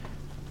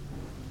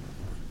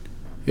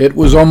It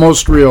Was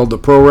Almost Real, the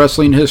Pro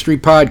Wrestling History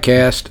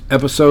Podcast,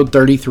 Episode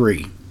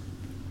 33.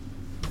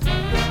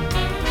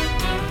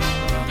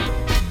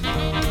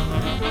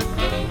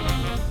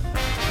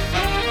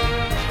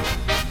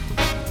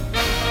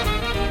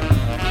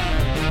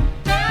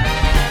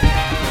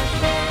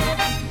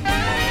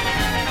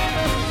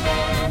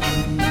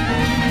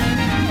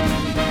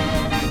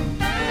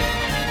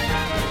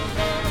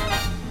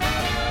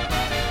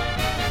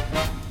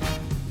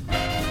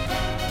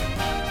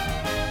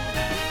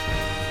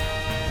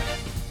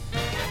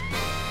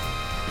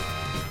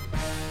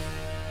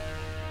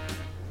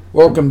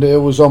 Welcome to It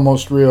Was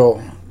Almost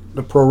Real,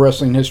 the Pro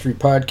Wrestling History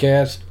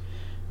Podcast.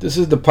 This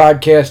is the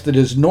podcast that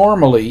is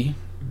normally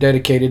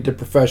dedicated to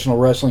professional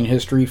wrestling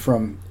history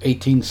from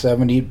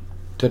 1870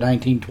 to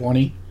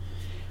 1920.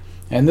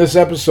 And this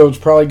episode is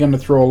probably going to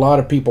throw a lot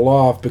of people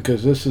off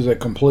because this is a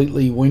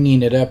completely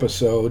winging it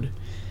episode.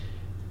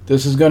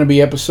 This is going to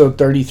be episode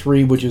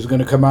 33, which is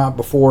going to come out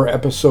before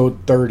episode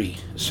 30.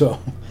 So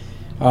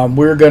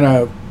we're going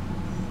to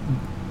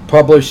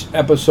publish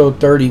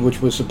episode 30,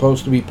 which was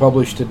supposed to be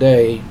published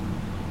today,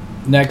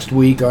 next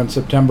week on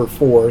September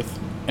 4th,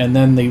 and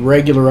then the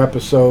regular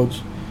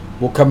episodes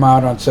will come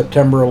out on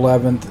September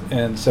 11th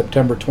and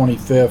September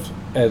 25th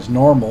as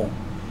normal.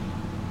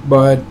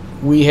 But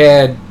we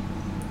had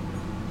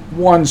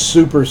one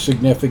super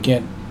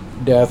significant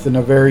death and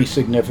a very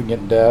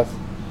significant death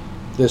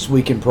this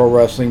week in pro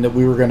wrestling that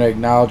we were going to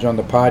acknowledge on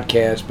the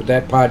podcast, but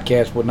that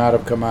podcast would not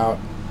have come out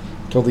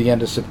till the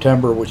end of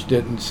September, which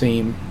didn't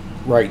seem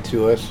right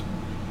to us.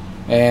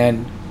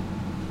 And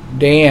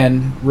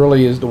Dan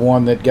really is the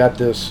one that got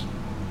this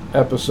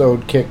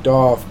episode kicked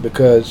off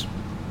because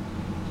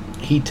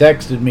he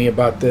texted me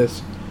about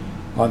this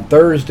on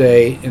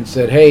Thursday and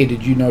said, "Hey,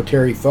 did you know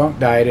Terry Funk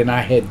died?" And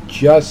I had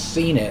just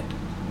seen it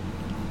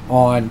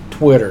on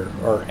Twitter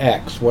or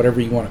X, whatever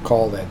you want to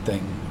call that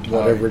thing,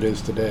 whatever it is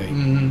today.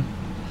 Mm-hmm.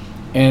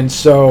 And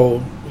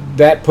so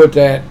that put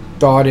that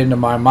thought into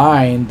my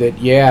mind that,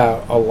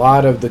 yeah, a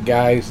lot of the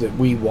guys that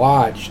we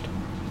watched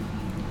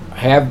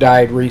have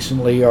died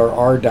recently or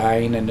are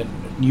dying, and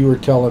you were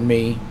telling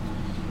me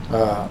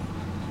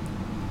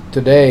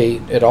today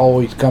it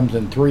always comes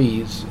in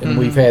threes, and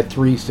we've had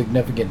three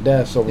significant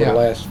deaths over the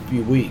last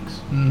few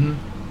weeks.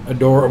 Not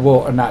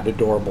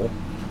adorable.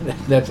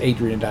 That's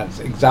Adrian. That's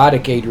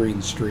exotic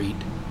Adrian Street,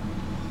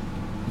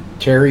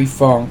 Terry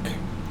Funk,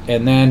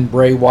 and then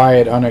Bray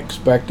Wyatt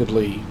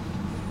unexpectedly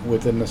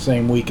within the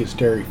same week as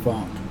Terry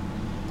Funk.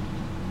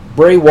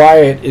 Bray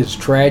Wyatt is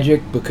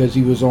tragic because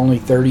he was only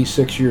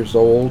 36 years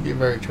old. You're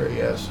very true,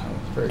 yes.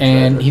 Very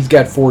and tragic. He's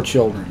got 4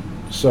 children.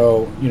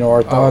 So,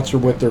 our thoughts are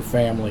with their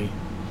family.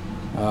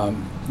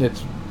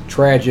 It's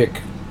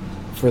tragic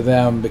for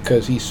them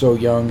because he's so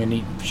young and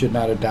he should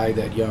not have died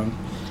that young.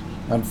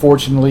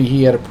 Unfortunately,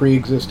 he had a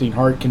pre-existing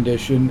heart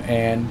condition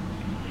and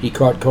he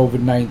caught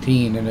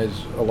COVID-19. And as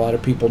a lot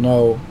of people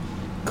know,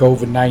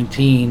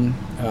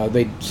 COVID-19,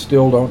 they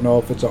still don't know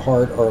if it's a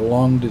heart or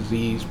lung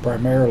disease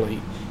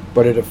primarily,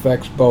 but it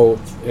affects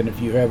both, and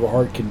if you have a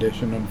heart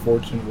condition,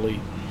 unfortunately,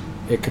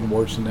 it can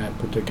worsen that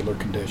particular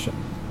condition.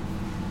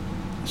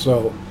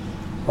 So,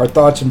 our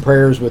thoughts and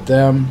prayers with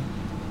them.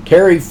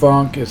 Terry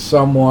Funk is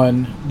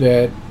someone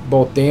that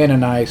both Dan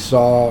and I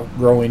saw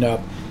growing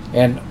up,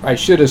 and I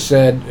should have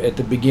said at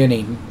the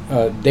beginning,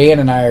 Dan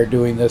and I are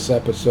doing this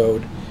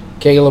episode.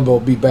 Caleb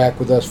will be back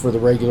with us for the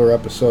regular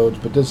episodes,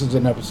 but this is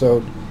an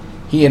episode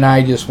he and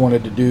I just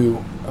wanted to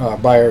do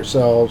by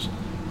ourselves.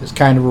 It's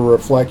kind of a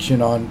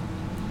reflection on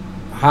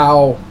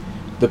how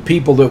the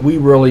people that we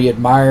really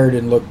admired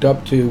and looked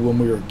up to when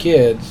we were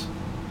kids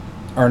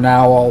are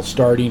now all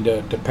starting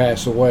to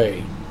pass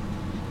away.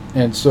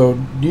 And so,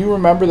 do you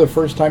remember the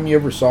first time you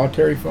ever saw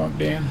Terry Funk,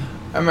 Dan?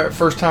 I remember the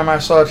first time I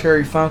saw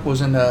Terry Funk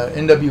was in a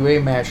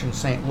NWA match in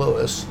St.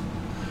 Louis.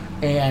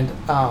 And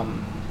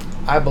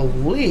I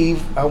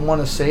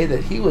want to say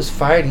that he was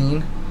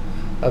fighting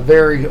a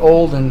very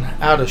old and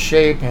out of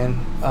shape and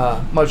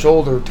much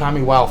older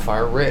Tommy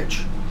Wildfire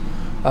Rich.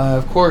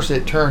 Of course,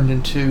 it turned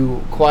into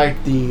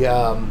quite the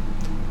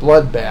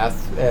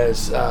bloodbath,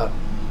 as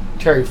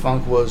Terry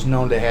Funk was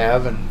known to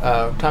have, and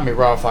Tommy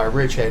Wildfire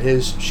Rich had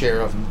his share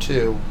of them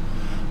too.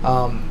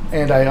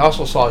 And I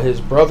also saw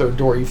his brother,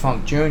 Dory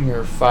Funk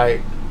Jr.,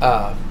 fight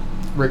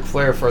Ric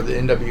Flair for the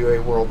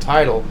NWA World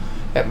Title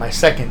at my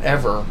second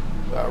ever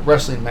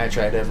wrestling match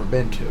I'd ever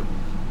been to.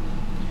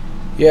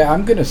 Yeah,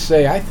 I'm going to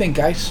say I think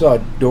I saw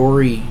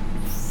Dory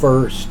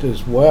first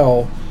as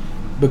well,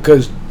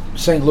 because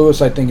St. Louis,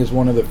 I think, is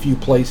one of the few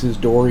places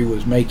Dory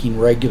was making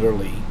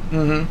regularly.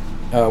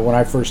 When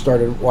I first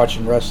started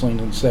watching wrestling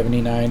in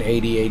 79,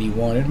 80,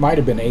 81. It might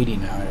have been 80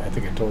 now. I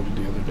think I told you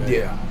the other day.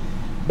 Yeah.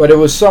 But it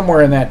was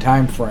somewhere in that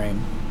time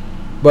frame.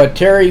 But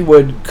Terry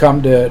would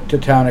come to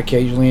town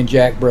occasionally, and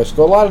Jack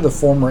Briscoe. A lot of the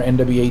former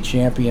NWA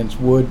champions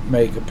would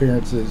make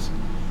appearances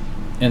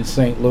in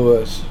St.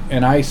 Louis.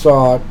 And I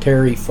saw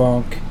Terry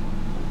Funk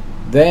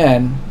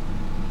then.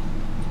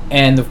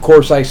 And, of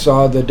course, I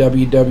saw the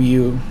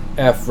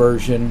WWF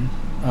version.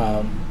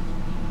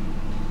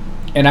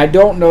 And I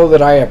don't know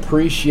that I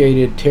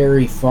appreciated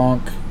Terry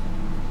Funk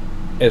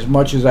as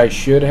much as I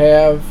should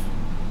have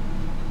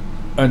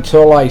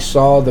until I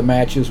saw the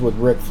matches with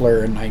Ric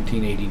Flair in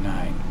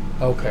 1989.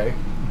 Okay.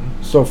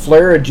 So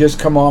Flair had just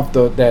come off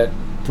that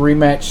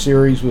 3-match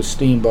series with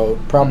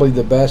Steamboat, probably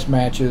the best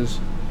matches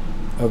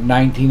of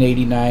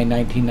 1989,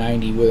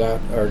 1990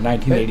 or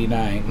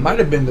 1989. It might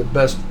have been the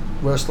best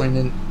wrestling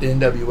the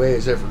NWA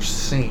has ever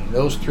seen.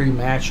 Those 3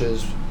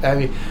 matches. I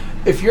mean,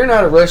 if you're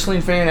not a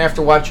wrestling fan,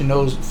 after watching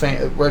those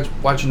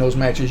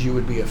matches, you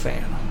would be a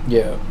fan.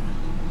 Yeah.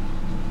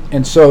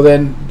 And so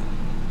then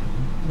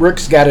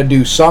Rick's got to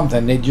do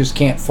something. It just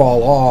can't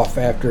fall off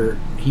after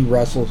he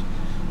wrestles.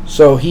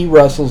 So he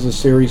wrestles a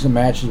series of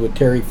matches with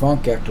Terry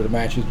Funk after the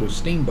matches with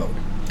Steamboat.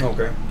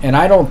 Okay. And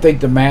I don't think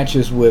the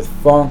matches with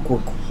Funk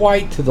were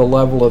quite to the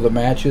level of the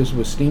matches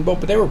with Steamboat,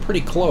 but they were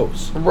pretty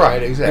close.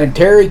 Right, exactly. And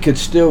Terry could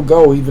still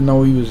go even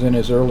though he was in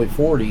his early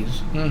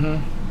 40s.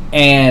 Mm-hmm.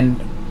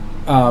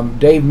 And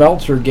Dave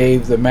Meltzer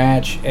gave the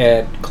match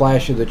at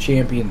Clash of the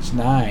Champions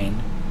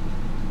 9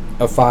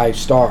 a 5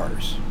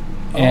 stars.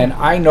 Oh. And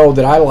I know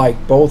that I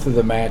like both of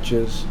the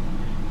matches,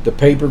 the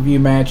pay-per-view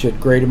match at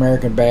Great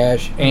American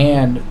Bash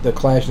and the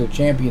Clash of the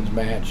Champions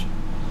match,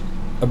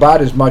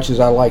 about as much as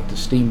I like the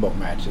Steamboat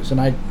matches. And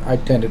I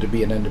tended to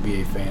be an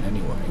NWA fan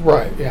anyway.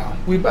 Right, yeah.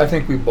 I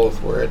think we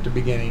both were at the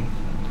beginning.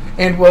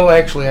 And, well,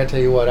 actually, I tell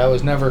you what, I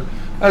was never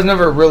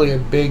really a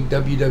big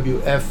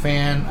WWF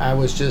fan. I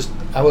was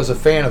a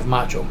fan of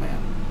Macho Man.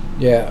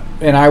 Yeah,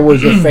 and I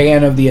was a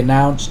fan of the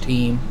announce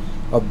team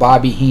of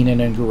Bobby Heenan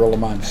and Gorilla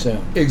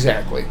Monsoon.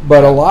 Exactly.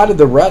 But a lot of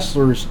the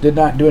wrestlers did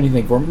not do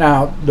anything for him.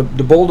 Now, the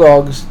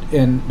Bulldogs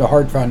in the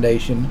Hart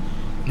Foundation,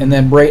 and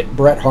then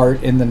Bret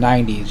Hart in the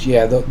 90s,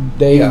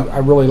 I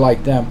really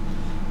liked them.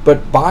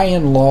 But by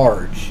and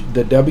large,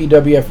 the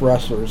WWF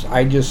wrestlers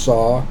I just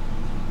saw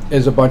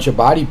as a bunch of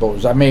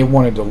bodybuilders. I may have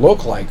wanted to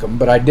look like them,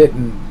 but I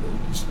didn't.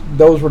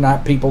 Those were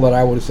not people that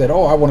I would have said,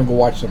 oh, I want to go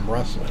watch them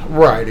wrestle.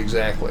 Right,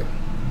 exactly.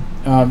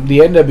 The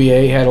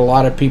NWA had a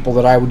lot of people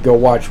that I would go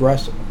watch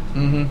wrestle.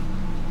 Mm-hmm.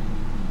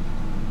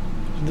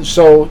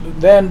 So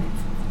then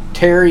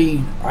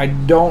Terry, I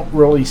don't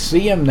really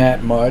see him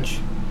that much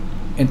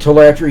until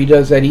after he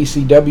does that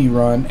ECW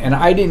run, and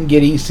I didn't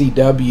get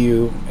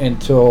ECW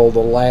until the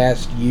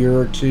last year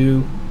or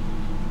two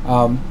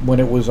when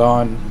it was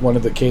on one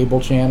of the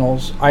cable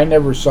channels. I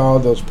never saw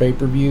those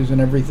pay-per-views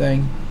and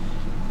everything,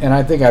 and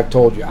I think I've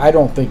told you, I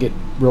don't think it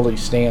really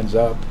stands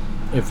up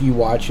if you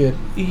watch it.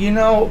 You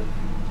know,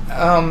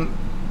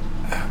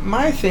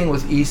 my thing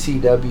with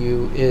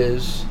ECW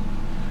is,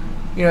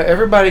 you know,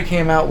 everybody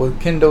came out with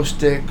kendo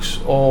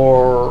sticks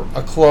or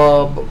a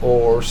club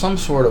or some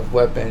sort of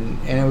weapon,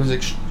 and it was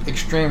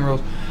extreme rules.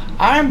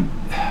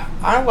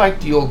 I like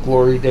the old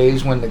glory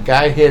days when the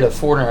guy hid a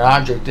foreign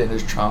object in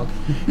his trunk,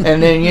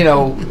 and then, you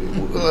know,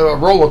 a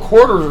roll of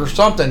quarters or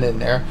something in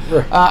there.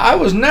 I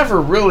was never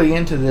really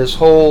into this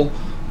whole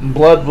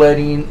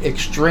bloodletting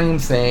extreme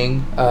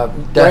thing.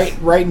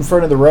 Right in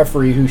front of the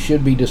referee who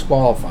should be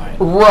disqualifying.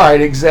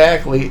 Right,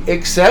 exactly.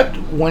 Except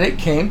when it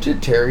came to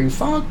Terry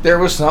Funk, there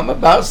was something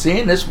about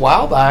seeing this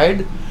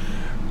wild-eyed,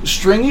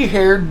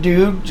 stringy-haired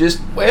dude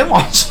just wail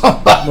on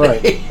somebody.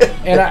 Right.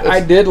 And I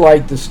did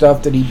like the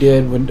stuff that he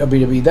did when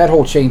WWE. That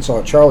whole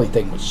Chainsaw Charlie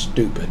thing was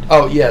stupid.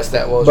 Oh, yes,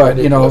 that was But,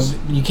 ridiculous. you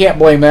know, you can't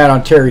blame that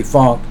on Terry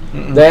Funk.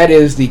 Mm-mm. That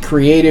is the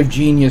creative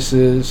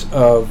geniuses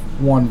of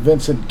one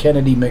Vincent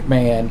Kennedy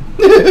McMahon,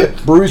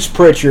 Bruce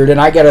Pritchard, and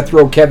I got to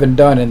throw Kevin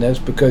Dunn in this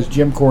because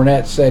Jim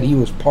Cornette said he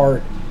was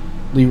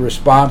partly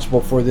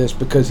responsible for this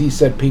because he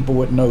said people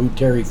wouldn't know who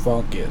Terry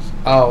Funk is.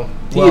 Oh,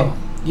 well.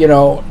 You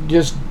know,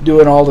 just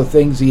doing all the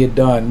things he had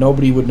done,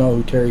 nobody would know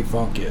who Terry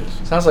Funk is.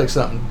 Sounds like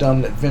something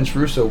dumb that Vince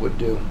Russo would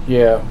do.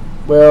 Yeah,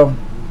 well,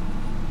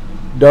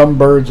 dumb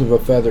birds of a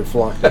feather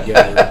flock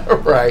together.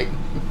 Right.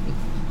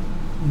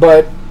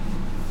 But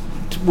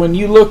when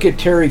you look at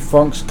Terry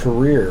Funk's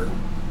career,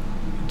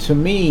 to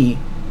me,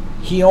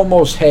 he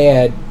almost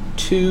had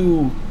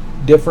 2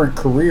 different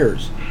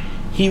careers.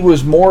 He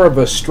was more of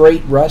a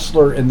straight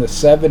wrestler in the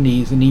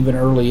 70s and even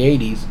early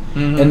 80s.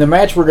 Mm-hmm. And the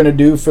match we're going to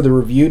do for the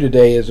review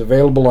today is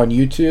available on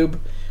YouTube.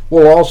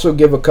 We'll also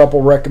give a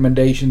couple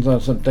recommendations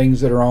on some things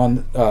that are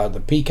on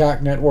the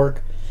Peacock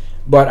network.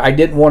 But I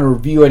didn't want to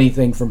review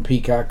anything from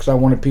Peacock because I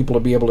wanted people to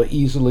be able to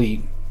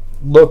easily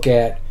look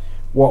at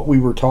what we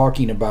were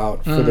talking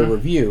about for the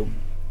review.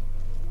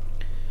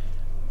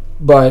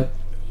 But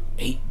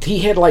he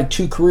had like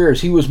 2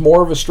 careers. He was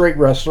more of a straight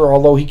wrestler,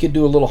 although he could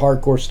do a little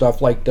hardcore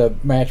stuff like the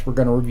match we're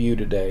going to review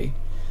today.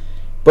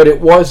 But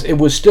it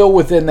was still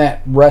within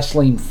that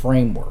wrestling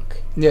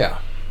framework. Yeah.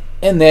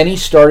 And then he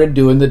started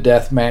doing the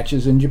death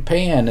matches in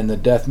Japan and the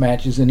death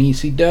matches in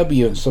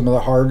ECW and some of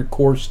the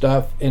hardcore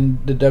stuff in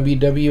the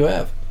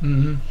WWF.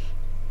 Mm-hmm.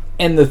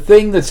 And the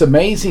thing that's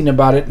amazing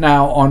about it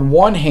now, on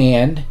one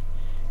hand,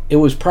 it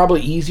was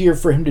probably easier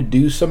for him to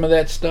do some of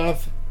that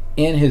stuff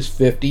in his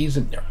 50s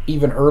and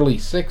even early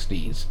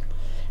 60s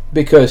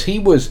because he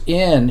was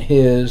in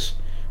his,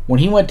 when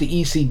he went to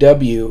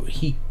ECW,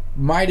 he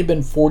might have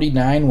been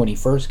 49 when he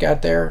first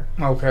got there.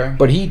 Okay.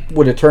 But he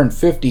would have turned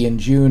 50 in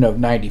June of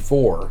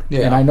 94.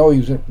 Yeah. And I know he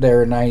was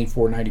there in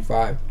 94,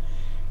 95.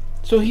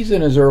 So he's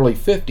in his early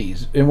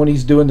 50s. And when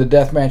he's doing the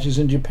death matches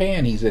in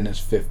Japan, he's in his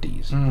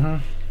 50s. Mm-hmm.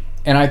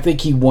 And I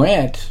think he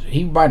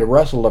might have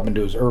wrestled up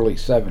into his early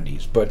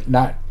 70s, but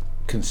not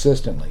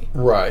consistently.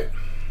 Right.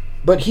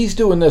 But he's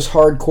doing this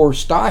hardcore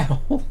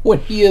style when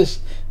he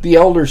is the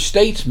elder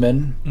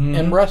statesman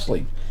in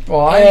wrestling.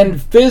 Well,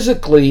 and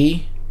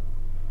physically,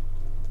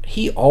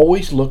 he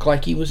always looked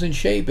like he was in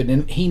shape.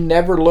 And he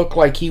never looked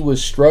like he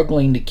was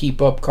struggling to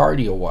keep up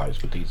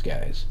cardio-wise with these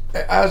guys.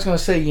 I was going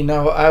to say,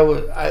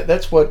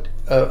 that's what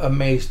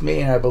amazed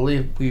me, and I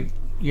believe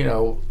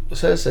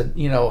says that,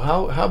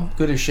 how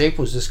good a shape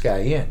was this guy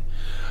in?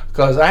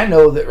 Because I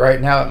know that right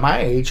now at my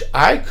age,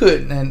 I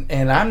couldn't,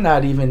 and I'm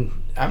not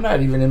even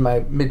in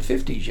my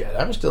mid-50s yet.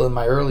 I'm still in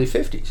my early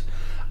 50s.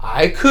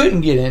 I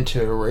couldn't get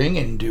into a ring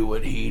and do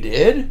what he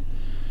did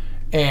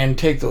and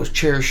take those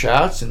chair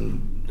shots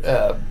and,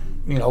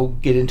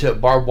 get into a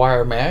barbed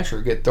wire match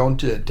or get thrown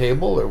to the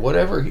table or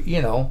whatever,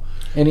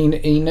 And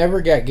he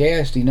never got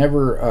gassed. He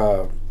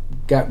never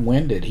got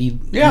winded.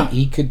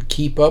 He could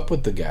keep up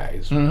with the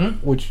guys,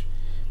 which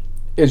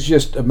is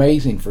just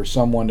amazing for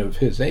someone of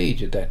his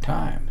age at that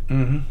time.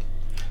 Mm-hmm.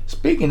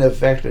 Speaking of the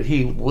fact that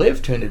he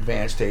lived to an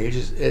advanced age,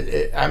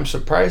 I'm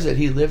surprised that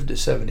he lived to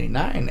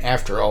 79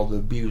 after all the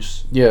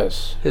abuse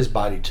his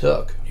body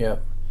took.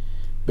 Yep.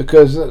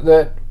 Because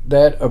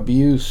that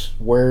abuse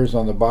wears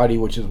on the body,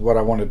 which is what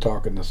I want to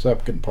talk in the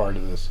second part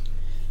of this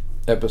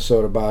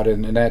episode about,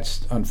 and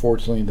that's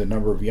unfortunately the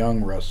number of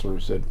young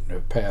wrestlers that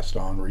have passed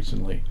on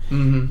recently.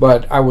 Mm-hmm.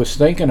 But I was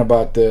thinking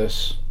about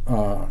this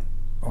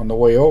on the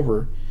way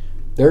over.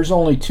 There's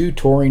only 2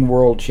 touring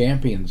world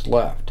champions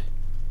left,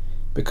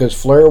 because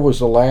Flair was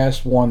the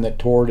last one that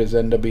toured as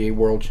NWA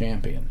world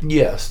champion.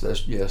 Yes.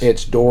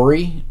 It's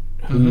Dory,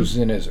 who's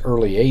in his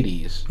early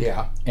 80s.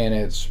 Yeah. And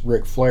it's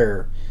Ric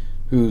Flair,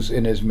 who's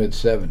in his mid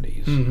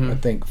 70s. I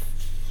think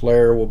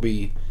Flair will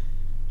be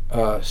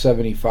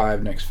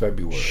 75 next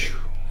February.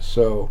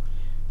 So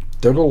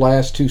they're the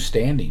last 2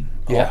 standing.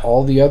 Yeah.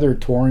 All the other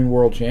touring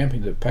world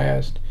champions have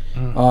passed.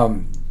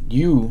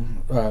 You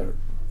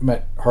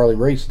met Harley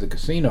Race at the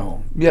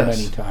casino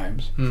many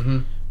times.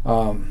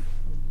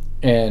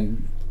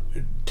 And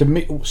to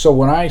me, so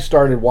when I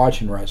started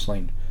watching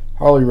wrestling,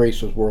 Harley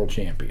Race was world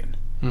champion.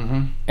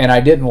 And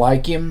I didn't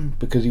like him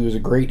because he was a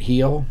great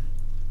heel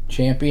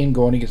champion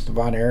going against the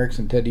Von Erichs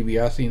and Ted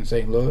DiBiase in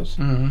St. Louis.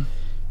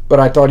 But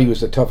I thought he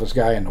was the toughest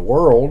guy in the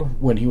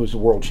world when he was the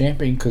world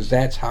champion, because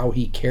that's how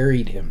he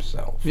carried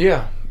himself.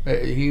 Yeah,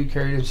 he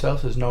carried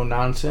himself as no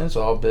nonsense,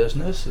 all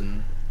business,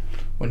 and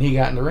when he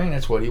got in the ring,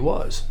 that's what he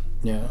was.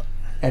 Yeah.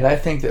 And I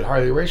think that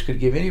Harley Race could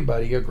give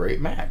anybody a great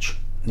match.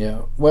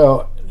 Yeah.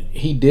 Well,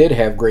 he did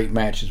have great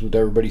matches with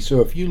everybody. So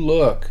if you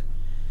look,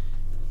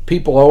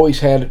 people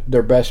always had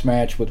their best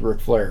match with Ric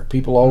Flair.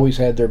 People always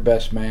had their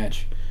best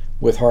match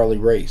with Harley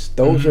Race.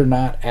 Those are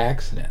not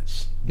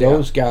accidents.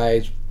 Those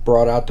guys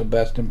brought out the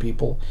best in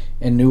people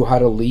and knew how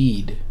to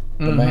lead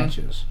the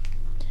matches.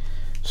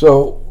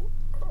 So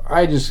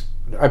I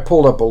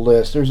pulled up a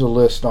list. There's a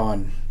list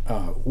on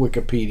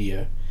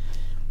Wikipedia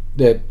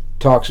that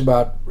talks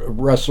about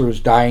wrestlers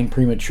dying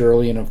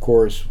prematurely, and of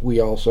course we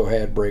also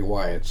had Bray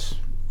Wyatt's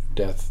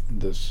death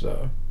this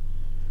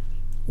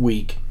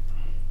week.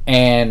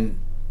 And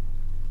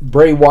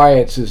Bray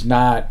Wyatt's is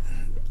not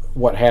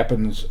what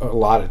happens a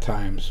lot of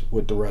times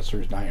with the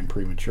wrestlers dying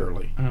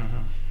prematurely.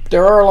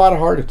 There are a lot of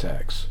heart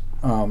attacks,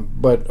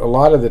 but a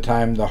lot of the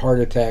time the heart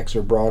attacks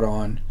are brought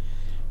on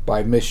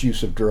by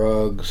misuse of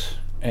drugs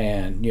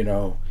and,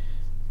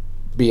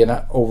 being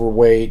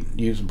overweight,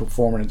 using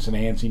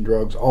performance-enhancing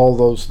drugs. All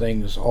those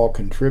things all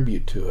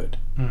contribute to it.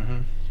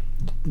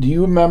 Do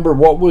you remember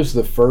what was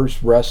the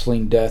first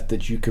wrestling death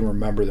that you can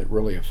remember that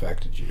really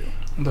affected you?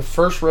 The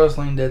first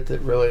wrestling death that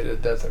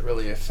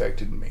really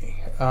affected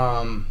me.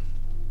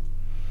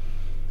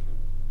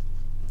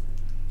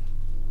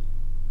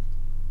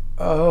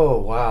 Oh,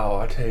 wow.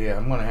 I tell you,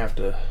 I'm going to have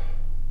to...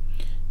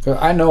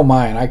 I know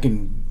mine. I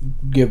can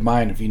give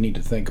mine if you need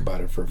to think about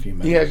it for a few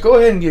minutes. Yeah, go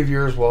ahead and give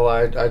yours while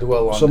I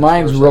dwell on So this.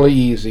 mine's really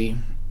easy.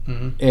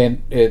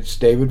 And it's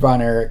David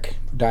Von Erich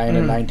dying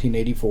in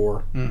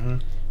 1984.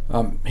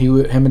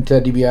 Him and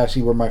Ted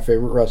DiBiase were my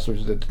favorite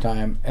wrestlers at the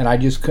time, and I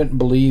just couldn't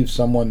believe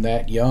someone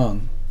that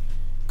young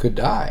could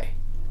die.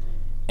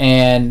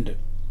 And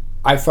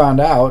I found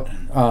out,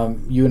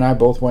 you and I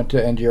both went to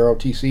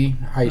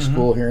NJROTC High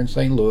School here in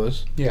St.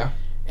 Louis. Yeah.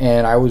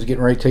 And I was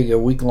getting ready to take a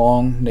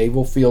week-long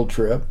naval field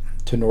trip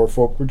to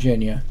Norfolk,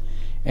 Virginia.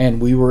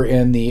 And we were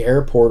in the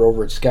airport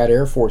over at Scott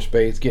Air Force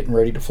Base getting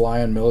ready to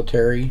fly on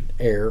military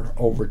air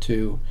over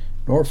to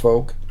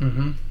Norfolk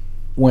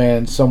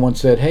when someone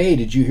said, "Hey,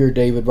 did you hear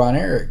David Von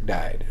Erich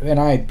died?" And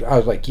I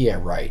was like, "Yeah,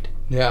 right."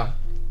 Yeah.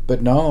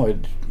 But no,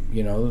 it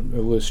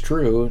was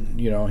true.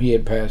 He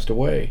had passed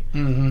away.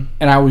 And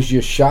I was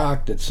just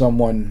shocked that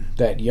someone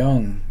that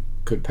young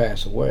could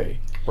pass away.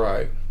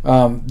 Right.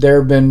 There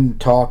have been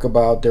talk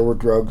about there were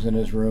drugs in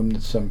his room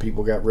that some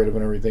people got rid of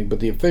and everything,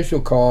 but the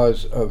official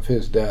cause of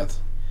his death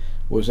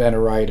was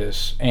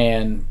enteritis.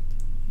 And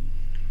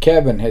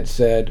Kevin had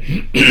said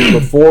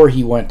before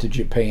he went to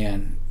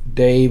Japan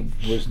Dave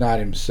was not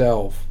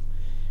himself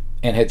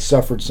and had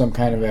suffered some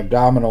kind of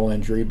abdominal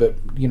injury, but,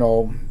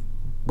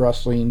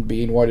 wrestling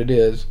being what it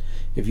is,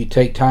 if you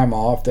take time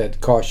off, that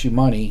costs you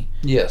money.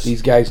 Yes.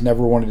 These guys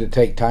never wanted to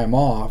take time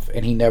off,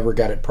 and he never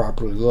got it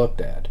properly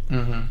looked at.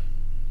 Mm-hmm.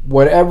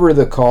 Whatever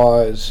the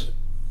cause,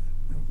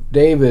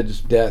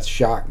 David's death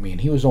shocked me,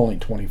 and he was only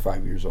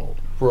 25 years old.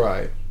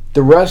 Right.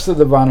 The rest of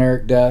the Von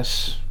Erich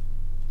deaths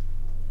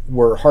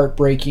were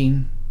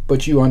heartbreaking,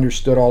 but you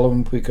understood all of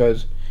them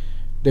because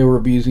they were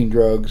abusing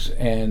drugs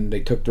and they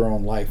took their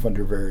own life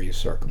under various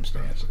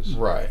circumstances.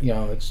 Right.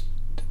 It's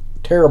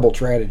terrible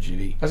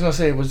tragedy. I was gonna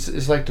say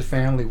it's like the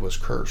family was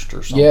cursed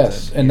or something.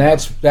 Yes, and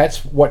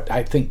that's what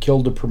I think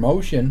killed the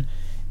promotion,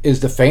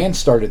 is the fans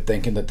started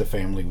thinking that the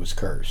family was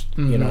cursed.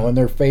 Mm-hmm. And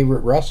their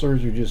favorite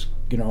wrestlers are just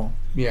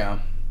yeah,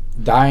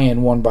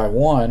 dying one by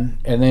one,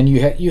 and then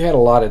you had a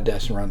lot of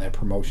deaths around that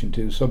promotion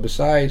too. So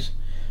besides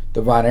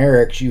the Von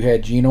Erichs, you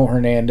had Gino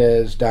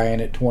Hernandez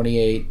dying at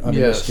 28 under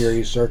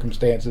mysterious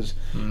circumstances.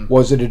 Mm-hmm.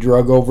 Was it a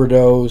drug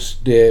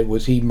overdose?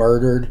 Was he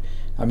murdered?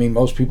 I mean,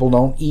 most people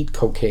don't eat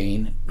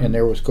cocaine, and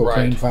there was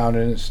cocaine found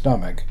in his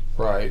stomach.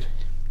 Right.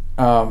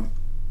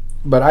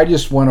 But I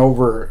just went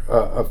over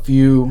a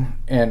few,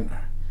 and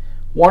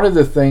one of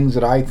the things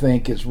that I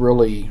think is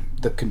really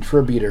the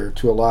contributor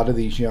to a lot of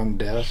these young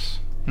deaths,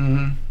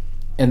 mm-hmm.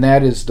 and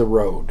that is the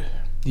road.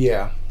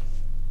 Yeah.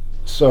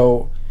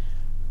 So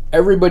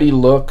everybody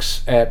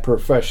looks at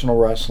professional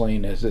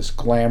wrestling as this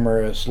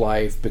glamorous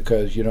life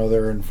because,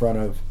 they're in front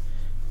of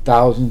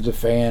thousands of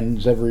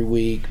fans every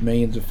week,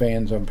 millions of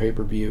fans on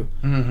pay-per-view.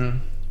 Mm-hmm.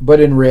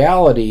 But in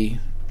reality,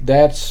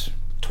 that's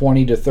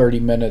 20 to 30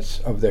 minutes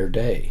of their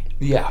day.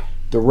 Yeah.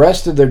 The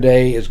rest of their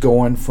day is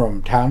going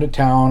from town to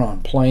town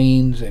on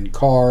planes and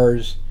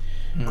cars,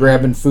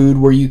 grabbing food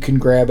where you can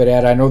grab it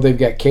at. I know they've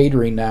got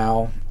catering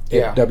now.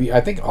 Yeah.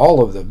 I think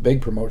all of the big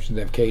promotions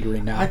have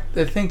catering now.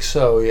 I think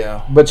so,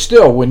 yeah. But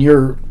still,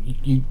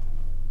 when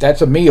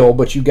that's a meal,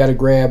 but you got to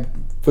grab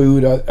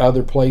food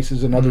other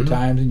places and other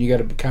times, and you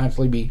got to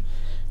constantly be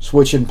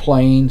switching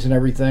planes and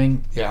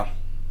everything. Yeah.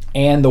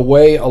 And the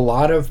way a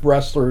lot of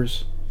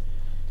wrestlers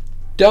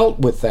dealt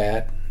with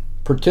that,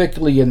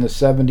 particularly in the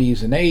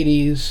 70s and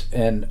 80s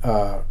and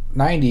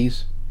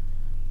 90s,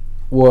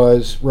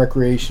 was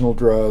recreational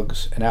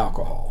drugs and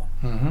alcohol.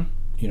 Mm-hmm.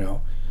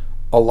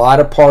 A lot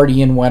of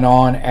partying went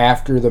on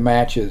after the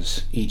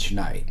matches each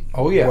night.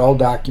 Oh, yeah. Well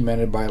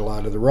documented by a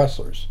lot of the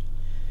wrestlers.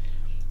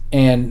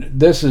 And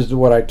this is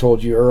what I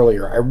told you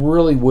earlier. I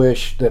really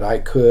wish that I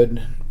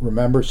could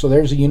remember. So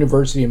there's a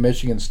University of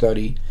Michigan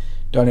study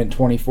done in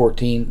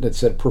 2014 that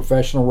said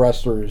professional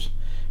wrestlers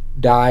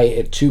die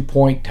at 2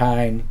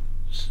 times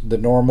the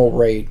normal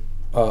rate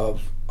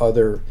of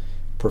other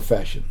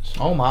professions.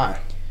 Oh, my.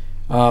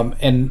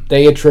 And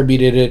they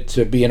attributed it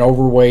to being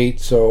overweight,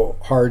 so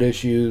heart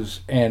issues,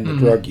 and the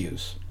drug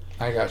use.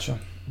 I gotcha.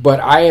 But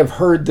I have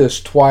heard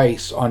this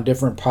twice on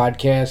different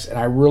podcasts, and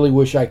I really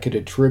wish I could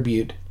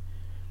attribute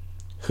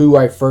who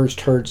I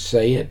first heard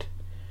say it.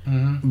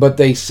 Mm-hmm. But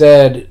they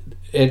said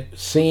it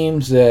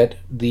seems that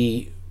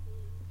the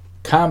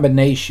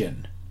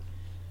combination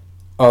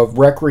of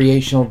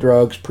recreational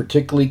drugs,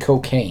 particularly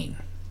cocaine,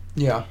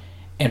 yeah,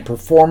 and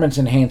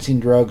performance-enhancing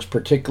drugs,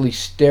 particularly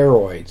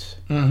steroids,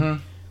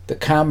 mm-hmm. the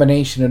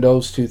combination of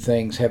those two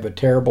things have a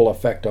terrible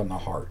effect on the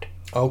heart.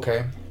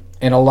 Okay.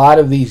 And a lot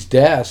of these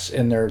deaths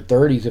in their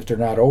 30s, if they're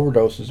not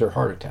overdoses, they're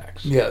heart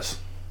attacks. Yes.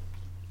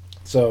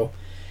 So,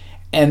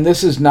 and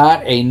this is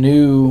not a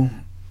new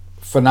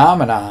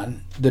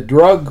phenomenon. The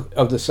drug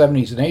of the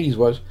 70s and 80s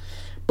was,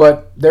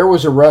 but there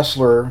was a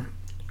wrestler,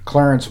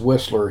 Clarence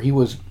Whistler. He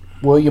was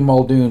William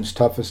Muldoon's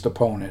toughest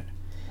opponent.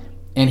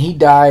 And he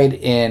died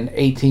in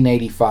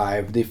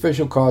 1885. The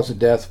official cause of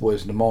death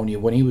was pneumonia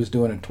when he was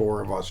doing a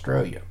tour of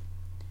Australia.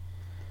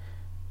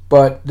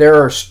 But there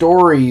are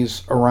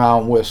stories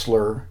around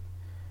Whistler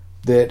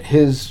that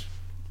his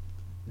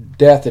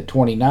death at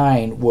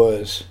 29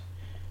 was,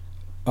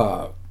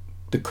 the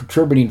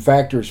contributing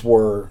factors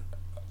were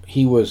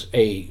he was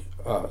a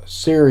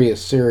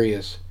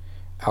serious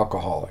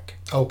alcoholic.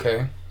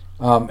 Okay.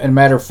 And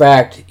matter of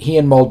fact, he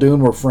and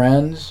Muldoon were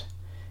friends,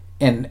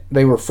 and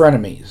they were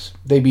frenemies.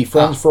 They'd be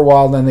friends for a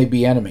while, then they'd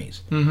be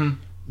enemies. Mm-hmm.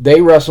 They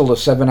wrestled a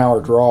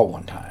 7-hour draw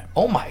one time.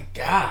 Oh, my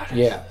God.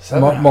 Yeah.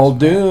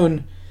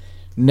 Muldoon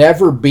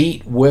never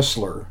beat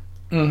Whistler,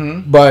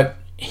 but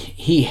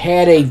he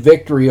had a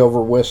victory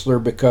over Whistler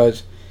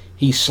because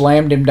he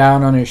slammed him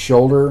down on his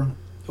shoulder.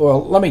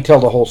 Well, let me tell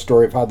the whole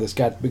story of how this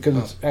got, because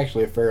it's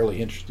actually a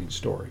fairly interesting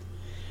story.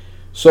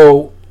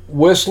 So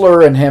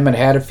Whistler and him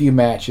had a few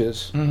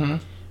matches,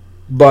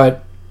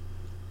 but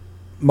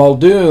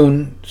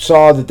Muldoon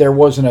saw that there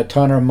wasn't a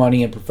ton of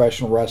money in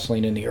professional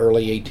wrestling in the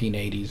early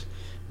 1880s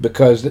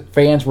because the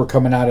fans were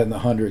coming out in the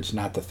hundreds,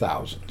 not the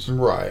thousands.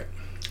 Right.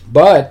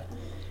 But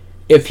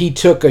if he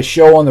took a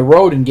show on the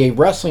road and gave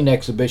wrestling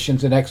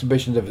exhibitions and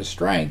exhibitions of his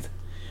strength,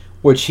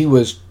 which he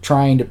was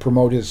trying to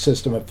promote his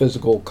system of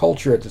physical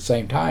culture at the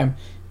same time,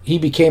 he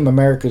became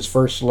America's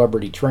first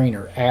celebrity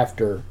trainer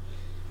after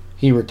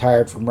he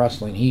retired from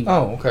wrestling. He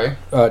okay.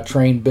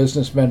 Trained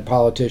businessmen,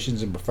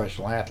 politicians, and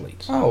professional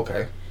athletes. Oh,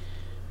 okay.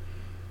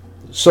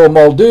 So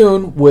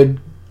Muldoon would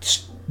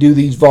do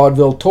these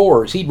vaudeville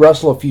tours. He'd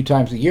wrestle a few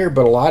times a year,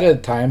 but a lot of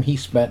the time he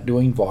spent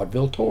doing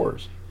vaudeville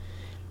tours.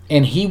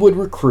 And he would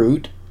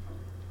recruit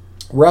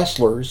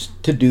wrestlers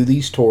to do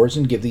these tours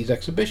and give these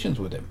exhibitions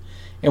with him.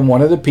 And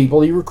one of the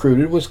people he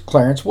recruited was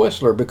Clarence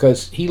Whistler,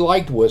 because he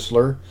liked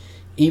Whistler.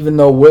 Even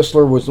though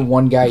Whistler was the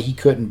one guy he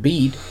couldn't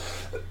beat,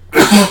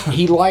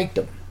 he liked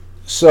him.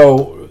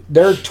 So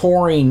they're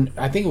touring,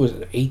 I think it was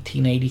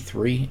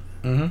 1883.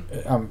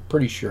 I'm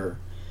pretty sure.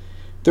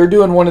 They're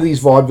doing one of these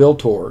vaudeville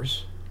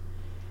tours.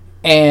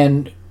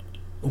 And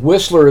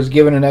Whistler is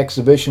given an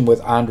exhibition with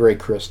Andre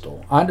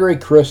Crystal. Andre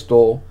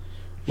Crystal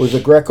was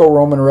a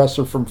Greco-Roman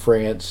wrestler from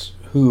France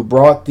who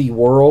brought the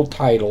world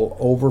title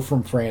over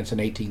from France in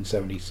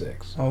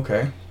 1876.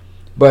 Okay.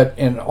 But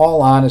in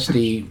all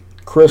honesty,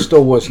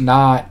 Crystal was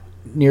not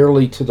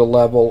nearly to the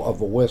level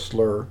of a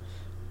Whistler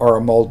or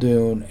a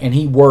Muldoon, and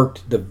he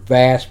worked the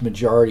vast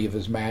majority of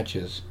his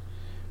matches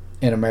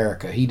in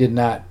America. He did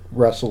not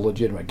wrestle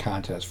legitimate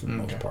contests for the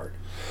most part.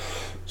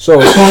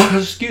 So,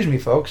 excuse me,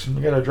 folks.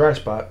 We got a dry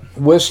spot.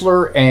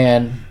 Whistler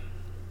and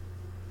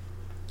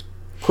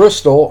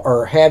Crystal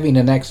are having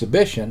an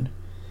exhibition,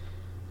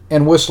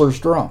 and Whistler's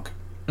drunk.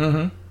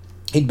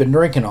 He'd been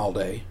drinking all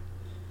day,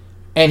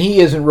 and he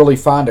isn't really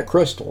fond of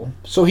Crystal,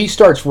 so he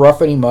starts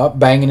roughing him up,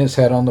 banging his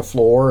head on the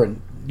floor,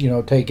 and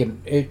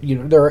taking it.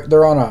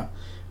 They're on a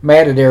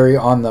matted area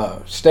on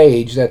the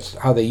stage. That's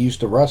how they used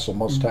to wrestle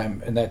most of the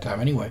time in that time,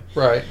 anyway.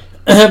 Right.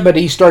 But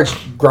he starts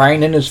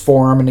grinding his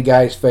forearm in the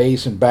guy's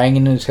face and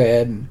banging his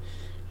head and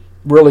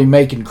really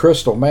making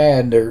Crystal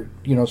mad. They're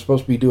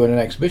supposed to be doing an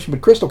exhibition,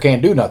 but Crystal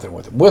can't do nothing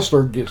with him.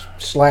 Whistler just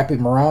slap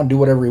him around, do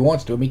whatever he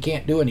wants to him. He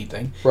can't do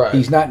anything. Right.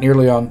 He's not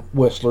nearly on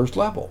Whistler's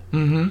level.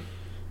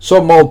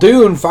 So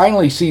Muldoon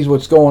finally sees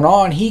what's going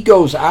on. He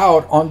goes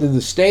out onto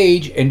the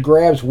stage and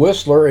grabs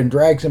Whistler and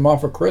drags him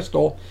off of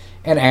Crystal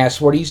and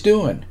asks what he's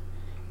doing.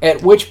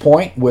 At which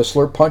point,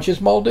 Whistler punches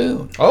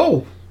Muldoon.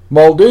 Oh.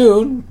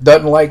 Muldoon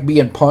doesn't like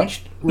being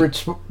punched,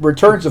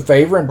 returns the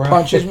favor and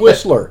punches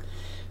Whistler.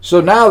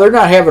 So now they're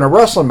not having a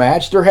wrestling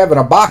match, they're having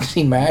a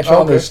boxing match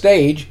on the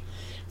stage.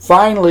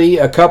 Finally,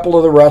 a couple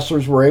of the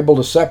wrestlers were able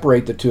to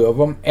separate the two of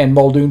them, and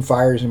Muldoon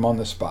fires him on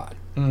the spot.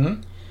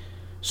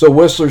 So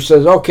Whistler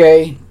says,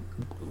 okay,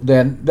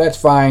 then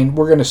that's fine.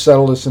 We're going to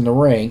settle this in the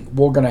ring.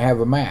 We're going to have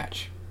a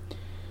match.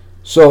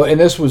 So, and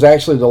this was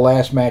actually the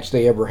last match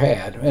they ever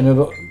had.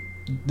 And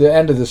the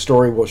end of the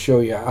story will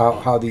show you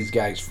how these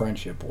guys'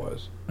 friendship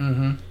was.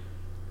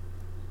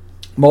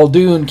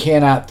 Muldoon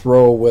cannot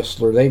throw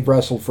Whistler. They've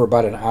wrestled for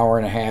about an hour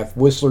and a half.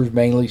 Whistler's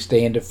mainly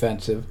staying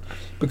defensive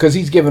because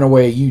he's given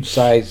away a huge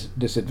size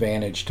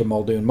disadvantage to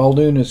Muldoon.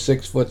 Muldoon is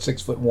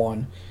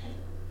 6'1",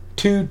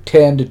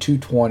 210 to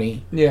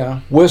 220.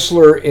 Yeah.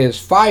 Whistler is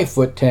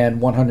 5'10",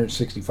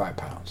 165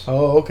 pounds.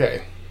 Oh,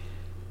 okay.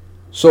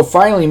 So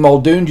finally,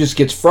 Muldoon just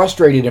gets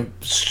frustrated and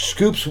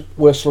scoops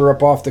Whistler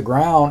up off the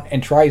ground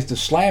and tries to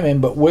slam him,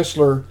 but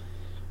Whistler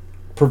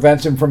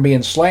prevents him from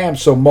being slammed.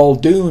 So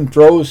Muldoon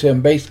throws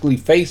him basically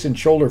face and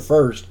shoulder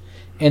first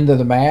into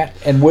the mat,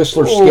 and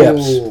Whistler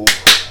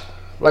skips.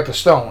 Like a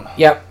stone.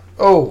 Yep.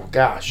 Oh,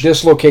 gosh.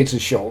 Dislocates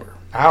his shoulder.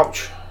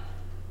 Ouch.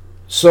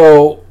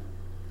 So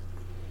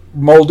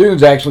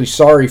Muldoon's actually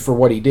sorry for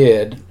what he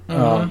did,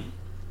 and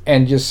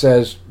just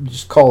says,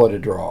 just call it a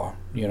draw.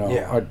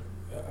 Yeah.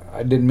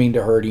 I didn't mean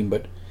to hurt him,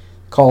 but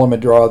call him a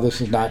draw. This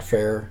is not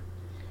fair.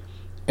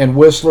 And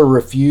Whistler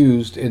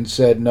refused and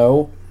said,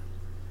 no,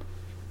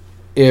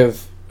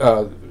 if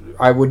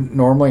I wouldn't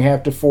normally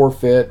have to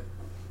forfeit,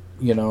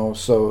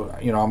 so,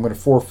 I'm going to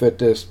forfeit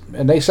this.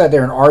 And they sat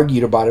there and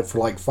argued about it for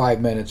like 5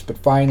 minutes, but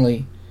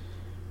finally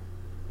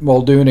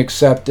Muldoon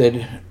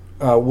accepted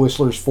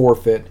Whistler's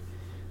forfeit.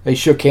 They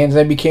shook hands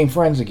and they became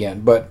friends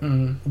again. But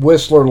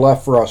Whistler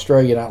left for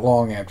Australia not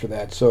long after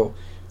that. So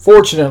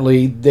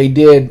fortunately, they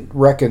did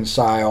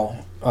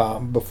reconcile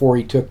before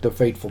he took the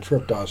fateful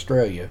trip to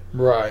Australia.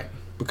 Right.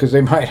 Because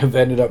they might have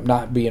ended up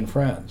not being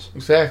friends.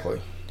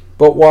 Exactly.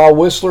 But while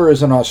Whistler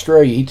is in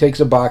Australia, he takes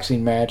a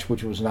boxing match,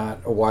 which was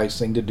not a wise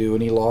thing to do,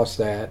 and he lost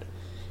that.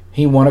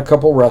 He won a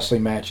couple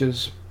wrestling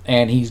matches,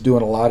 and he's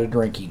doing a lot of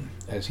drinking,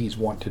 as he's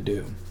wont to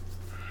do.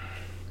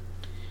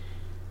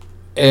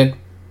 And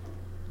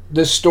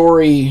this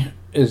story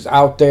is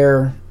out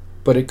there,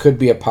 but it could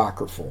be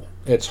apocryphal.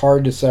 It's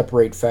hard to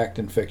separate fact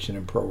and fiction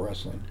in pro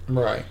wrestling.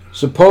 Right.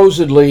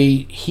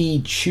 Supposedly,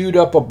 he chewed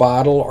up a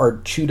bottle or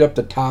chewed up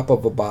the top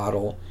of a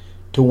bottle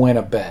to win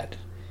a bet.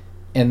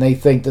 And they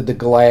think that the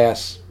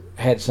glass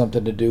had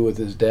something to do with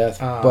his death.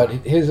 But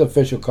his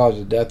official cause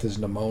of death is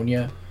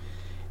pneumonia.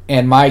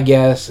 And my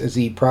guess is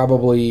he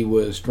probably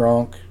was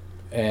drunk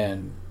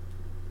and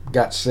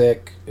got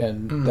sick.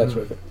 And that's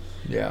what.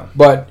 Yeah.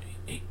 But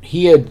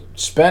he had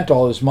spent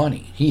all his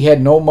money. He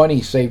had no money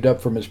saved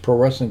up from his pro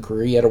wrestling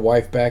career. He had a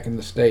wife back in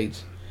the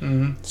States.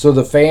 So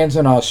the fans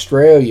in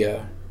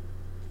Australia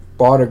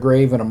bought a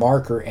grave and a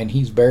marker, and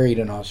he's buried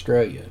in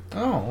Australia.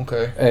 Oh,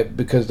 okay.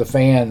 Because the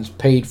fans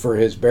paid for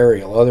his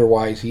burial.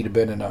 Otherwise, he'd have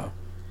been in a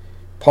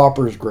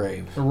pauper's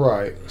grave,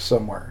 right,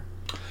 somewhere.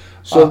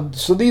 So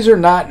these are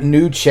not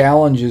new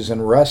challenges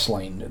in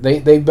wrestling.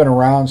 They've been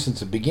around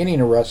since the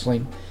beginning of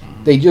wrestling.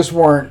 They just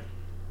weren't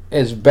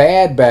as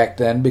bad back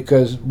then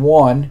because,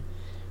 one,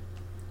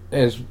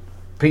 as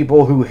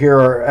people who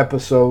hear our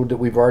episode that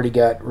we've already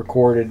got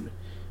recorded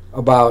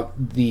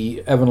about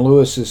the Evan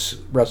Lewis's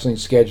wrestling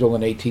schedule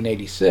in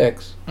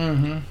 1886,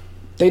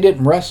 they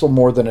didn't wrestle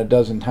more than a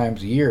dozen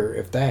times a year,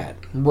 if that.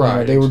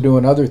 Right. They were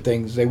doing other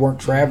things. They weren't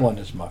traveling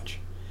as much.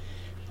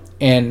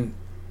 And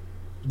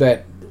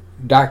that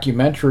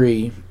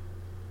documentary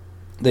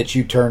that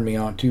you turned me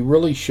on to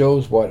really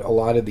shows what a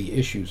lot of the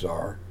issues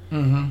are.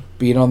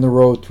 Being on the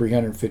road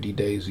 350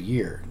 days a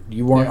year.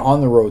 You weren't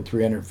on the road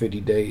 350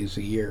 days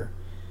a year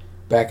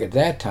back at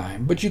that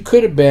time, but you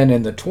could have been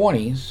in the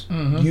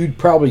 20s. You'd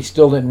probably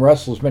still didn't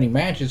wrestle as many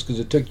matches because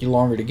it took you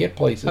longer to get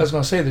places. I was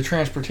going to say the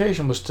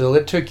transportation was still,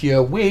 it took you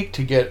a week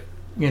to get,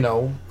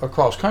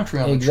 across country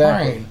on the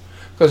train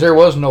because there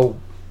was no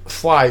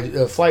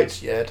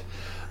flights yet.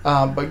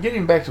 But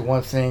getting back to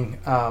one thing,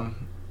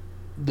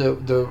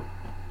 the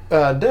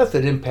death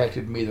that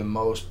impacted me the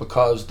most,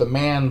 because the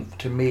man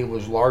to me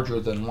was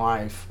larger than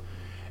life,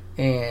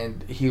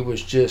 and he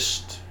was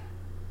just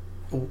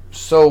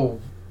so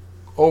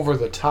over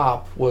the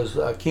top, was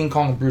King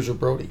Kong Bruiser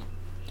Brody.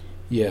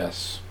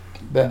 Yes,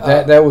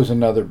 that was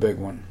another big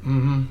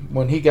one.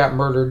 When he got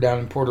murdered down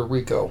in Puerto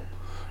Rico,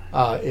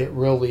 it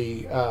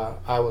really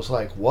I was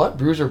like, what,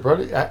 Bruiser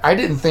Brody? I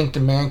didn't think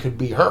the man could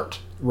be hurt.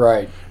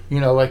 Right.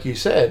 Like you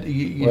said,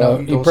 he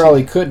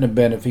probably couldn't have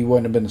been if he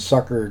wouldn't have been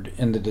suckered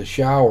into the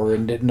shower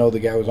and didn't know the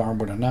guy was armed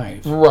with a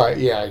knife. Right,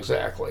 yeah,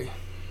 exactly.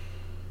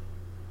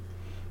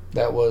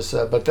 That was,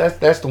 but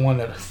that's the one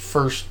that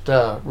first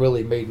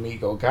really made me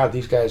go, God,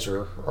 these guys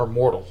are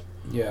mortal.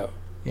 Yeah.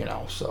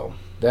 So.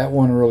 That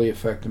one really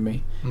affected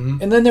me.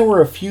 And then there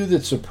were a few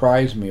that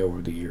surprised me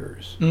over the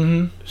years.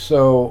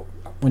 So,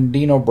 when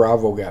Dino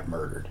Bravo got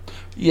murdered.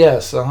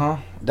 Yes,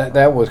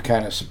 That was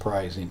kind of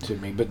surprising to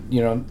me, but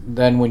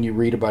then when you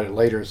read about it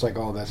later, it's like,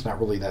 oh, that's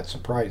not really that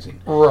surprising.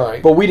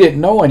 Right. But we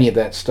didn't know any of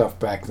that stuff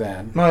back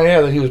then. Oh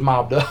yeah, that he was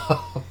mobbed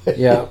up.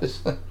 Yeah.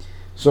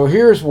 So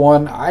here's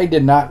one I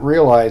did not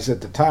realize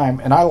at the time,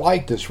 and I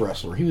liked this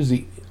wrestler. He was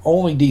the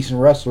only decent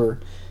wrestler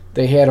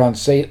they had on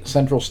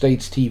Central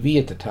States TV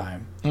at the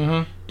time.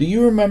 Do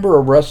you remember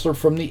a wrestler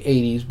from the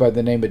 80s by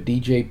the name of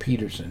DJ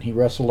Peterson? He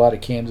wrestled out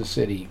of Kansas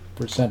City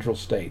for Central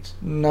States.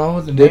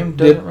 No, the name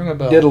doesn't ring a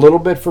bell. Did a little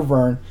bit for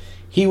Vern.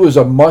 He was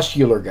a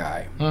muscular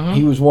guy.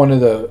 He was one of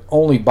the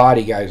only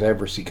body guys I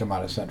ever see come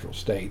out of Central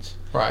States.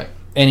 Right.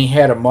 And he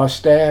had a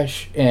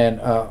mustache and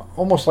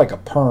almost like a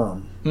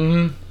perm.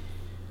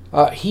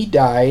 He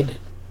died,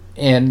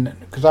 and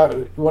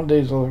because one day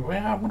I was like,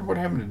 well, I wonder what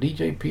happened to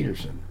DJ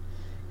Peterson.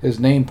 His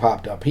name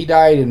popped up. He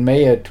died in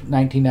May of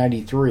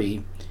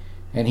 1993,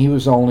 and he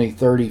was only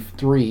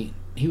 33.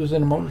 He was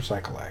in a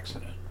motorcycle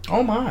accident.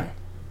 Oh, my.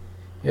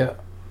 Yeah.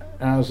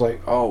 And I was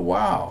like, oh,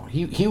 wow.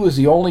 He was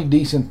the only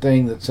decent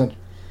thing that sent.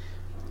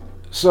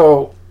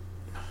 So,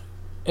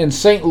 in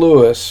St.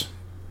 Louis,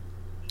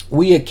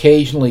 we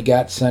occasionally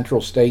got Central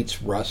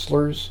States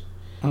wrestlers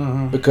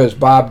because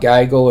Bob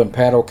Geigel and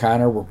Pat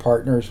O'Connor were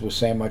partners with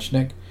Sam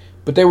Muchnick,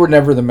 but they were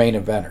never the main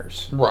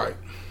eventers. Right.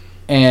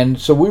 And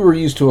so we were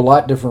used to a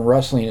lot different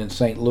wrestling in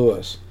St.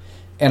 Louis.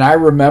 And I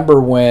remember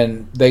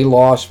when they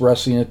lost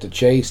Wrestling at the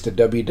Chase to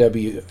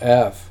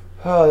WWF.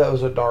 Oh, that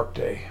was a dark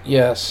day.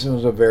 Yes, it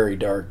was a very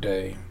dark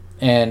day.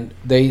 And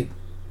they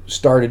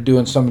started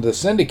doing some of the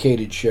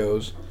syndicated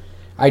shows.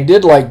 I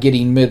did like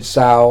getting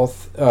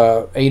Mid-South,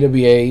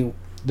 AWA.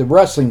 The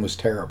wrestling was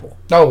terrible.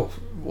 Oh,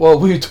 well,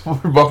 we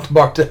talked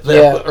about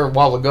that a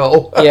while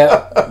ago.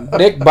 Yeah.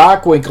 Nick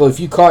Bockwinkel, if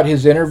you caught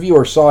his interview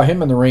or saw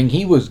him in the ring,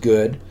 he was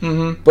good.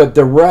 But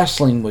the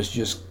wrestling was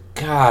just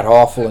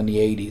god-awful in the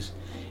 80s.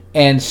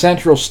 And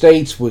Central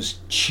States was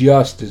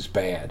just as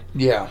bad.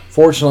 Yeah.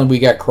 Fortunately, we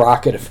got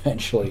Crockett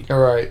eventually. All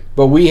right.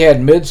 But we had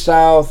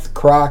Mid-South,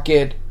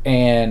 Crockett,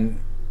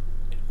 and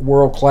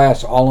World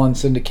Class all on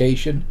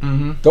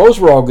syndication. Those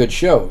were all good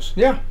shows.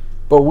 Yeah.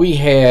 But we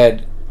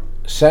had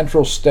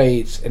Central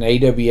States and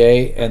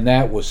AWA, and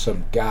that was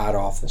some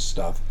god-awful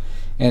stuff.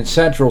 And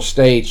Central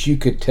States, you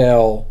could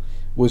tell,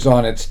 was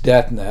on its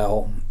death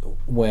knell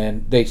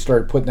when they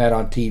started putting that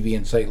on TV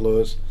in St.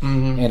 Louis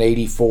in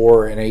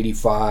 84 and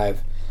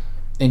 85.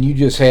 And you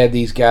just had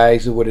these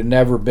guys that would have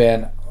never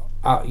been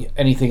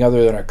anything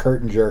other than a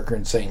curtain jerker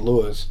in St.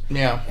 Louis.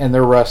 Yeah. And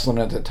they're wrestling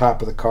at the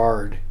top of the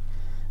card.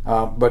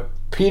 But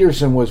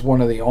Peterson was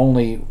one of the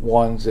only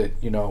ones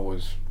that,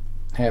 was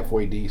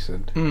halfway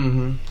decent.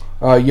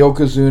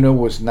 Yokozuna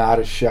was not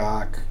a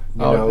shock.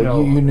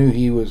 No. You knew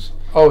he was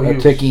a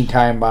ticking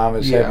time bomb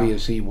as heavy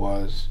as he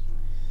was.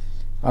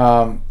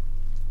 One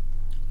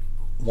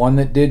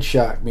that did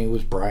shock me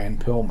was Brian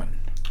Pillman.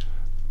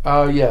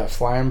 Oh, yeah,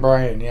 Flying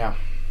Brian, yeah.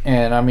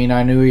 And I mean,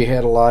 I knew he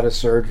had a lot of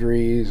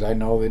surgeries. I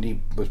know that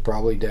he was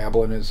probably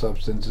dabbling in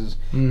substances,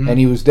 and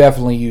he was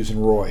definitely using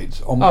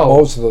roids.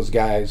 Most of those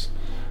guys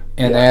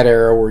in that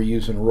era were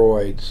using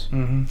roids.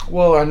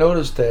 Well, I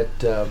noticed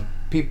that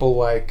people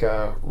like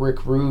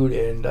Rick Rude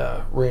and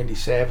Randy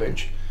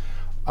Savage,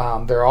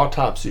 their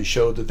autopsies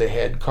showed that they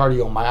had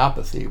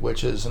cardiomyopathy,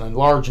 which is an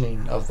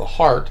enlarging of the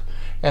heart,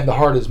 and the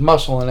heart is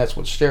muscle, and that's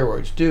what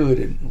steroids do. It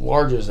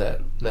enlarges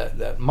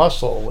that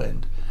muscle,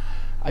 and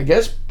I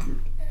guess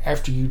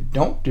after you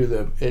don't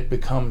do it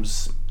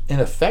becomes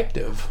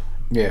ineffective.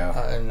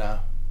 Yeah.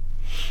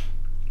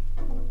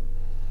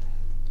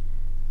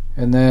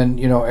 And then,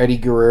 Eddie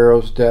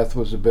Guerrero's death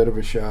was a bit of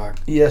a shock.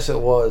 Yes, it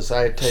was.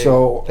 I tell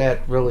you,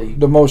 that really...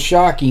 The most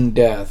shocking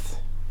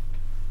death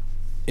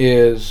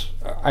is...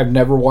 I've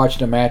never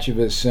watched a match of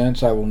his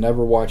since. I will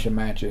never watch a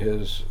match of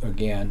his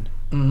again.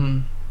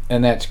 And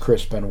that's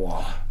Chris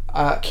Benoit.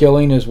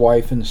 Killing his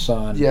wife and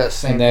son.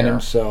 Yes, and then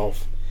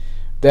himself.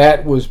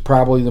 That was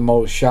probably the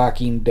most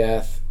shocking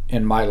death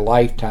in my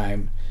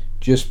lifetime,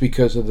 just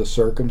because of the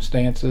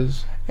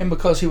circumstances. And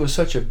because he was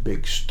such a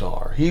big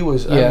star. He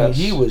was, I mean,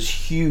 he was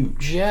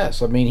huge.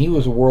 Yes, I mean, he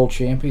was a world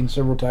champion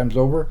several times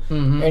over,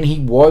 and he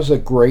was a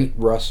great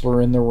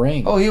wrestler in the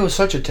ring. Oh, he was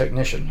such a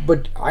technician.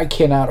 But I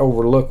cannot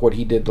overlook what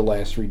he did the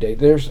last 3 days.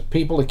 There's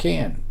people that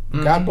can.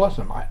 God bless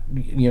him.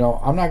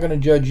 I'm not going to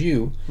judge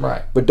you.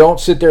 Right. But don't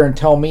sit there and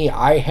tell me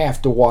I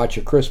have to watch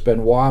a Chris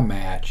Benoit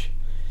match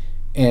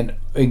and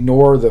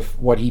ignore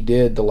what he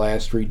did the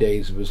last 3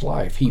 days of his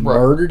life. He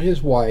murdered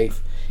his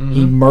wife.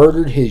 He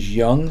murdered his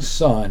young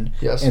son.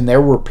 Yes. And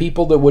there were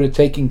people that would have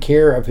taken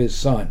care of his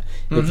son.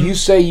 If you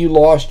say you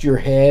lost your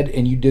head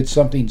and you did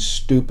something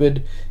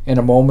stupid in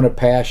a moment of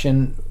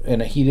passion,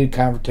 in a heated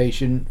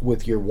confrontation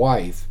with your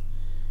wife,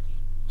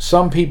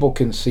 some people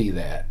can see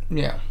that.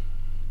 Yeah.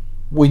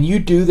 When you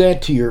do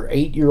that to your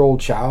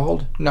 8-year-old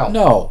child,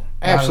 no,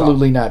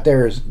 absolutely not.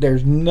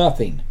 There's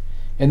nothing.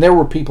 And there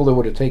were people that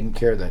would have taken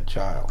care of that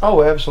child.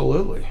 Oh,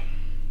 absolutely.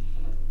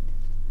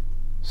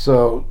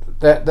 So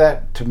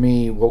that to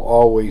me will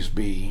always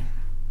be.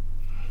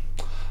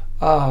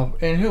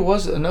 And who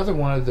was another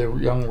one of the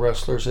young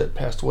wrestlers that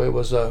passed away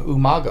was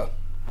Umaga.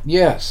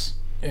 Yes,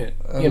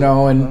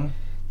 and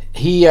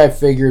he, I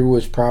figured,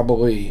 was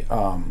probably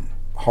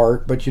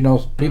heart, but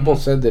people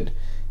said that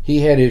he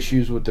had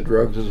issues with the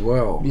drugs as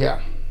well. Yeah,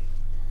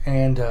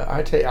 and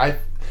I tell you,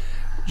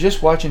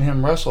 just watching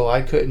him wrestle,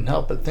 I couldn't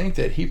help but think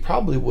that he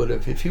probably would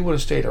have, if he would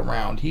have stayed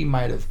around, he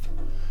might have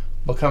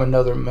become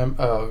another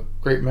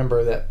great member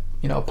of that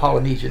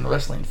Polynesian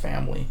wrestling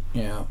family.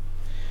 Yeah.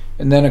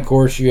 And then, of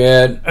course, you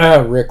had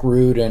Rick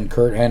Rude and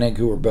Kurt Hennig,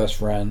 who were best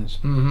friends.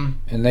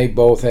 And they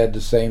both had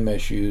the same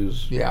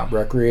issues. Yeah.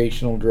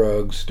 Recreational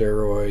drugs,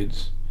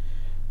 steroids.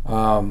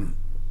 And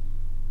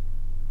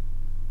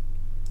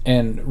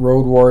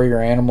Road Warrior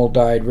Animal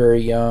died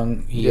very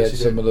young. He had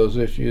some of those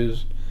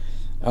issues.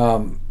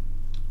 Animal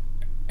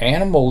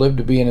lived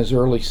to be in his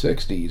early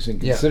 60s. And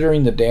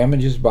considering the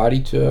damage his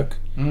body took...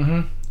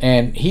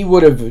 And he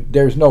would have,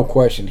 there's no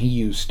question, he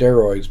used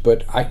steroids.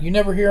 But you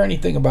never hear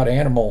anything about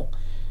Animal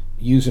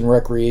using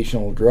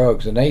recreational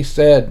drugs, and they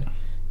said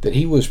that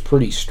he was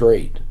pretty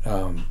straight,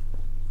 a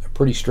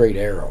pretty straight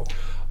arrow.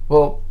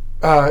 Well,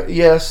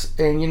 yes,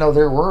 and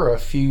there were a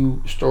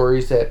few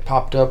stories that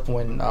popped up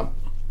when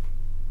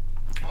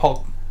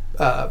Hulk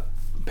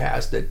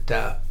passed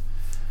that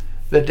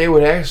they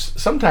would ask.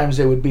 Sometimes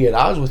they would be at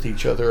odds with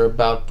each other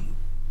about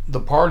the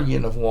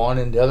partying of one,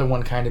 and the other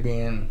one kind of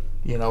being,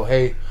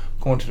 hey,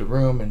 going to the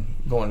room and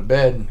going to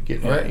bed and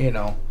getting ready.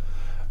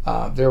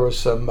 There was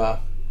some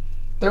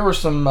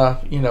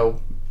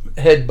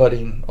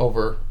headbutting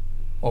over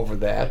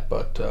that,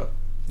 but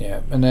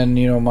and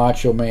then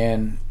Macho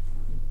Man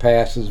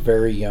passes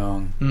very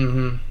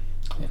young,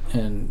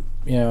 and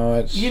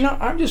it's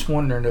I'm just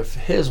wondering if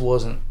his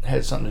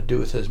had something to do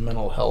with his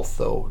mental health,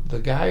 though. The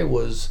guy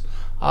was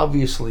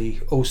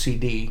obviously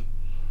OCD,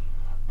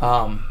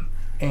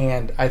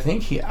 and I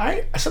think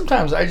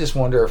sometimes I just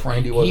wonder if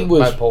Randy was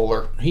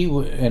bipolar. He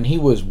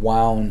was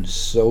wound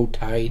so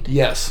tight.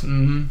 Yes.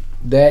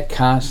 That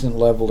constant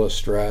level of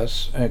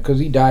stress, because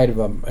he died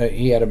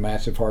he had a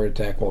massive heart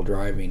attack while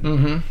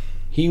driving.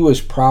 He was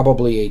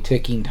probably a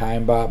ticking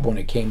time bomb when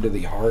it came to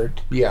the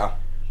heart. Yeah.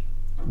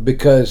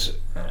 Because,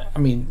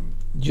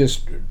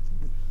 just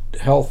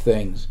health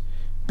things.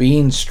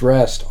 Being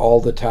stressed all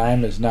the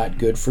time is not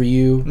good for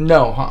you.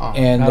 No,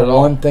 And the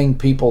one thing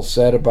people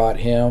said about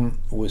him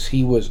was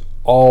he was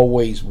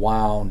always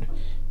wound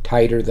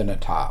tighter than a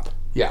top.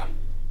 Yeah.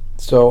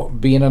 So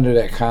being under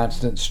that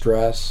constant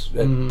stress,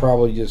 it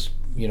probably just,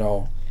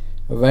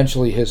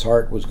 eventually his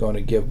heart was going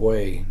to give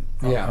way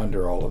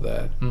under all of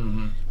that.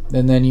 And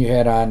then you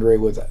had Andre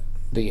with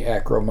the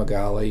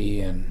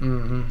acromegaly,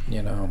 and,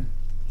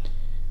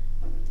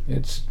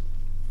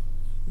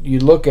 you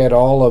look at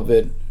all of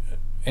it,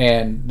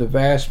 and the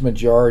vast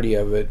majority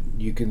of it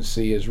you can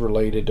see is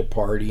related to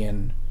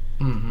partying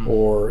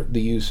or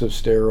the use of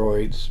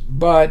steroids.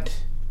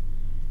 But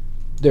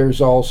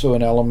there's also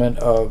an element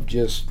of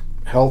just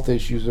health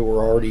issues that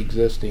were already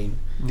existing.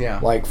 Yeah.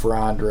 Like for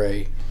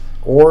Andre,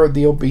 or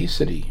the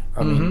obesity.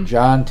 I mean,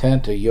 John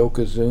Tenta,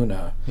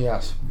 Yokozuna,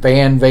 yes,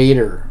 Van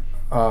Vader.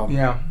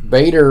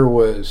 Vader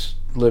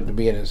lived to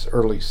be in his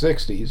early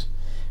 60s,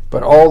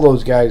 but all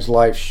those guys'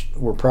 lives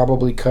were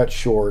probably cut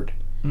short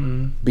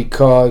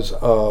because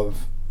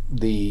of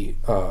the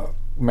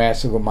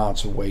massive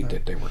amounts of weight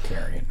that they were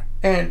carrying.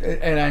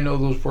 And I know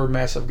those were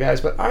massive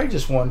guys, but I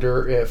just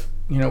wonder if,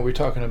 we're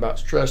talking about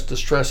the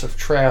stress of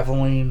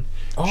traveling,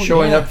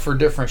 showing up for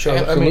different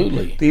shows. Absolutely.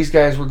 I mean, these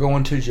guys were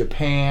going to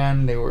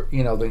Japan. They were,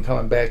 then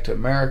coming back to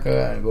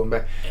America and going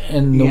back.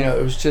 And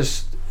it was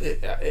just,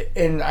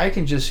 and I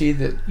can just see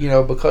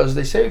that, because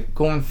they say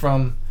going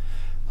from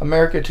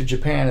America to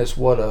Japan is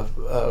what,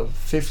 a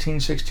 15,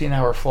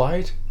 16-hour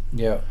flight?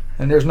 Yeah.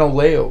 And there's no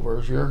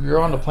layovers.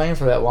 You're on the plane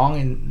for that long,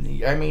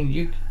 and I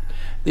mean,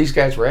 these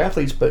guys were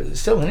athletes, but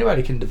still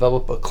anybody can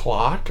develop a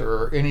clot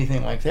or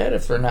anything like that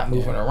if they're not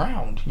moving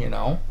around,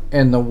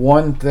 And the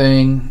one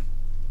thing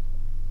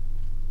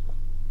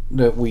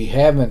that we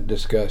haven't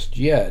discussed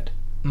yet,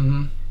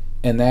 and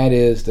that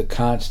is the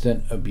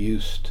constant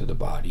abuse to the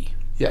body.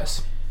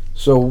 Yes.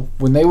 So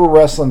when they were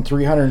wrestling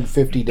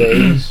 350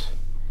 days,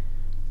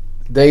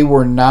 they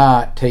were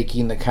not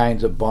taking the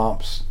kinds of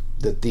bumps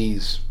that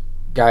these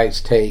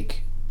guys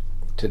take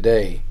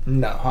today.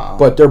 No.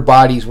 But their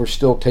bodies were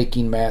still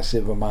taking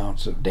massive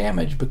amounts of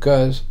damage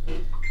because,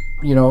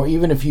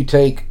 even if you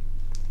take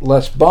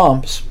less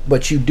bumps,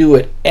 but you do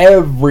it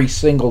every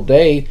single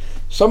day,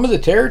 some of the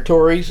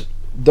territories,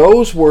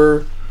 those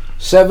were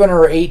 7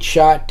 or 8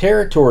 shot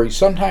territories.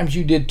 Sometimes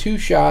you did 2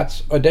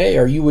 shots a day,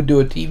 or you would do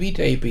a TV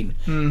taping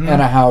and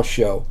a house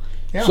show.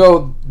 Yeah.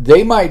 So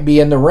they might be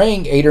in the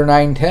ring 8 or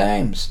 9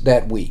 times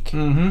that week.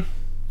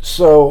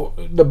 So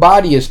the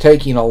body is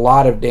taking a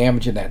lot of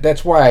damage in that.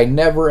 That's why I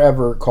never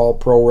ever call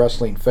pro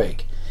wrestling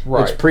fake.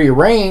 Right. It's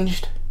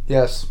prearranged.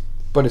 Yes.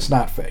 But it's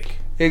not fake.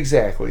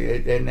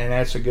 Exactly, and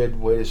that's a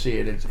good way to see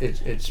it.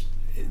 It's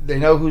they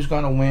know who's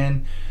going to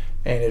win,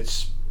 and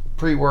it's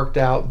pre-worked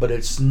out, but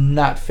it's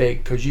not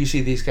fake because you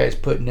see these guys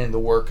putting in the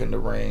work in the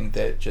ring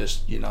that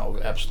just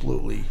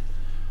absolutely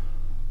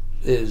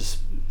is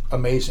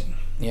amazing.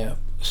 Yeah.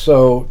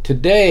 So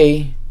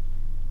today,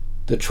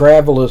 the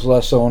travel is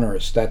less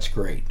onerous. That's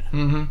great.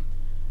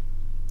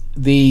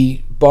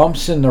 The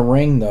bumps in the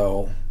ring,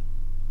 though,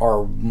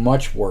 are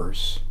much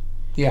worse.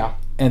 Yeah.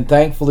 And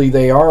thankfully,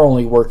 they are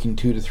only working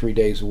 2 to 3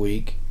 days a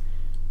week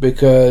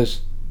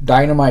because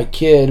Dynamite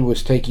Kid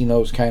was taking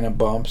those kind of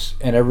bumps,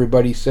 and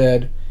everybody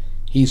said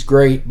he's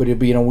great, but he'll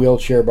be in a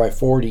wheelchair by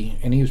 40.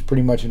 And he was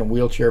pretty much in a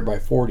wheelchair by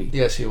 40.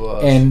 Yes, he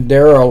was. And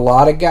there are a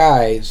lot of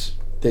guys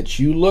that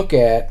you look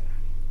at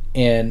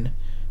in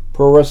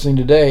pro wrestling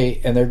today,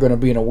 and they're going to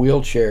be in a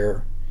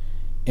wheelchair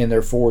in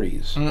their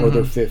 40s or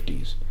their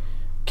 50s.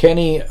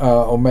 Kenny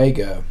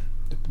Omega,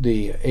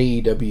 the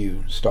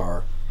AEW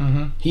star,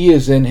 he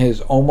is in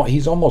his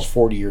he's almost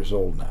 40 years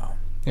old now.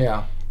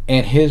 Yeah.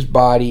 And his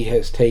body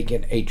has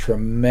taken a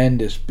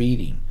tremendous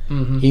beating.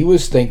 He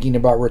was thinking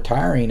about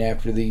retiring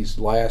after these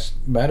last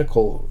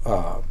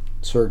medical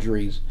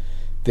surgeries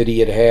that he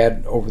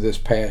had over this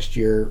past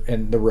year,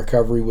 and the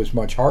recovery was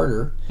much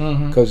harder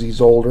because he's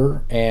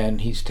older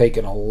and he's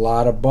taken a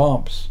lot of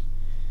bumps.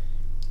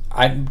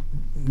 I'm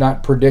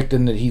not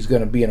predicting that he's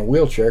going to be in a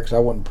wheelchair because I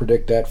wouldn't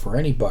predict that for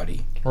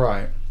anybody.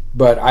 Right.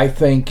 But I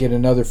think in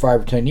another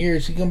 5 or 10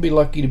 years, he's going to be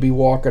lucky to be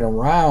walking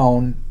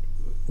around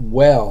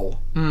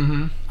well.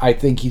 I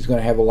think he's going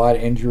to have a lot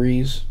of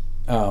injuries.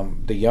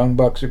 The Young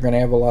Bucks are going to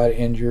have a lot of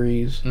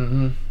injuries.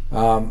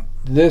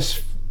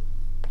 This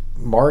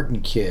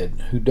Martin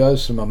kid, who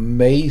does some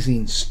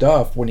amazing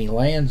stuff when he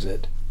lands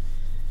it,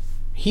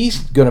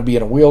 he's going to be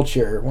in a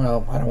wheelchair.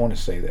 Well, I don't want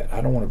to say that. I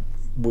don't want to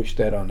wish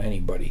that on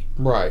anybody.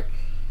 Right.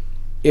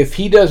 If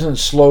he doesn't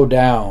slow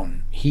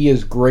down, he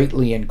is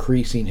greatly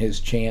increasing his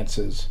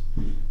chances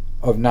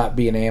of not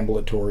being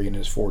ambulatory in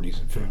his 40s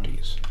and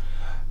 50s.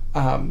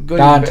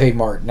 Dante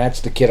Martin,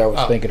 that's the kid I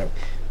was thinking of.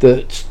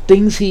 The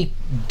things he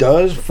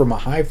does from a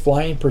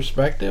high-flying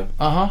perspective,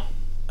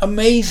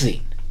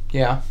 amazing.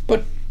 Yeah.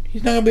 But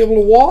he's not going to be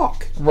able to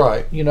walk.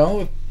 Right.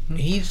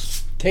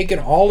 He's taken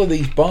all of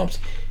these bumps.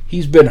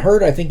 He's been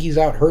hurt. I think he's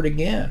out hurt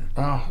again.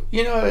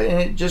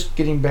 And just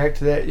getting back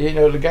to that,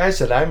 the guys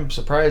that I'm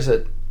surprised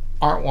that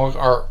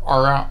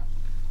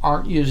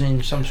aren't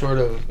using some sort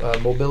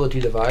of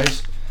mobility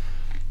device.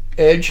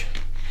 Edge,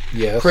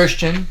 yes.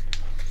 Christian,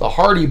 the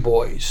Hardy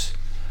Boys,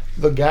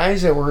 the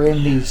guys that were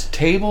in these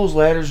tables,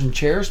 ladders, and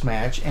chairs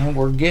match and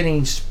were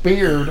getting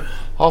speared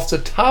off the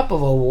top of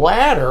a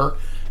ladder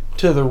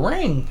to the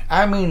ring.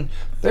 I mean,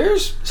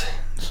 there's...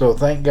 So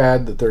thank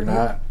God that they're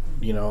not,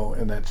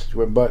 in that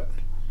situation. But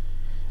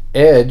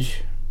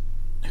Edge,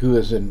 who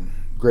is in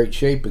great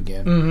shape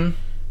again,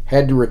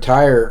 had to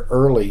retire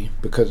early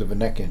because of a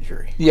neck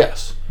injury.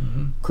 Yes.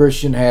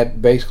 Christian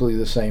had basically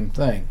the same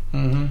thing.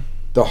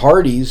 The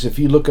Hardys, if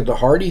you look at the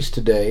Hardys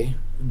today,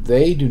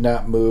 they do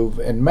not move.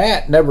 And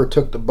Matt never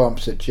took the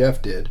bumps that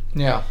Jeff did.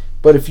 Yeah.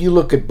 But if you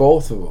look at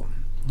both of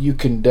them, you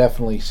can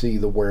definitely see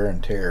the wear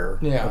and tear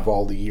of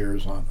all the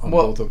years on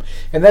both of them.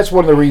 And that's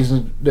one of the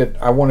reasons that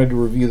I wanted to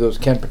review those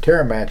Ken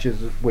Patera matches,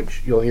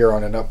 which you'll hear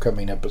on an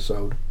upcoming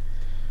episode,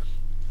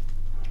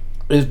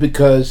 is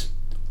because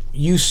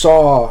you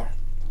saw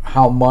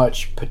how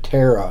much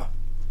Patera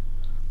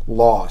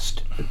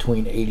lost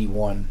between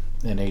 81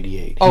 and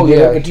 88. Oh, he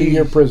had a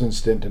 2-year prison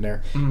stint in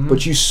there. Mm-hmm.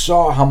 But you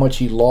saw how much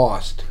he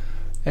lost.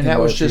 And that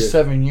was just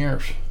 7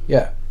 years.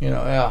 Yeah.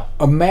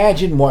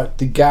 Imagine what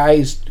the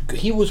guys...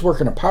 He was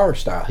working a power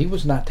style. He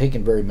was not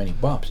taking very many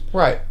bumps.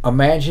 Right.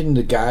 Imagine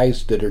the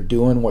guys that are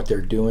doing what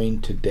they're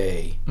doing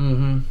today.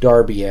 Mm-hmm.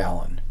 Darby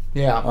Allin.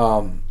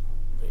 Yeah.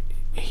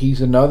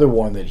 He's another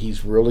one that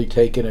he's really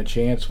taken a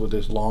chance with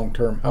his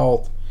long-term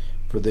health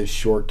for this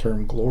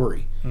short-term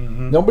glory.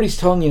 Mm-hmm. Nobody's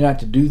telling you not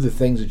to do the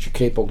things that you're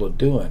capable of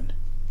doing.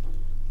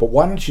 But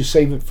why don't you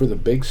save it for the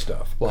big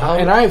stuff?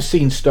 And I've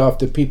seen stuff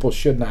that people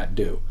should not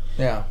do.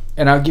 Yeah.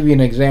 And I'll give you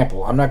an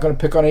example. I'm not going to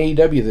pick on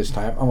AEW this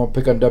time. I'm going to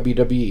pick on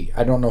WWE.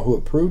 I don't know who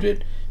approved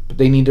it, but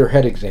they need their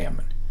head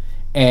examined.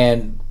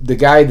 And the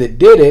guy that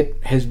did it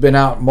has been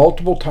out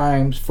multiple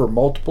times for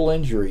multiple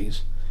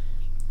injuries.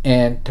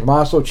 And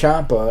Tommaso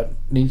Ciampa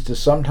needs to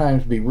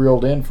sometimes be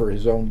reeled in for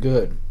his own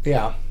good.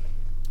 Yeah.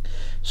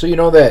 So you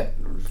know that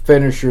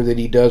finisher that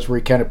he does where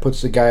he kind of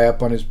puts the guy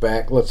up on his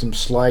back, lets him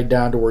slide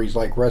down to where he's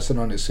like resting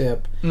on his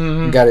hip,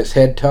 and got his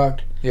head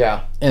tucked?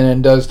 Yeah. And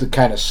then does the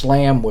kind of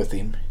slam with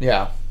him.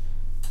 Yeah.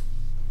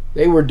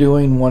 They were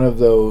doing one of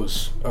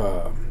those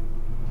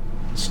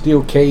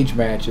steel cage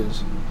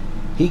matches.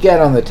 He got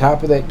on the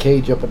top of that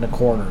cage up in the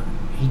corner.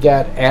 He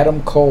got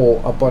Adam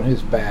Cole up on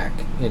his back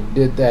and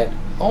did that.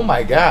 Oh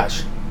my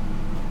gosh.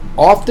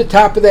 Off the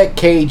top of that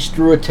cage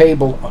through a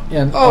table on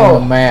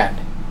the mat.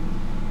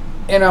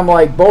 And I'm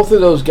like, both of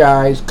those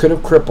guys could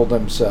have crippled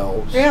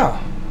themselves. Yeah.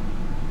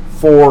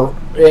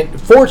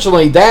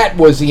 Fortunately, that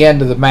was the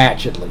end of the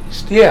match at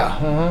least. Yeah.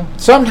 Uh-huh.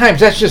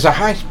 Sometimes that's just a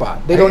high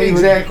spot. They don't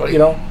exactly.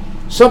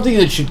 Something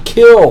that should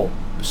kill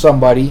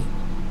somebody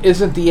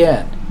isn't the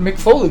end. Mick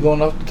Foley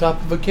going off the top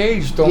of a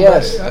cage.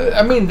 Yes.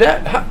 I mean, if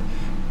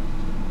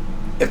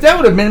that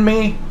would have been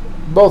me,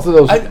 both of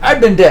those, I'd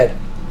been dead.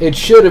 It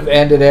should have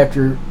ended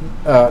after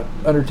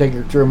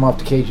Undertaker threw him off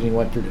the cage and he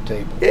went through the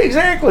table.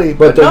 Exactly.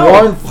 But the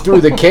one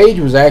through the cage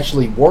was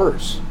actually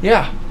worse.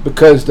 Yeah.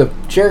 Because the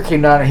chair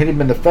came down and hit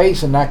him in the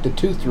face and knocked a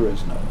tooth through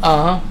his nose.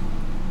 Uh-huh.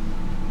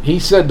 He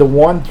said the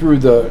one through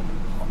the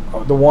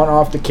one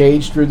off the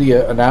cage through the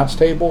announce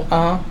table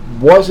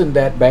wasn't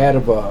that bad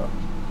of a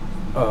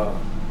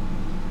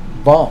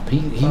bump.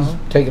 He's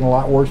taken a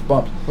lot worse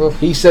bumps. Oof.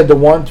 He said the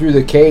one through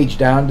the cage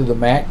down to the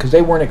mat because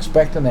they weren't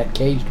expecting that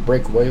cage to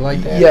break away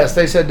like that. Yes,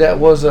 they said that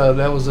was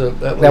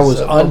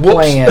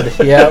unplanned.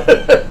 Yep.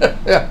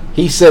 Yeah.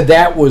 He said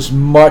that was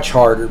much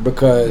harder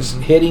because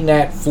hitting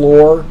that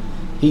floor,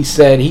 he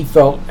said he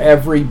felt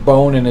every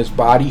bone in his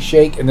body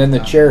shake, and then the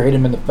chair hit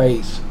him in the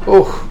face.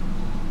 Oof.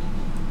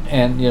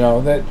 And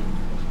that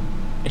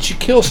it should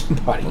kill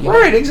somebody.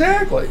 Right,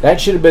 exactly. That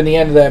should have been the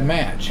end of that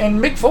match. And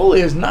Mick Foley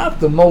is not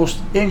the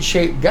most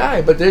in-shape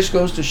guy, but this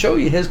goes to show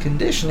you his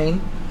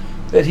conditioning,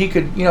 that he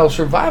could,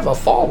 survive a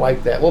fall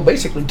like that. Well,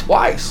 basically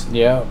twice.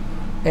 Yeah.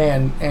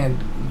 And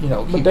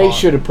But they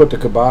should have put the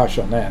kibosh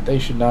on that. They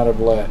should not have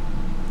let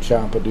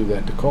Ciampa do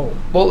that to Cole.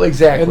 Well,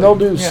 exactly. And they'll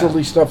do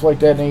silly stuff like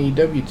that in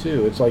AEW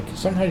too. It's like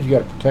sometimes you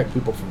got to protect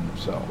people from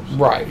themselves.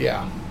 Right,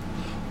 yeah.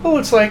 Well,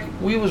 it's like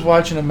we was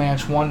watching a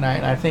match one night,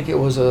 and I think it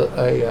was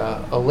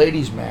a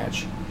ladies'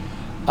 match,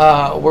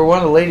 where one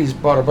of the ladies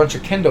brought a bunch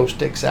of kendo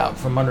sticks out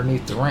from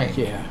underneath the ring.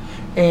 Yeah.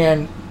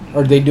 And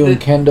are they doing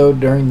kendo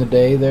during the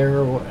day there,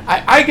 or what?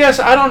 I guess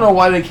I don't know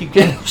why they keep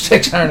kendo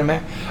sticks under the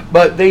mat,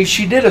 but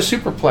she did a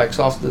superplex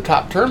off the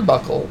top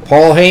turnbuckle.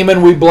 Paul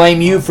Heyman, we blame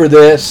you for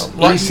this.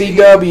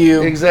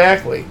 ECW.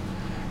 Exactly.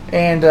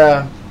 And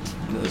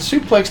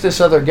suplexed this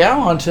other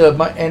gal onto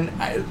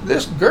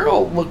this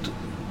girl looked,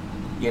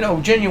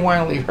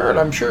 genuinely hurt.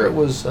 I'm sure it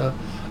was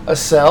a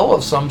cell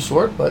of some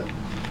sort, but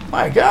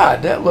my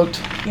God, that looked,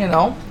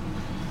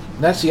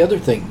 That's the other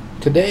thing.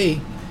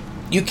 Today,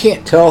 you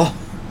can't tell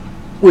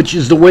which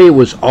is the way it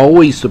was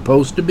always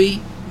supposed to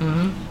be.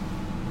 Mm-hmm.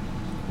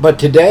 But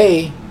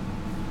today,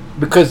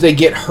 because they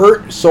get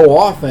hurt so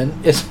often,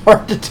 it's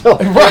hard to tell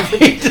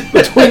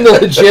between the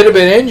legitimate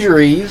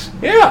injuries.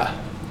 Yeah.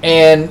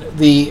 And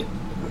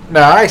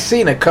now I've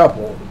seen a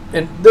couple,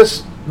 and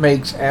this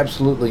makes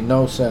absolutely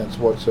no sense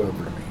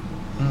whatsoever to me.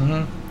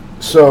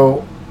 Mm-hmm.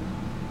 So,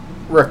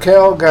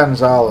 Raquel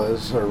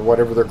Gonzalez, or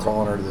whatever they're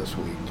calling her this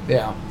week,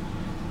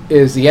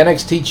 is the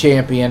NXT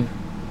champion.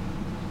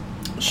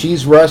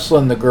 She's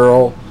wrestling the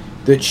girl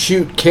that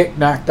kick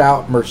knocked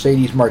out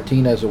Mercedes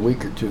Martinez a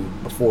week or two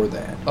before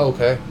that.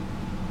 Okay.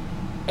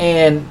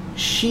 And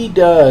she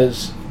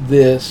does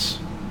this.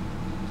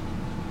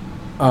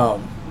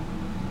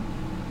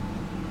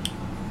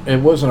 It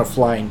wasn't a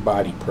flying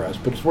body press,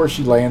 but it's where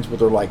she lands with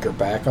her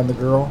back on the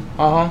girl.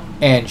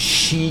 And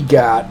she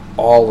got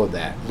all of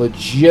that.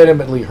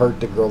 Legitimately hurt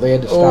the girl. They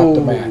had to stop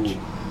the match.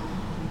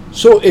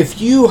 So if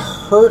you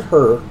hurt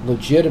her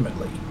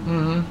legitimately,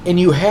 and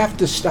you have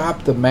to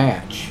stop the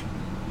match,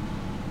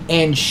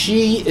 And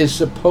she is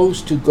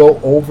supposed to go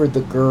over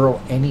the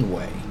girl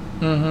anyway.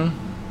 Mm-hmm.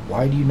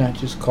 Why do you not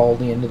just call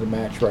the end of the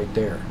match right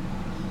there?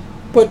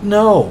 But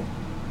no.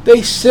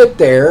 They sit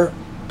there,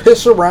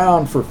 piss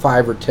around for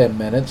 5 or 10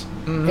 minutes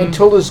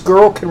until this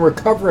girl can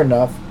recover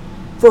enough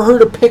for her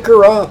to pick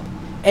her up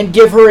and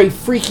give her a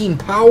freaking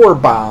power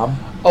bomb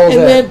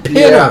then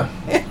pin her.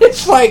 And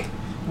it's like,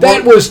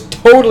 that was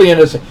totally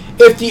innocent.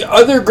 If the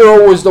other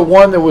girl was the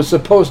one that was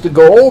supposed to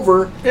go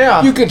over,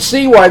 you could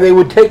see why they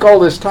would take all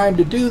this time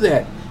to do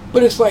that.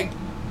 But it's like,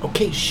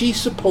 okay,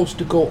 she's supposed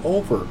to go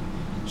over.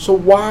 So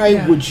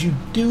why would you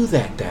do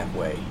that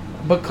way?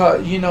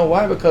 Because, you know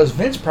why? Because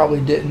Vince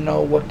probably didn't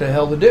know what the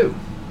hell to do.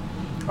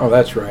 Oh,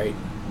 that's right.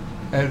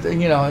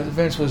 And, you know,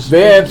 Vince,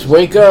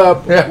 wake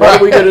up. What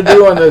are we going to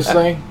do on this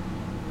thing?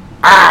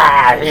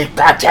 You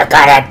what you're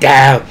gonna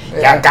do.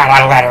 You're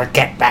gonna let her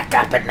get back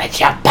up and make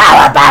you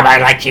power bomb her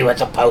like she was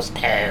supposed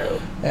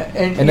to.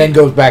 And then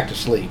goes back to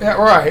sleep. Yeah,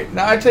 right.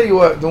 Now, I tell you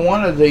what,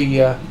 one of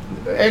the,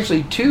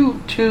 actually two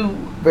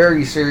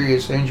very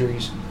serious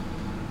injuries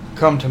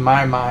come to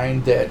my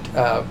mind that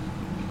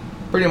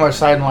pretty much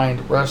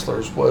sidelined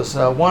wrestlers.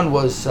 One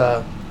was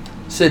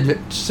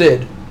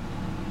Sid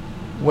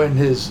when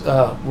his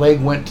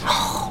leg went...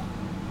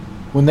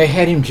 When they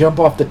had him jump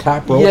off the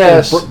top rope,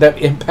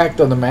 that impact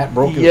on the mat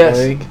broke his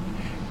leg.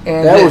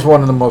 And that was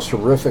one of the most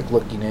horrific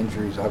looking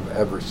injuries I've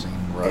ever seen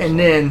in wrestling. And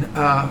then,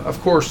 of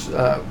course,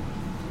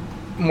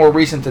 more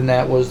recent than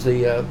that was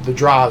the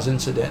Draws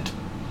incident.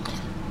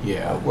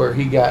 Yeah. Where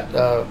he got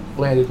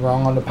landed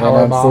wrong on the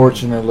power bomb. Bomb.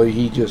 Unfortunately,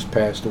 he just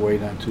passed away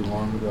not too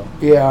long ago.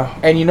 Yeah.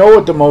 And you know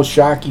what the most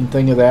shocking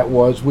thing of that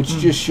was? Which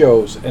just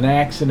shows an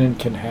accident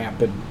can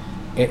happen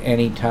at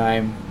any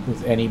time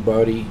with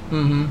anybody.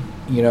 Mm-hmm.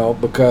 You know,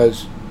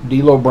 because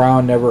D'Lo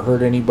Brown never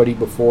hurt anybody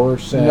before or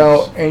since.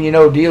 No, and you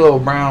know, D'Lo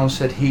Brown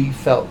said he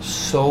felt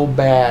so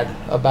bad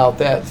about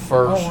that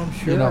first. Oh, I'm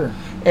sure. You know,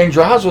 and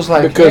Draws was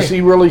like... Because he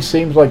really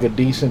seems like a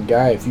decent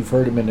guy, if you've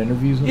heard him in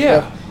interviews and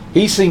stuff.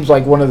 He seems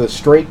like one of the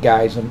straight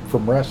guys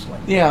from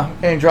wrestling. Yeah,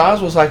 and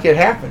Draws was like, it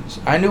happens.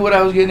 I knew what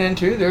I was getting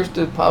into. There's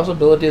the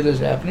possibility of this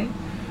happening.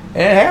 And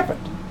it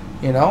happened.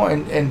 You know,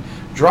 and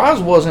Draws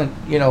wasn't,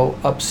 you know,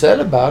 upset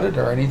about it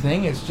or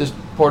anything. It's just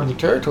part of the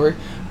territory.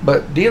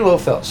 But D'Lo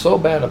felt so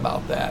bad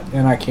about that.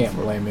 And I can't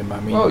blame him. I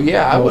mean,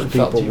 I would have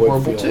felt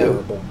horrible too.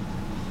 Horrible.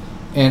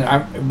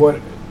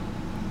 And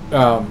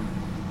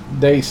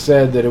they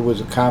said that it was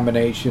a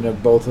combination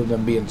of both of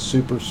them being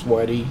super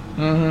sweaty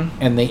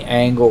and the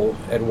angle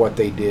at what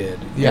they did.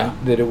 Yeah.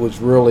 And that it was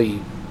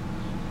really,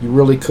 you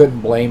really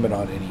couldn't blame it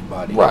on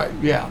anybody. Right,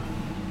 yeah.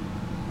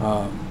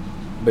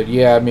 But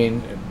yeah,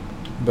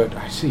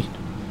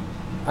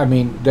 I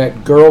mean,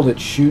 that girl that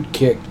shoot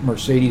kicked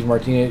Mercedes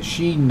Martinez,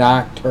 she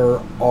knocked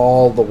her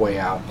all the way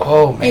out.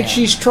 Oh, man. And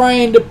she's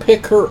trying to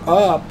pick her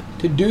up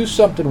to do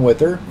something with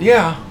her.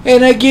 Yeah.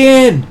 And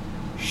again,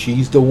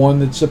 she's the one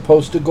that's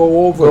supposed to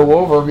go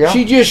over. Yeah.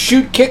 She just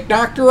shoot kick,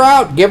 knocked her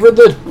out, give her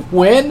the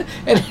win,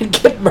 and then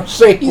get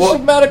Mercedes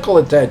some medical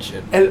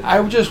attention. And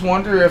I just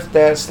wonder if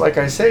that's, like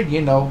I said,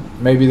 you know...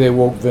 Maybe they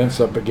woke Vince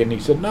up again.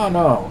 He said, no,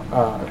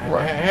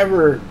 have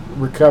her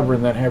recover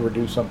and then have her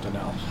do something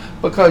else.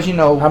 Because, you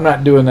know... I'm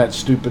not doing that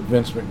stupid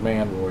Vince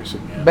McMahon voice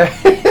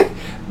again.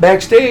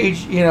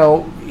 Backstage, you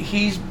know,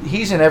 he's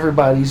in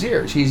everybody's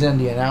ears. He's in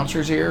the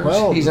announcer's ears.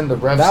 Well, he's in the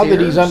ref's now ears.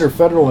 that he's under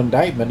federal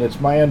indictment,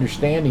 it's my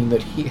understanding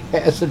that he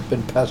hasn't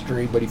been pestering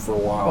anybody for a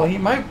while. Well, he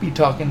might be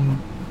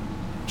talking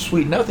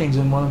sweet nothings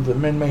in one of the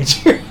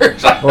inmates'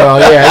 ears.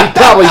 Well, yeah, he's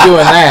probably doing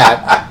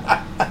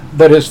that.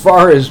 But as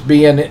far as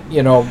being,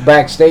 you know,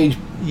 backstage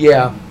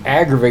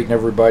aggravating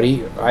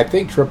everybody, I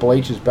think Triple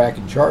H is back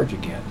in charge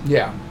again.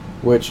 Yeah.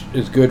 Which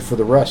is good for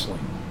the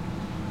wrestling.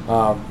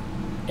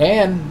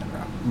 And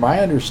my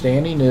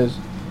understanding is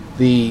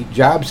the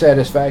job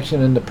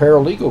satisfaction in the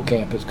paralegal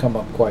camp has come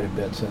up quite a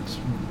bit since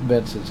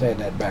Vince has had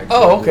that back.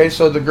 Oh, okay,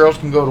 so the girls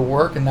can go to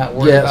work and not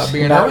worry about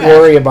being not harassed.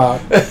 worry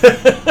about.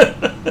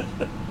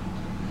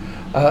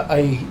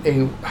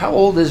 How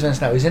old is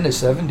Vince now? He's in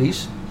his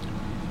 70s.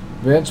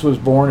 Vince was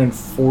born in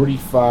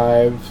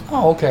 45.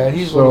 Oh, okay.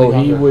 He's so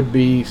really he would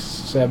be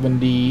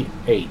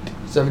 78.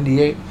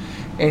 78.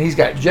 And he's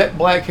got jet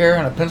black hair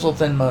and a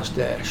pencil-thin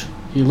mustache.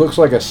 He looks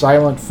like a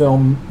silent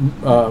film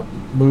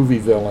movie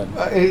villain.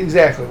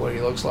 Exactly what he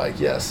looks like,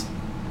 yes.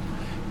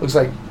 Looks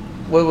like,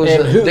 what was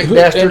it? Dick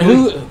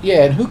Dastardly?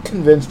 And who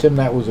convinced him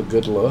that was a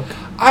good look?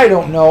 I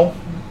don't know.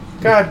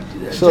 God.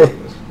 So,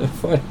 the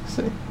funny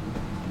thing.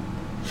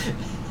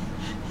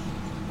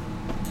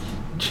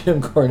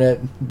 Jim Cornette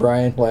and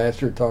Brian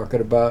Lasser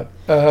talking about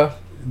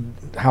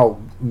how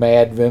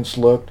mad Vince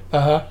looked.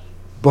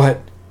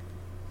 But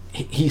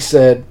he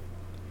said,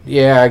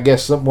 yeah, I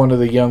guess one of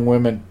the young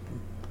women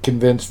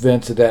convinced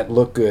Vince that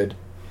looked good.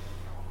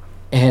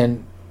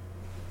 And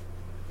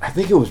I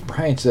think it was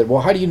Brian said,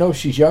 well, how do you know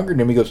she's younger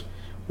than him? He goes,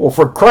 well,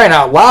 for crying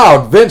out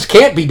loud, Vince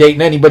can't be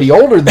dating anybody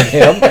older than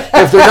him.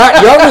 If they're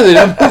not younger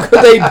than him, who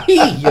could they be,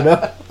 you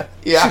know?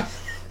 Yeah.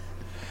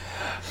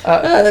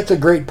 That's a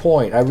great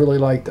point. I really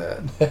like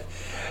that.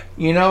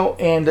 You know,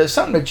 and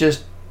something that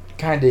just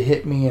kind of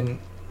hit me, and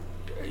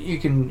you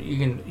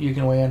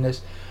can weigh in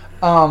this.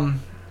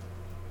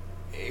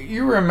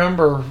 You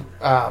remember?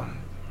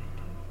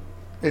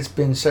 It's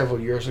been several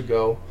years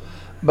ago,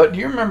 but do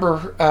you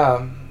remember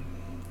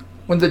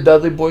when the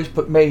Dudley Boys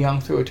put Mae Young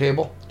through a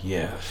table?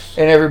 Yes.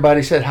 And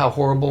everybody said how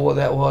horrible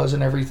that was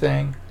and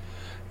everything.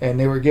 And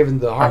they were given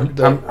the heart.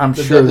 I'm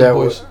the sure Dudley that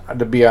Boys. was,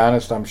 to be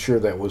honest, I'm sure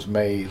that was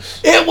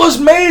Mae's. It was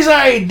Mae's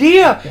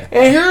idea.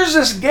 And here's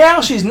this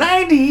gal, she's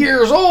 90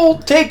 years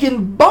old,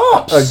 taking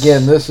bumps.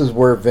 Again, this is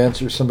where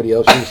Vince or somebody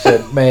else would have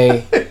said,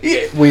 Mae,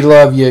 we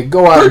love you.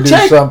 Go out and do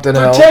something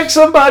else. Protect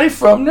somebody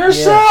from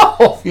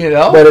themselves, you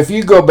know? But if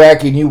you go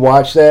back and you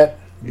watch that,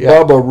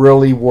 Bubba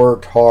really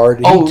worked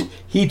hard.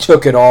 He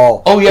took it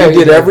all. Oh, yeah. He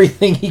did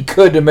everything he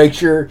could to make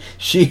sure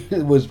she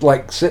was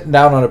like sitting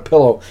down on a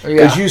pillow.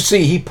 Because you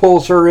see, he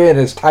pulls her in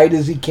as tight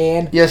as he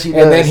can. Yes, he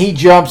does. And then he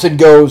jumps and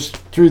goes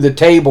through the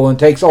table and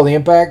takes all the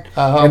impact.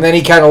 And then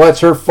he kind of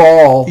lets her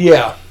fall.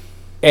 Yeah.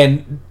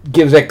 And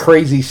gives that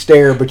crazy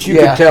stare. But you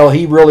could tell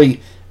he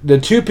really... The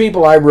two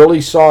people I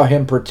really saw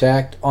him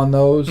protect on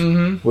those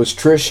was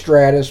Trish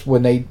Stratus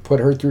when they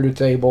put her through the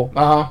table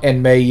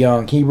and Mae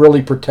Young. He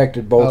really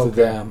protected both of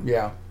them.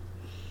 Yeah.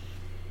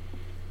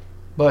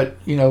 But,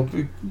 you know,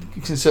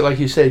 consider, like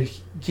you said,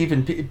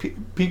 keeping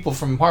people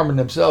from harming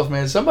themselves,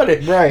 man.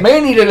 Somebody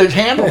may need a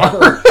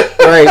handler.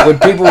 Right. When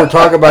people were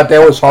talking about that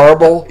was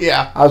horrible,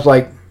 I was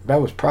like, that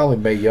was probably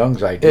Mae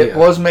Young's idea. It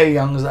was Mae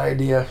Young's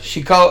idea.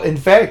 She called, in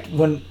fact,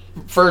 when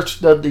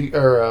first Dudley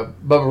or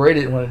Bubba Ray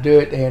didn't want to do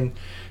it, and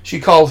she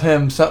called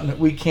him something that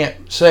we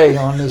can't say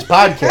on this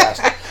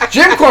podcast.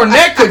 Jim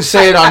Cornette could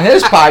say it on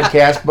his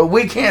podcast, but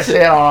we can't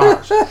say it on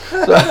ours.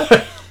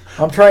 So,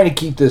 I'm trying to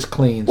keep this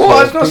clean. Well,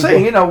 I was going to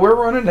say, you know, we're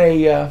running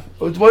a,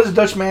 what does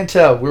Dutch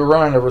Mantel? We're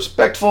running a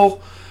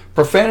respectful,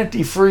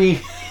 profanity-free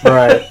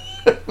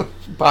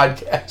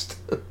podcast.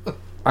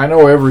 I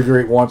know every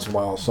great once in a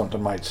while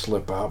something might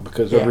slip out,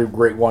 because every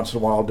great once in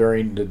a while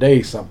during the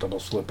day something will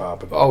slip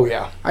out.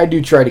 But I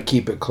do try to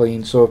keep it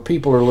clean, so if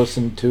people are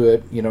listening to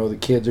it, you know, the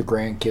kids or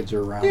grandkids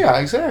are around. Yeah,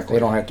 exactly. They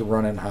don't have to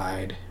run and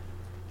hide.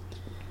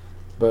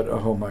 But,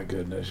 oh my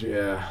goodness,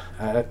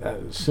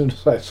 as soon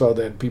as I saw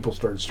that, people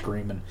started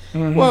screaming.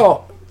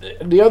 Well,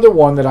 the other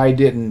one that I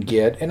didn't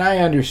get, and I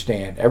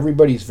understand,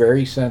 everybody's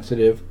very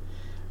sensitive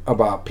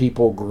about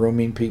people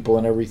grooming people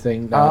and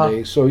everything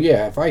nowadays. So,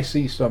 if I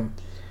see some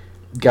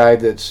guy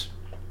that's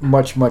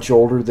much, much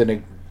older than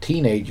a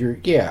teenager,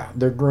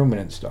 they're grooming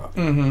and stuff.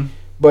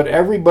 But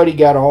everybody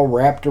got all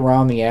wrapped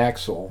around the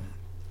axle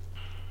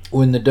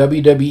when the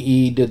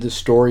WWE did the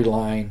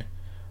storyline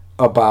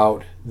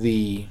about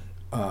the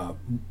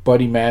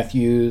Buddy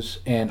Matthews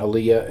and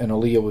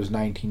Aaliyah was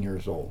 19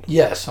 years old.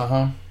 Yes,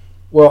 Well,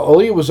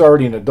 Aaliyah was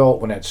already an adult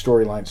when that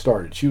storyline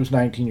started. She was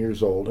 19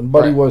 years old, and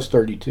Buddy was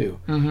 32.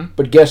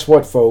 But guess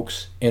what,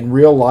 folks? In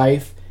real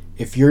life,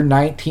 if your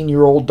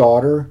 19-year-old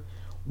daughter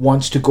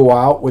wants to go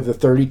out with a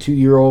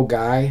 32-year-old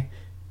guy,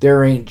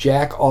 there ain't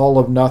jack all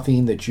of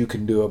nothing that you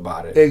can do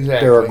about it.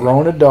 Exactly. They're a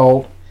grown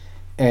adult,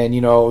 and,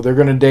 you know, they're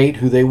going to date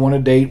who they want to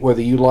date,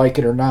 whether you like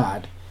it or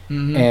not.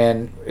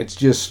 And it's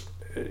just...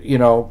 You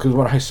know, because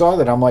when I saw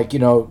that, I'm like, you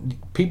know,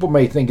 people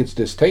may think it's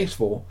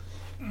distasteful,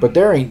 but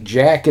there ain't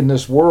jack in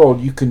this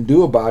world you can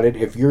do about it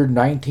if your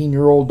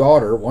 19-year-old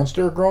daughter, once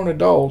they're a grown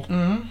adult,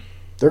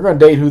 they're going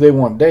to date who they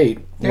want to date,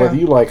 whether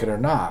you like it or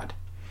not.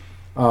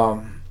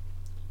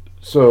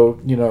 So,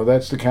 you know,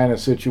 that's the kind of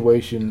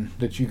situation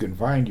that you can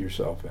find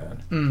yourself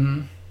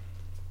in.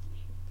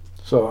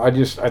 So I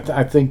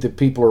think that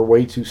people are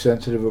way too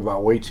sensitive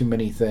about way too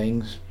many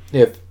things.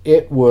 If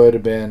it would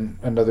have been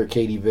another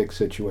Katie Vick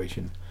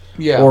situation.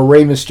 Or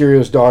Rey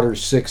Mysterio's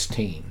daughter's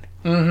 16.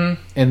 And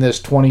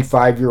this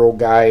 25-year-old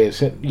guy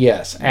is...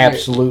 Yes,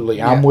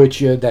 absolutely. I'm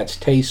with you. That's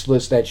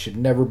tasteless. That should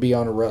never be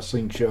on a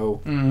wrestling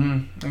show.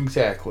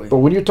 Exactly. But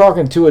when you're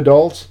talking two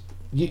adults,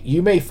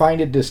 you may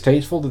find it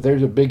distasteful that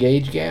there's a big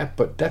age gap,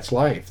 but that's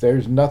life.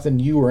 There's nothing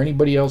you or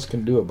anybody else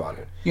can do about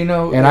it. You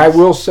know... And I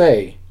will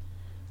say,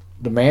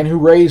 the man who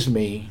raised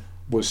me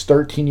was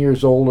 13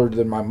 years older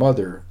than my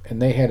mother,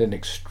 and they had an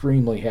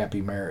extremely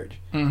happy marriage.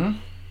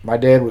 My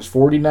dad was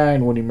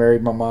 49 when he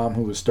married my mom,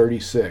 who was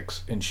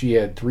 36, and she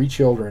had 3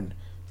 children,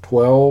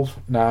 12,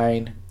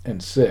 9,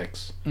 and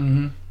 6.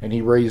 And he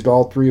raised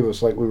all 3 of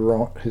us like we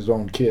were his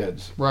own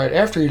kids. Right,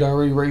 after he'd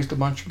already raised a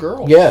bunch of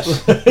girls.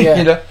 Yes.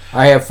 You know?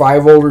 I have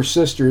 5 older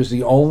sisters.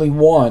 The only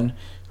one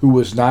who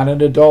was not an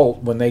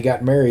adult when they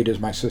got married is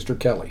my sister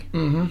Kelly.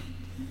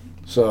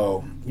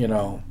 So, you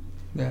know.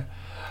 Yeah.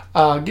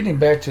 Getting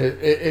back to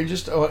it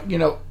just, you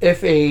know,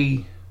 if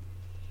an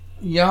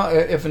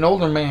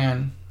older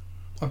man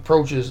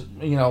approaches,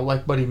 you know,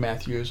 like Buddy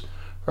Matthews,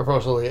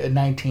 approximately at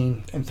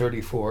 19 and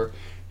 34,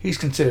 he's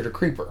considered a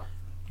creeper.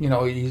 You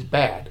know, he's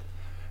bad.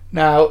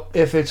 Now,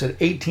 if it's an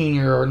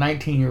 18-year or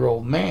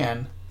 19-year-old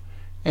man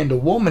and a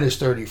woman is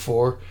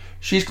 34,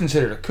 she's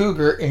considered a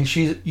cougar, and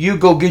you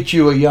go get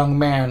you a young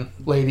man,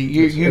 lady.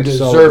 You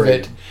deserve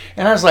it.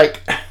 And I was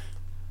like,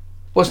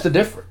 What's the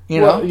difference? You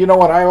know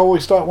what I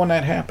always thought when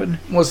that happened?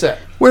 What's that?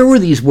 Where were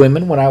these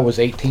women when I was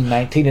 18,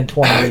 19, and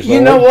 20 years old?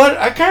 You know what?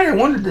 I kind of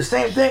wondered the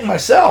same thing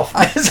myself.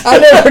 I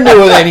never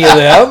knew any of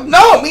them.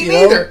 No, me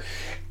neither.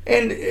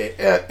 And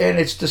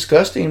it's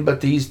disgusting,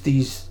 but these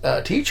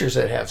teachers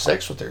that have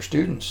sex with their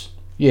students.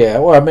 Yeah,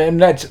 well, I mean,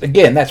 that's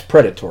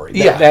predatory.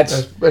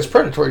 That's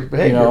predatory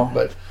behavior.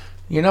 But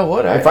you know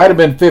what? If I'd have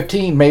been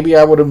 15, maybe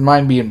I wouldn't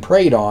mind being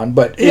preyed on,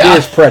 but it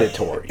is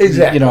predatory.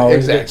 Exactly.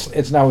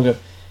 It's not.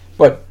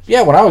 But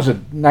yeah, when I was a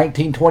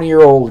 19,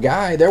 20-year-old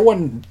guy, there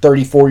wasn't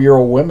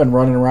 34-year-old women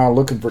running around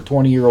looking for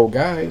 20-year-old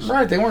guys.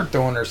 Right, they weren't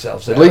throwing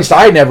themselves at least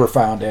I never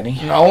found any.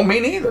 No,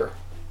 me neither.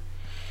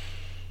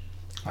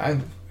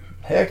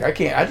 Heck, I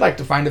can't. I'd like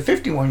to find a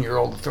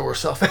 51-year-old to throw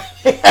herself at.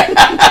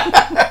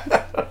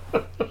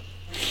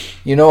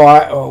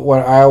 What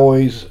I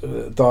always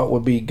thought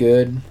would be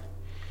good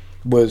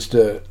was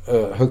to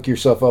hook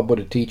yourself up with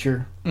a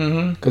teacher.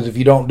 Because if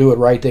you don't do it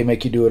right, they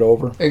make you do it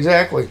over.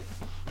 Exactly.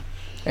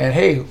 And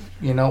hey,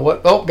 you know what?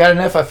 Oh, got an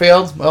F. I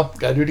failed. Well,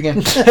 got to do it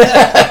again.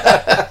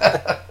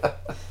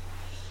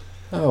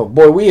 Oh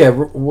boy, we have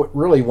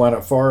really went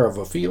a far of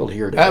a field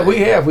here today. We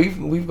have.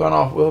 We've gone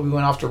off. Well, we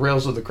went off the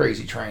rails of the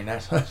crazy train.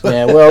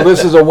 Yeah. Well,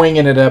 this is a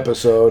winging it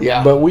episode.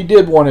 Yeah. But we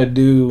did want to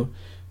do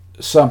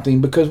something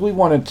because we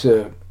wanted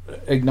to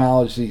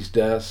acknowledge these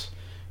deaths.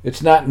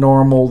 It's not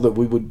normal that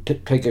we would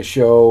take a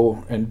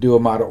show and do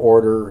them out of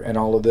order and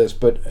all of this,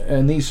 but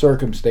in these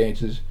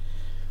circumstances,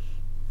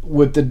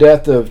 with the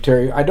death of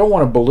Terry, I don't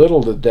want to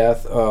belittle the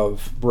death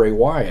of Bray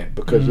Wyatt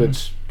because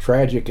it's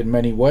tragic in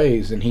many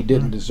ways, and he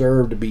didn't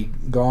deserve to be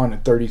gone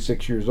at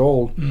 36 years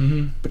old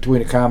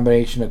between a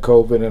combination of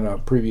COVID and a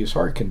previous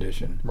heart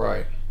condition.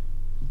 Right.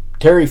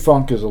 Terry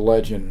Funk is a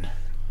legend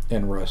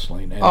in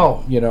wrestling. And,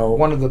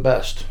 one of the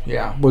best.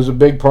 Yeah. Was a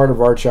big part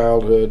of our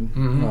childhood,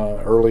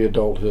 early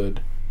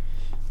adulthood.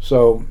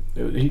 So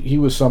he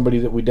was somebody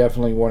that we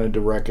definitely wanted to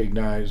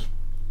recognize.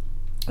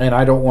 And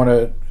I don't want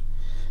to...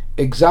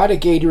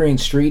 Exotic Adrian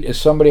Street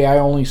is somebody I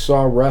only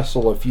saw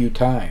wrestle a few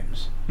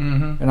times.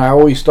 And I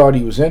always thought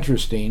he was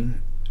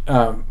interesting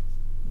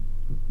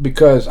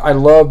because I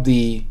loved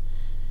you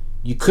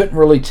couldn't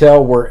really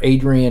tell where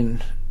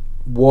Adrian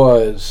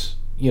was,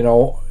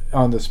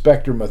 on the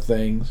spectrum of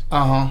things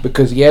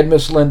because he had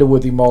Miss Linda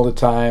with him all the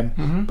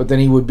time, but then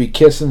he would be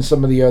kissing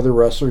some of the other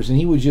wrestlers and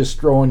he was just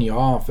throwing you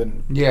off.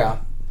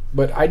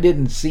 But I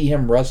didn't see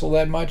him wrestle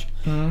that much.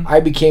 I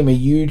became a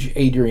huge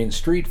Adrian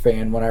Street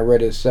fan when I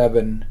read his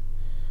 7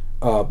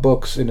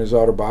 books in his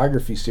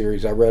autobiography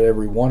series. I read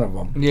every one of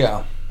them.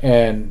 Yeah.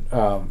 And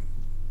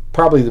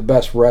probably the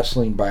best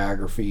wrestling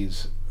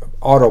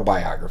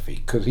autobiography,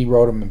 because he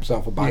wrote them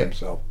himself about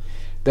himself.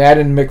 That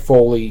and Mick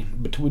Foley,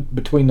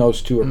 between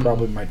those two, are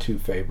probably my 2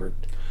 favorite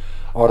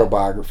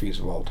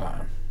autobiographies of all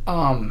time.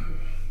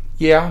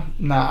 Yeah.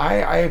 Now,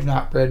 I have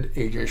not read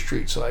Adrian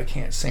Street, so I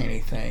can't say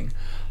anything.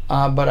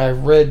 But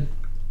I've read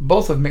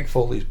both of Mick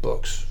Foley's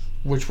books,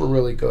 which were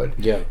really good.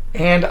 Yeah.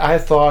 And I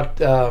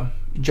thought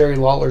Jerry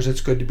Lawler's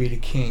It's Good to Be the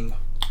King.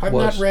 I've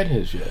not read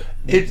his yet.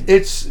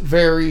 It's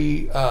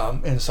very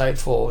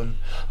insightful, and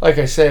like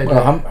I said,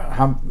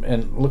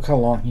 and look how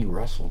long he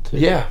wrestled too.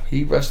 Yeah,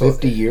 he wrestled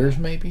 50 years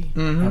maybe. I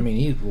mean,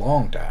 he's a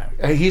long time.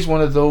 He's one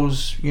of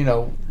those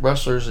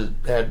wrestlers that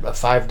had a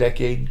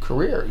 5-decade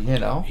career.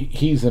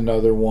 He's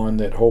another one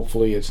that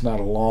hopefully it's a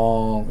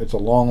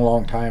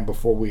long time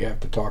before we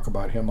have to talk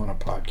about him on a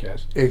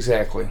podcast.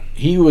 Exactly.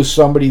 He was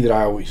somebody that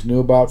I always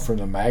knew about from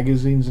the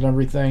magazines and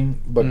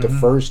everything, but the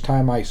first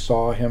time I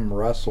saw him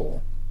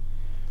wrestle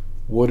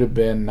would have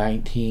been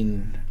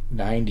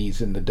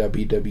 1990s in the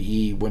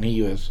WWE when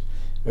he was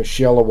a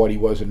shell of what he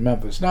was in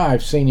Memphis. Now,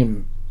 I've seen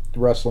him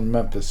wrestle in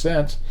Memphis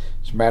since.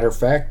 As a matter of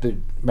fact, the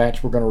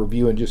match we're going to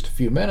review in just a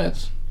few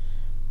minutes,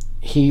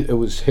 it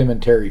was him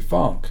and Terry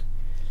Funk.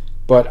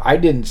 But I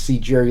didn't see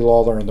Jerry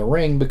Lawler in the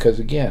ring because,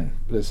 again,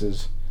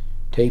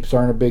 tapes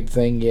aren't a big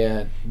thing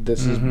yet.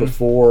 This is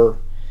before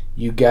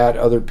you got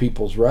other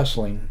people's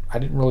wrestling. I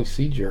didn't really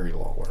see Jerry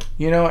Lawler.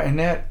 And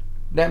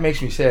that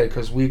makes me sad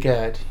because we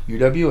got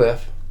UWF,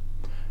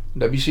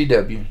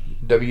 WCW,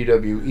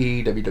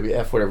 WWE,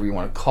 WWF, whatever you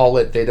want to call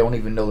it. They don't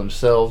even know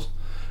themselves.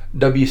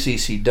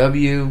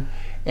 WCCW.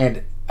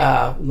 And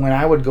when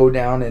I would go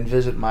down and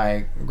visit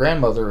my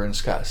grandmother in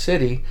Scott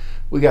City,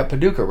 we got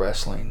Paducah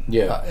Wrestling.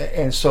 Yeah.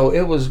 And so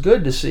it was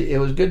good to see. It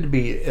was good to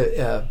be,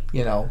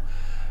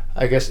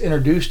 I guess,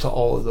 introduced to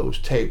all of those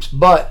tapes.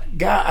 But,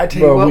 God, I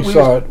tell you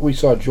what. We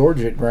saw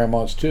Georgia at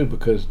Grandma's too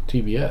because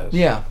TBS.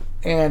 Yeah.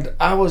 And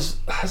I was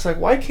like,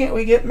 why can't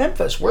we get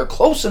Memphis? We're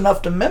close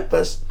enough to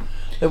Memphis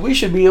that we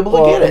should be able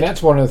to get it. And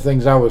that's one of the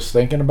things I was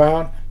thinking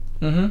about.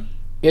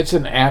 It's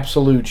an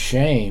absolute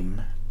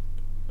shame.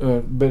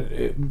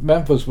 But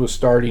Memphis was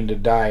starting to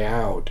die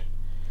out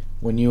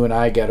when you and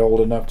I got old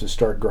enough to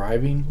start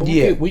driving. But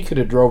we could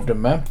have drove to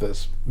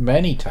Memphis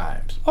many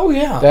times. Oh,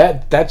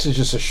 yeah. That's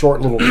just a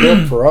short little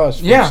trip for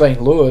us from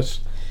St. Louis.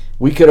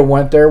 We could have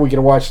went there. We could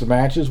have watched the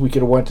matches. We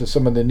could have went to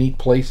some of the neat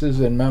places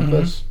in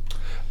Memphis.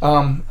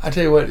 I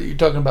tell you what, you're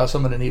talking about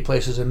some of the neat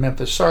places in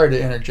Memphis. Sorry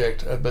to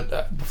interject,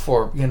 but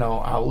before,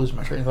 I'll lose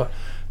my train of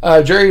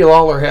thought. Jerry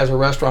Lawler has a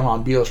restaurant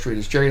on Beale Street.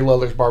 It's Jerry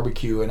Lawler's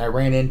Barbecue, and I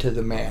ran into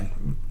the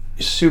man.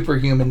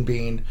 Superhuman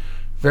being.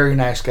 Very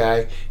nice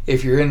guy.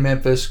 If you're in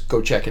Memphis,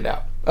 go check it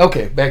out.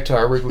 Okay, back to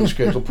our regularly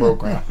scheduled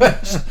program.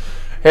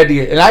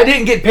 And I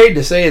didn't get paid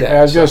to say that.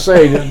 I was just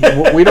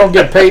saying, we don't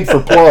get paid for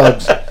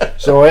plugs.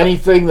 So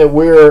anything that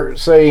we're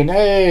saying,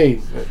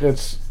 hey,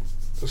 it's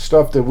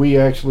stuff that we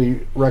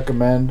actually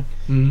recommend,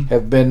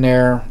 have been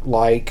there,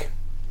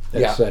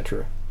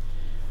 etc.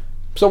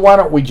 So why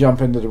don't we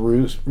jump into the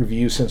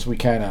review since we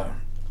kind of...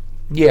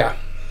 Yeah.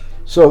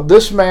 So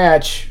this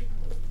match,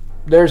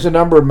 there's a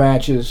number of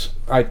matches.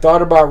 I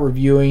thought about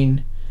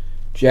reviewing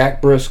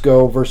Jack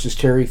Briscoe versus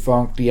Terry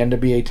Funk, the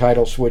NWA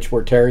title switch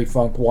where Terry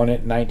Funk won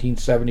it in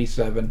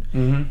 1977.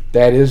 Mm-hmm.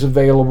 That is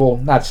available,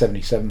 not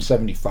 77,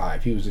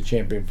 75. He was the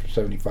champion from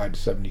 75 to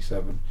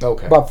 77.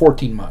 Okay. About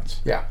 14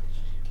 months. Yeah.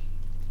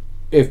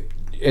 If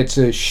it's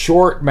a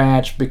short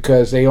match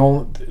because they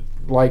only,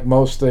 like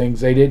most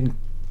things,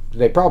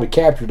 they probably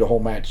captured the whole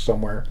match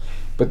somewhere,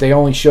 but they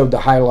only showed the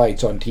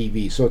highlights on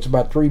TV. So it's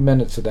about 3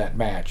 minutes of that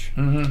match,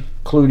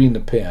 including the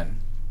pin.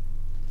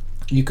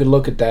 You could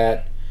look at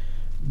that.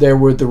 There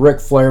were the Ric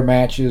Flair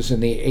matches in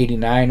the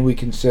 89 we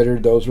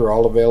considered. Those were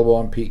all available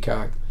on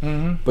Peacock.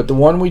 Mm-hmm. But the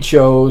one we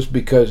chose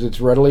because it's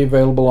readily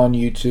available on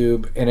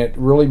YouTube, and it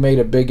really made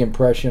a big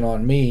impression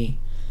on me,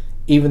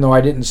 even though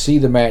I didn't see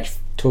the match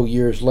till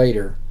years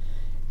later.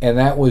 And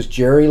that was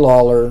Jerry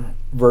Lawler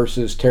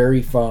versus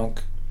Terry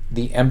Funk,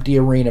 the empty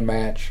arena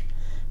match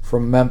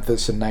from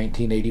Memphis in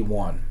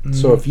 1981. Mm-hmm.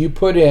 So if you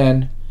put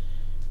in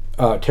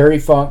Terry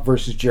Funk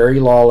versus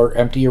Jerry Lawler,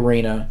 empty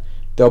arena,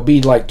 there'll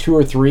be like 2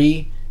 or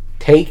 3.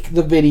 Take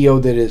the video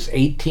that is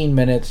 18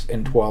 minutes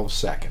and 12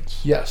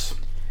 seconds. Yes.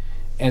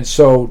 And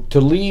so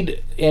to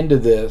lead into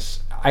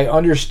this, I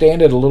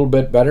understand it a little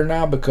bit better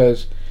now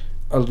because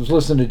I was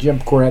listening to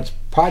Jim Cornette's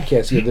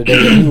podcast the other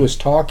day and he was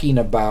talking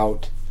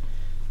about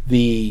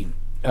the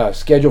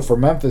schedule for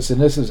Memphis, and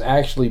this is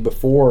actually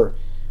before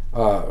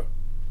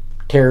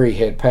Terry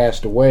had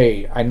passed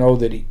away. I know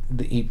that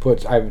he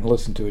puts, I haven't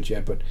listened to it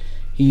yet, but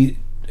he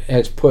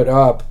has put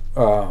up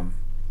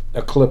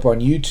a clip on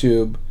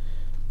YouTube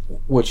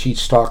which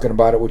he's talking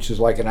about it, which is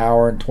like an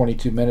hour and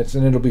 22 minutes,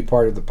 and it'll be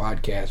part of the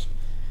podcast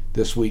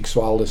this week,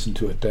 so I'll listen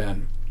to it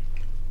then.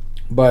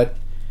 But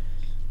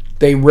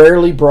they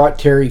rarely brought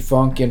Terry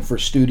Funk in for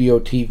studio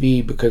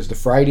TV because the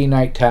Friday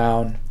night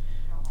town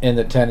in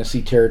the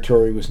Tennessee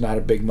territory was not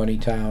a big money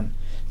town.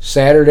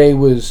 Saturday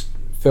was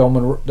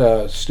filming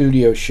the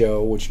studio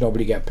show, which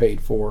nobody got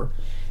paid for,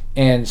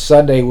 and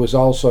Sunday was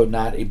also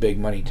not a big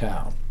money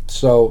town.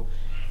 So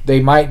they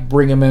might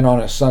bring him in on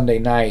a Sunday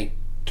night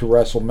to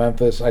wrestle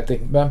Memphis. I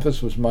think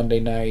Memphis was Monday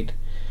night,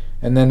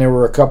 and then there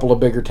were a couple of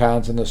bigger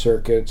towns in the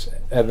circuits,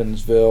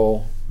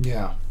 Evansville.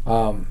 Yeah.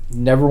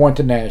 Never went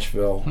to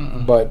Nashville,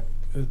 but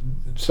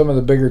some of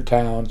the bigger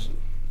towns.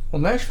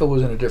 Well, Nashville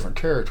was in a different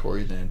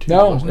territory then, too.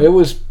 No, wasn't it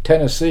was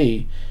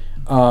Tennessee,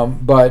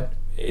 but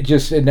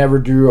it never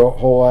drew a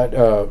whole lot.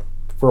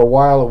 For a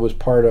while, it was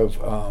part of.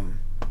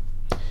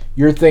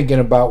 You're thinking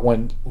about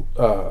when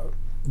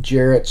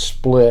Jarrett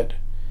split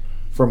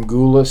from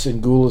Goulas,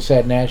 and Goulas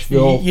had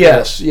Nashville.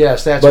 Yes,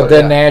 that's. But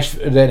then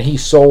then he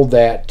sold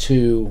that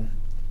to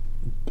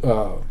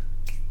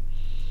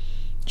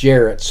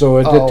Jarrett. So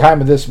at the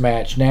time of this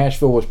match,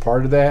 Nashville was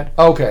part of that.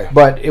 Okay.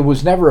 But it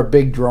was never a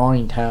big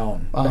drawing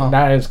town,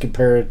 not as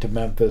compared to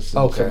Memphis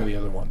and some of the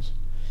other ones.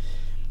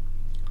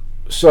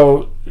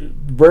 So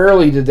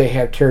rarely did they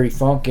have Terry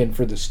Funk in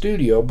for the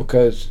studio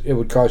because it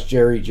would cost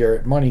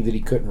Jarrett money that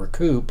he couldn't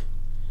recoup.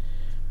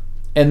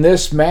 And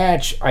this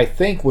match, I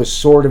think, was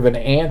sort of an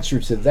answer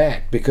to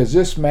that because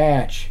this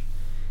match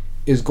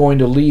is going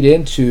to lead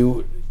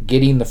into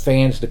getting the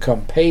fans to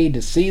come pay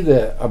to see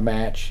a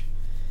match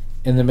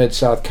in the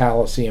Mid-South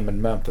Coliseum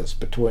in Memphis.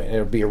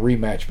 It'll be a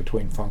rematch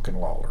between Funk and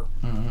Lawler.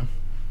 Mm-hmm.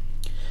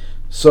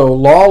 So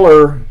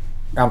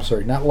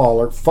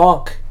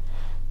Funk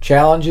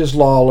challenges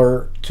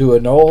Lawler to a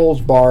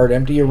no-holds-barred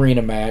empty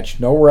arena match,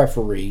 no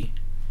referee,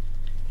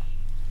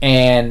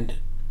 and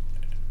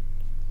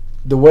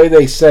the way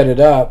they set it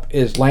up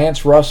is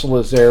Lance Russell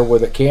is there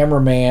with a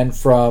cameraman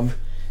from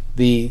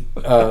the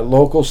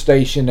local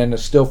station and a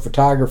still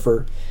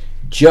photographer,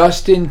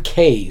 just in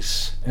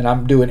case, and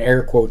I'm doing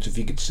air quotes if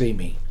you could see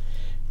me,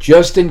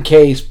 just in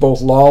case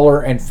both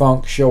Lawler and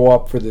Funk show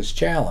up for this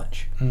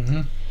challenge.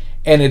 Mm-hmm.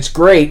 And it's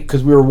great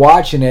because we were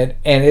watching it,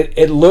 and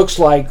it looks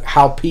like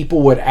how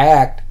people would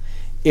act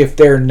if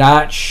they're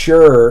not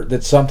sure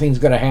that something's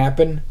going to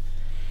happen.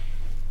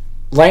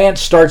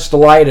 Lance starts to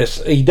light a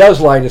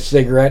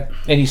cigarette,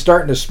 and he's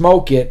starting to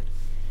smoke it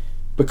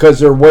because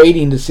they're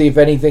waiting to see if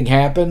anything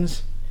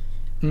happens.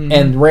 Mm-hmm.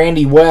 And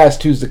Randy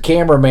West, who's the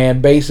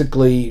cameraman,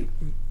 basically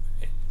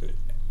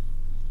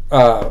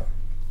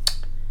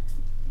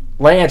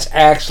Lance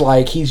acts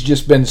like he's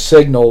just been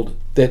signaled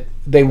that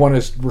they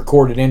want to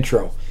record an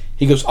intro.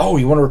 He goes, "Oh,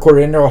 you want to record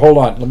an intro? Hold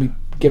on, let me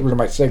get rid of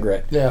my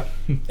cigarette." Yeah.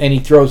 And he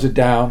throws it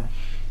down,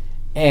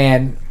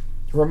 and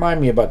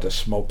remind me about the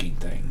smoking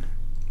thing.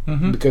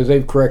 Mm-hmm. Because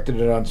they've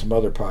corrected it on some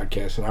other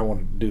podcasts, and I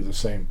want to do the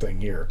same thing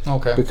here.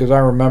 Okay. Because I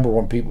remember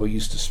when people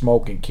used to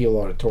smoke in Kiel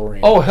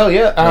Auditorium. Oh, hell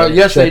yeah.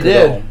 Yes, they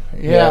did.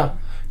 Yeah. Yeah.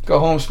 Go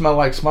home, smell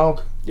like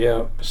smoke.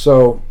 Yeah.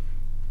 So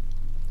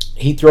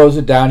he throws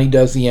it down, he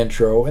does the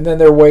intro, and then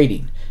they're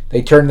waiting.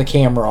 They turn the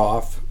camera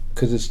off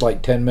because it's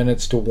like 10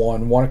 minutes to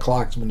 1. 1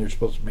 o'clock is when they're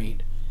supposed to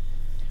meet.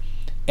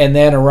 And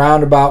then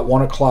around about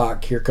 1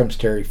 o'clock, here comes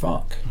Terry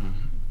Funk.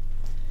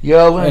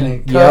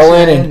 Yelling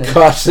and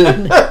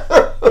cussing.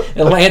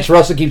 And Lance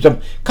Russell keeps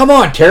up, come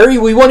on, Terry,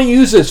 we want to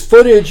use this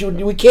footage.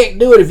 We can't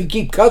do it if you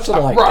keep cussing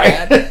like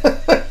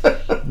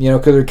that. You know,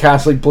 because they're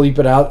constantly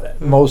bleeping out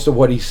most of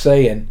what he's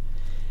saying.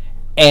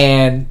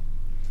 And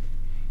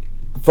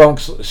Funk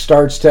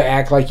starts to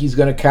act like he's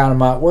going to count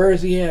him out. Where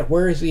is he at?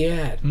 Where is he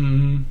at?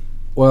 Mm-hmm.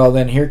 Well,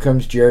 then here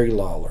comes Jerry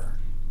Lawler,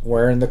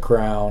 wearing the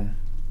crown.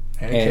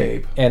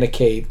 And a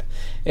cape.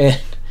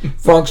 And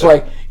Funk's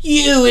like,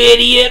 you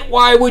idiot,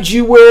 why would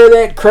you wear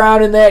that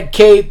crown and that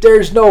cape?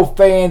 There's no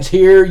fans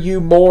here, you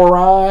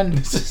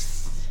moron.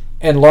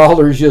 And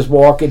Lawler's just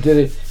walking to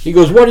the... He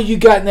goes, what do you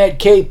got in that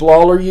cape,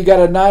 Lawler? You got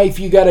a knife?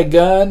 You got a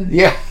gun?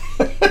 Yeah.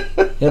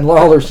 And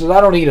Lawler says,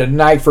 I don't need a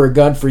knife or a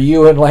gun for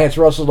you. And Lance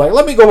Russell's like,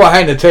 let me go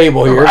behind the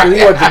table here, because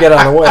he wants to get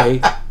out of the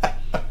way.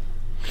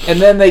 And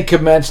then they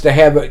commence to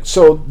have it.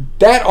 So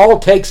that all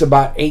takes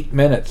about 8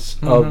 minutes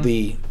of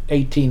the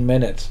 18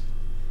 minutes.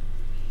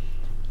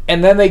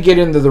 And then they get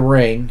into the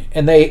ring,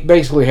 and they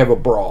basically have a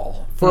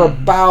brawl for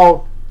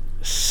about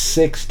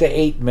 6 to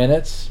 8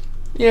 minutes.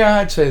 Yeah,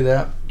 I'd say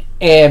that.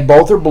 And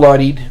both are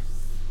bloodied,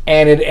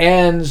 and it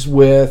ends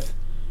with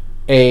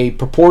a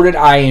purported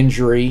eye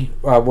injury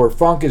where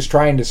Funk is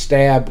trying to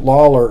stab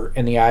Lawler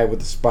in the eye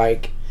with a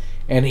spike,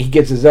 and he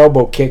gets his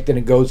elbow kicked, and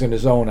it goes in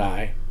his own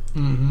eye.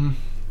 Mm-hmm.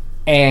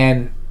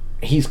 And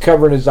he's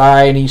covering his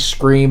eye, and he's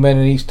screaming,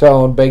 and he's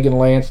begging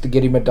Lance to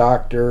get him a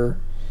doctor.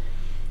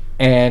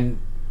 And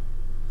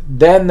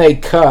then they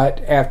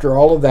cut, after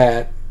all of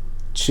that,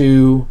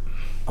 to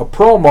a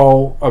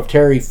promo of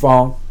Terry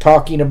Funk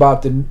talking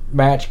about the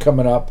match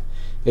coming up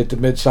at the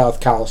Mid-South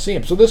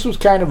Coliseum. So this was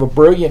kind of a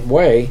brilliant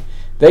way.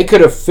 They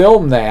could have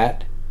filmed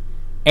that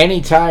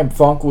anytime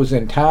Funk was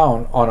in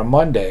town on a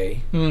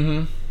Monday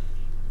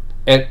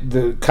at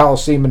the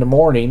Coliseum in the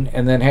morning,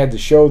 and then had the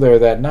show there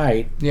that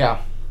night.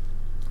 Yeah.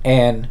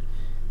 And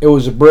it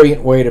was a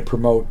brilliant way to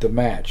promote the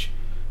match.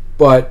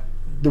 But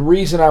the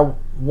reason I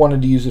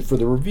wanted to use it for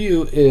the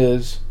review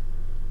is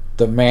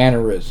the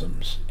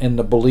mannerisms and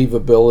the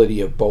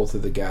believability of both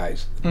of the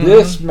guys.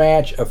 This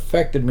match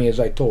affected me, as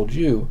I told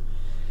you,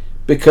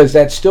 because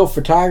that still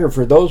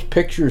photographer, those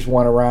pictures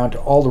went around to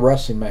all the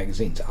wrestling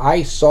magazines.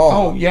 I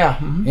saw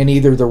in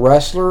either The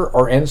Wrestler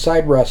or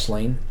Inside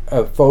Wrestling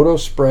a photo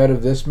spread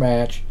of this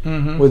match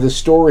with a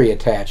story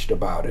attached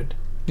about it.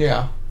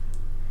 Yeah.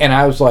 And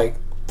I was like,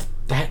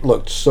 that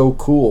looked so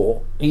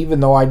cool.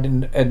 Even though I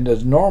didn't, and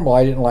as normal,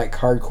 I didn't like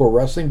hardcore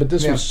wrestling, but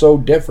this was so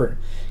different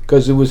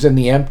because it was in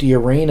the empty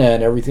arena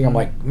and everything. I'm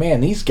like,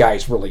 man, these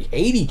guys really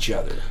hate each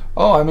other.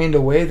 Oh, I mean,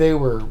 the way they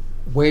were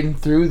wading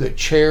through the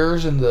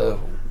chairs and the,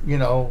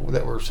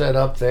 that were set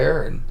up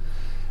there,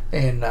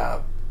 and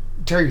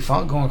Terry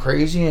Funk going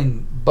crazy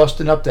and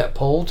busting up that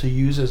pole to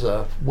use as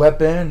a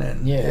weapon,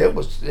 and it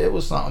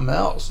was something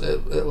else.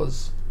 It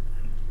was.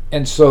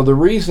 And so the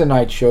reason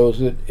I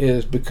chose it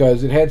is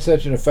because it had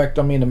such an effect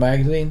on me in the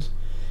magazines.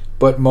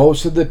 But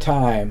most of the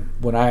time,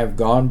 when I have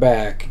gone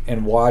back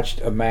and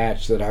watched a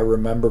match that I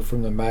remember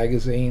from the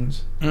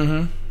magazines,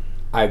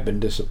 I've been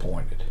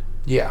disappointed.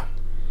 Yeah.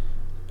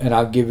 And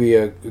I'll give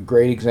you a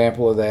great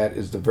example of that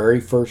is the very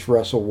first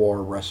Wrestle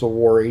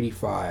War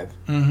 85.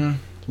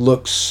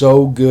 Looks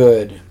so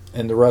good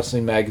in the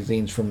wrestling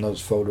magazines from those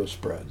photo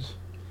spreads.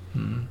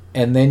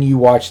 And then you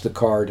watch the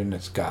card and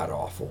it's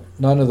god-awful.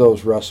 None of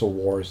those Wrestle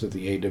Wars that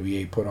the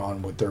AWA put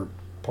on with their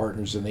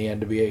partners in the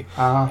NWA.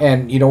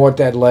 And you know what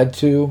that led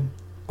to?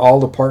 All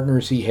the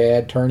partners he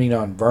had turning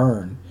on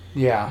Vern.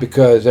 Yeah.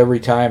 Because every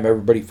time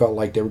everybody felt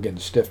like they were getting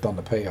stiffed on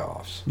the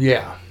payoffs.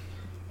 Yeah.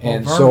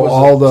 And Vern so was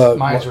all the...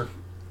 miser.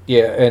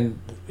 Yeah, and,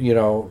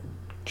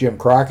 Jim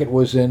Crockett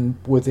was in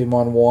with him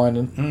on one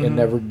and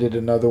never did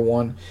another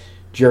one.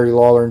 Jerry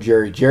Lawler and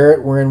Jerry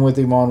Jarrett were in with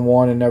him on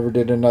one and never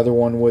did another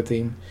one with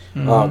him.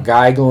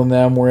 Geigel and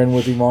them were in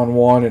with him on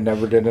one and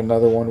never did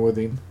another one with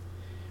him.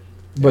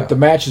 But the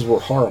matches were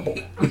horrible.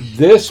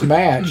 This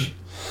match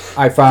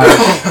I found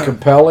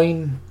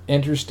compelling,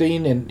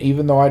 interesting, and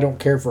even though I don't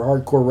care for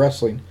hardcore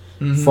wrestling,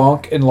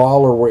 Funk and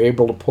Lawler were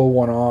able to pull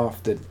one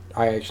off that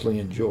I actually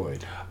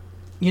enjoyed.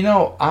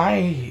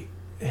 I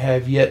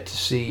have yet to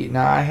see...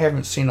 Now, I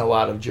haven't seen a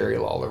lot of Jerry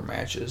Lawler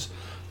matches,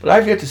 but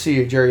I've yet to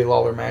see a Jerry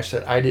Lawler match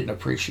that I didn't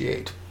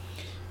appreciate.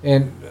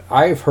 And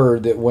I've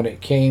heard that when it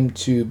came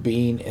to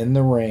being in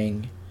the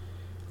ring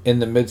in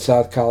the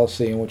Mid-South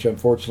Coliseum, which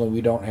unfortunately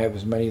we don't have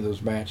as many of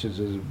those matches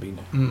as would be,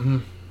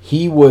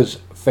 he was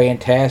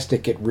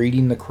fantastic at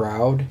reading the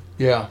crowd.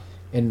 Yeah.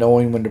 And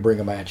knowing when to bring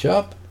a match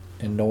up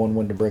and knowing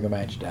when to bring a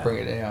match down.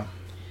 Bring it down.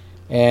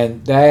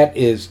 And that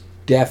is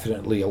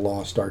definitely a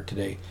lost art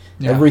today.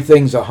 Yeah.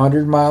 Everything's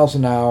 100 miles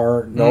an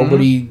hour.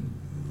 Nobody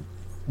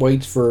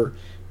waits for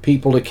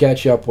people to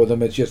catch up with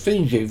them. It's just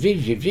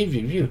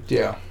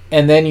Yeah.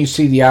 and then you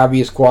see the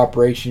obvious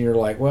cooperation. You're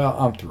like, well,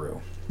 I'm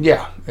through.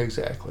 Yeah,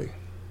 exactly.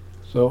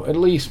 So at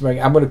least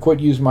I'm going to quit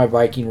using my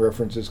Viking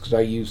references because I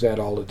use that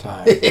all the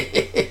time.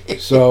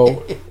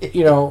 So,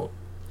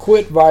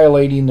 quit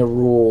violating the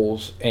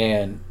rules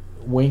and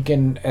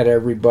winking at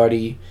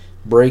everybody,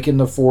 breaking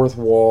the fourth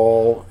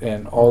wall,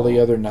 and all the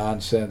other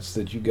nonsense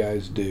that you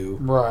guys do.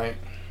 Right.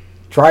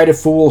 Try to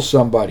fool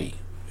somebody.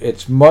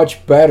 It's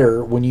much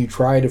better when you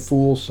try to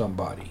fool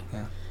somebody.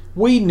 Yeah.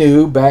 We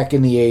knew back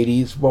in the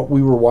 80s what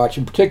we were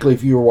watching, particularly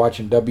if you were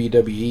watching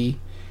WWE.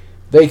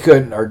 They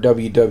couldn't, or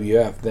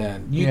WWF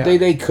then.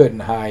 They couldn't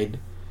hide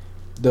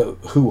the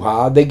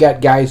hoo-ha. They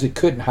got guys that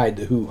couldn't hide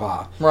the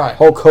hoo-ha. Right.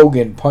 Hulk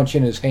Hogan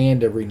punching his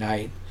hand every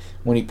night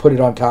when he put it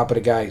on top of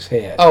the guy's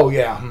head. Oh,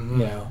 yeah.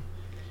 Mm-hmm.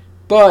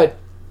 But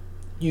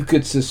you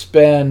could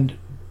suspend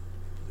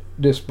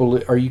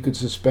disbelief, or you could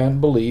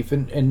suspend belief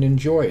and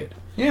enjoy it.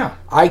 Yeah.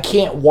 I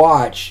can't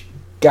watch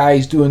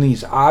guys doing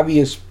these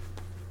obvious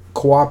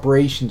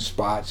cooperation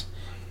spots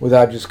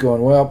without just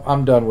going, well,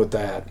 I'm done with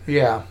that.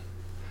 Yeah.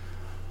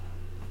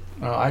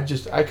 I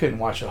couldn't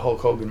watch a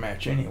Hulk Hogan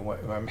match anyway.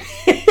 I mean,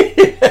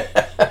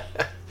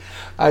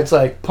 it's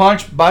like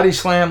punch, body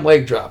slam,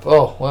 leg drop.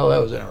 Oh, well,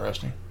 that was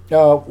interesting.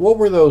 What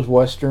were those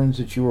westerns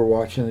that you were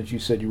watching that you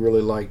said you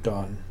really liked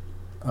on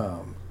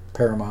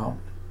Paramount?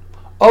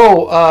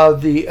 Oh,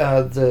 the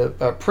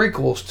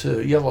prequels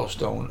to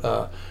Yellowstone,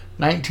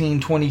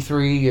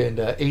 1923 and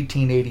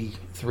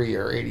 1883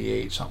 or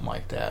 88, something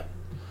like that.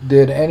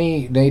 Did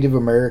any Native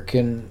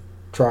American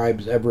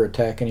tribes ever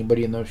attack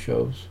anybody in those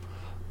shows?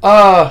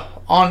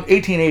 On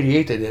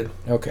 1888 they did.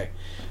 Okay.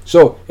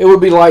 So it would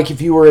be like if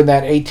you were in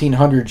that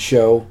 1800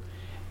 show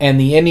and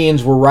the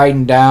Indians were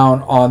riding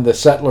down on the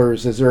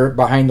settlers as they're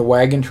behind the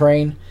wagon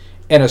train,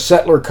 and a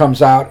settler comes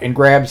out and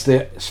grabs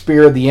the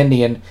spear of the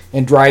Indian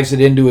and drives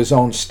it into his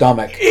own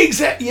stomach.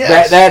 Exactly.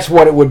 Yes. That's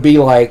what it would be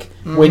like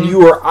when you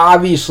were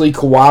obviously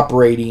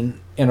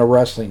cooperating in a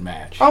wrestling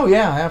match. Oh,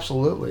 yeah,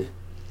 absolutely.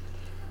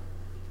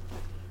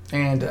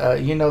 And,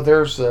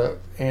 there's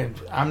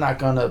and I'm not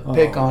going to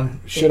pick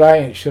on... Should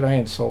I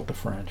insult the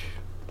French?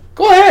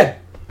 Go ahead.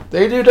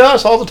 They do to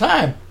us all the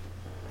time.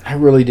 I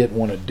really didn't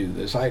want to do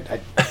this.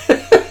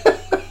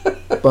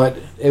 But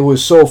it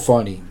was so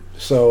funny.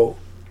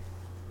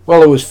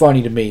 Well, it was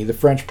funny to me. The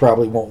French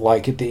probably won't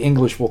like it. The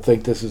English will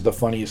think this is the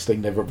funniest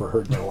thing they've ever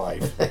heard in their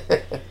life.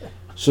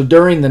 So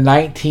during the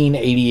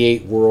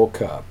 1988 World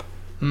Cup,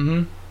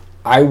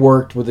 I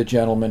worked with a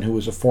gentleman who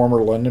was a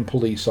former London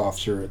police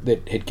officer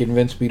that had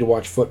convinced me to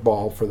watch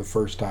football for the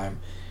first time.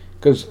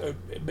 Because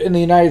in the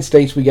United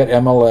States, we got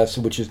MLS,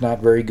 which is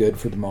not very good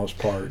for the most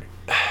part.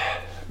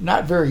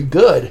 Not very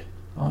good.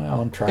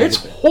 Well, I'm trying.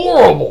 It's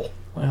horrible.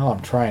 Well,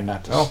 I'm trying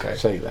not to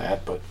say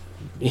that, but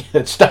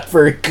it's not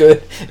very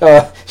good.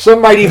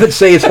 Some might even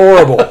say it's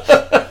horrible.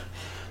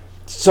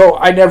 So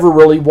I never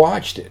really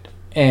watched it.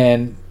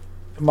 And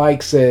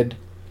Mike said,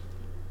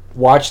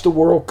 watch the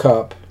World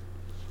Cup,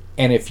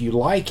 and if you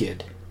like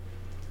it,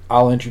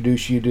 I'll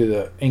introduce you to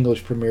the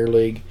English Premier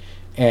League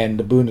and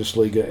the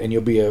Bundesliga, and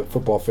you'll be a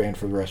football fan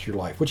for the rest of your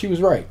life. Which he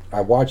was right.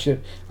 I watched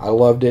it. I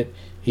loved it.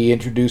 He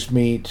introduced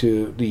me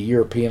to the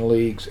European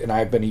leagues, and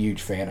I've been a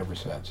huge fan ever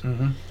since.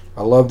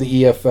 I love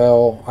the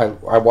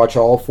EFL. I watch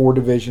all 4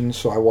 divisions,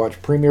 so I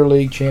watch Premier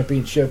League,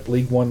 Championship,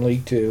 League 1,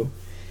 League 2.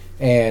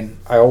 And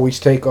I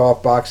always take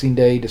off Boxing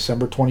Day,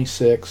 December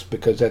 26th,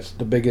 because that's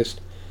the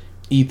biggest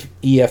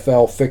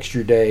EFL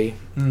fixture day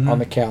on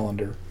the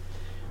calendar.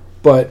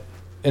 But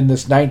in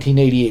this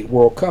 1988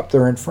 World Cup,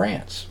 they're in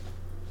France,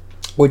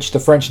 which the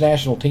French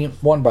national team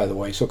won, by the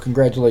way. So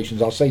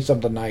congratulations. I'll say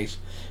something nice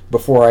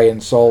before I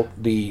insult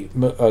the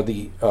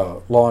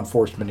law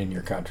enforcement in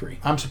your country.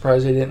 I'm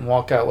surprised they didn't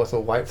walk out with a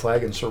white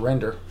flag and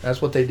surrender.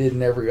 That's what they did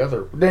in every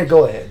other. Then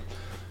go ahead.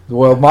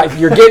 Well, Mike,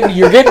 you're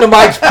getting to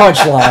Mike's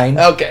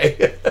punchline.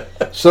 Okay.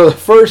 So the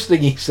first thing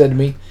he said to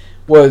me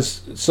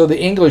was, so the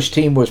English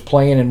team was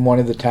playing in one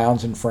of the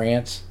towns in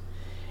France,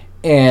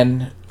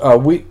 and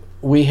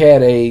we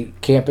had a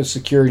campus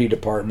security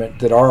department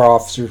that our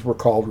officers were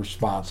called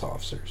response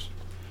officers,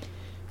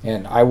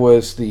 and I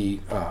was the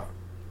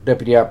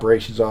deputy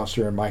operations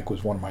officer, and Mike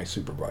was one of my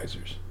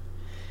supervisors.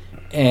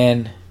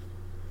 And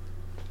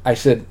I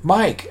said,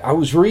 Mike, I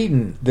was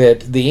reading that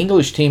the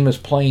English team is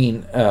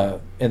playing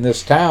in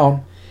this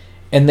town,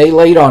 and they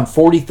laid on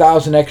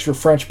 40,000 extra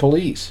French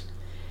police.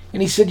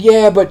 And he said,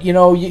 yeah, but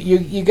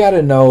you got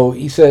to know.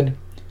 He said,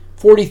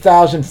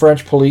 40,000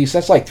 French police,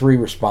 that's like 3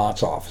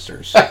 response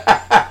officers.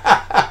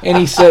 And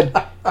he said,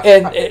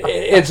 and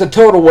it's a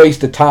total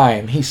waste of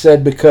time. He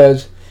said,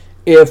 because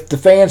if the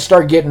fans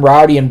start getting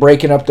rowdy and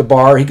breaking up the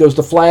bar, he goes,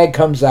 the flag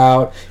comes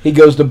out. He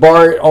goes, the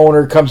bar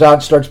owner comes out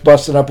and starts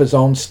busting up his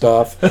own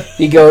stuff.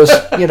 He goes,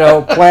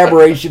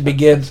 collaboration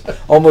begins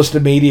almost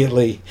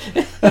immediately.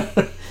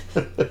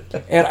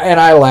 And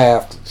I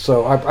laughed.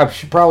 So I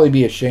should probably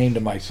be ashamed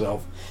of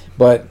myself.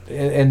 But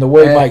and the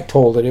way Mike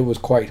told it, it was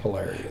quite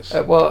hilarious.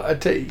 Well, I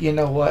tell you, you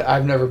know what?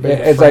 I've never been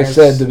to As France.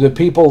 I said, the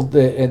people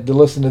that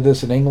listen to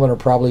this in England are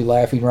probably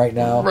laughing right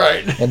now.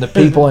 Right. And the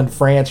people in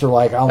France are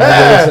like, I'll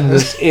never listen to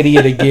this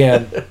idiot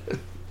again.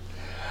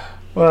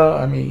 Well,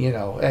 I mean, you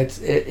know, it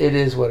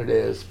is what it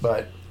is.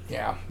 But,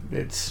 yeah,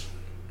 it's...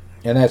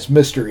 And that's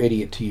Mr.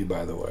 Idiot to you,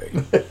 by the way.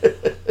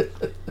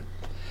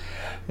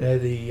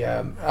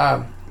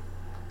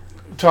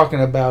 Talking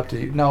about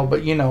the... No,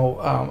 but, you know,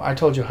 I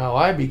told you how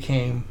I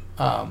became...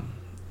 I'm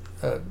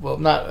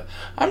not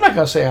going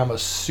to say I'm a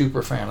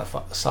super fan of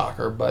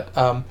soccer, but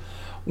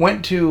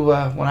went to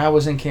when I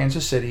was in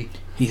Kansas City.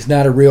 He's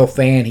not a real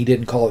fan. He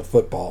didn't call it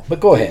football. But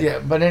go ahead. Yeah,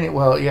 but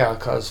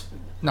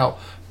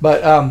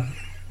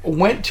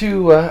went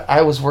to.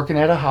 I was working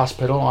at a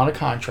hospital on a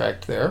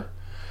contract there,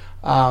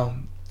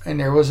 and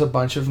there was a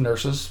bunch of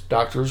nurses,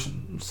 doctors,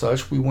 and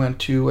such. We went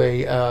to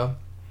a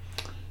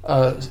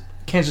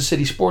Kansas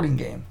City sporting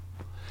game,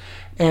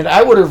 and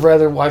I would have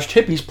rather watched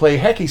hippies play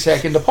hacky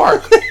sack in the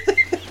park.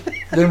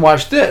 Then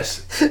watch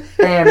this.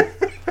 And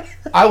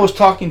I was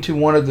talking to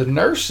one of the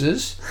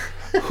nurses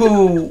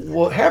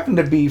who happened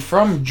to be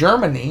from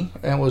Germany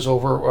and was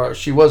over.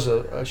 She was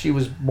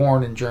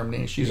born in Germany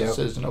and she's a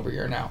citizen over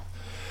here now.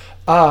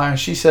 And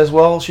she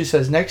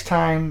says, next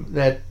time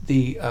that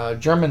the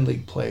German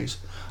league plays,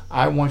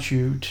 I want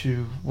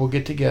we'll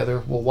get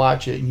together, we'll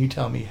watch it, and you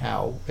tell me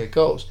how it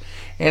goes.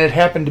 And it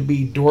happened to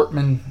be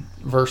Dortmund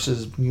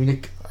versus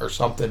Munich or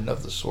something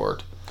of the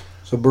sort.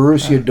 So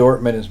Borussia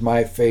Dortmund is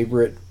my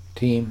favorite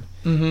team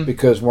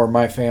because where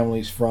my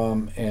family's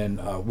from in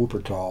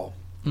Wuppertal,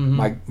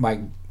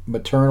 my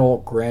maternal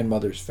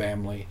grandmother's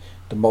family,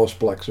 the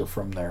Mosblecks are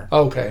from there.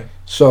 Okay.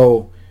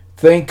 So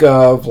think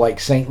of like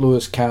St.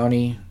 Louis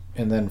County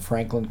and then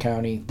Franklin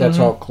County. That's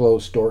how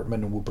close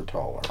Dortmund and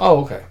Wuppertal are.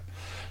 Oh, okay.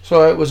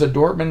 So it was a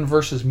Dortmund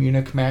versus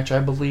Munich match, I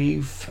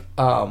believe.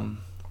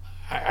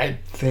 I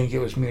think it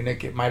was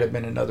Munich. It might have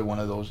been another one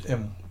of those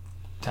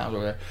towns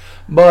over there.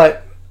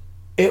 But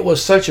it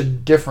was such a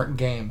different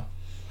game.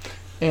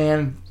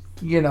 And,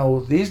 you know,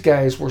 these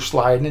guys were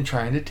sliding and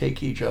trying to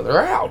take each other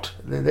out.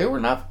 They were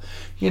not,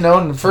 you know,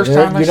 and the first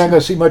time you're not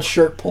going to see much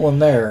shirt pulling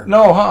there.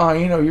 No,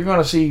 you know, you're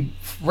going to see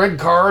red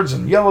cards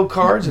and yellow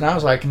cards. And I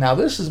was like, now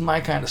this is my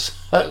kind of,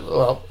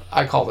 well,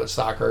 I called it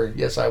soccer.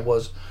 Yes, I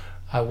was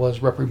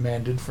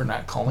reprimanded for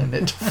not calling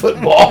it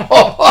football.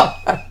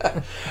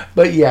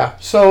 But yeah,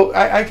 so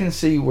I can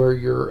see where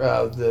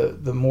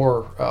the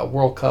more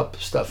World Cup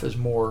stuff is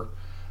more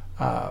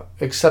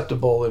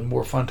acceptable and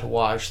more fun to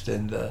watch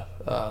than the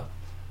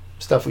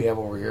stuff we have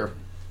over here.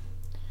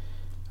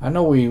 I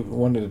know we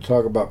wanted to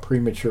talk about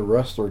premature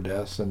wrestler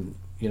deaths and,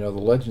 you know, the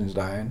legends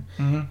dying.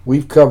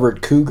 We've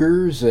covered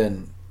cougars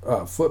and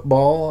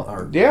football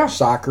or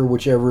soccer,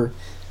 whichever.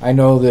 I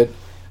know that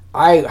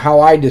how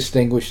I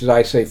distinguish is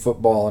I say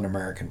football and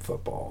American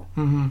football.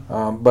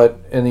 But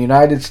in the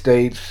United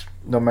States,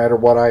 no matter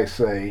what I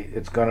say,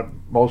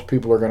 most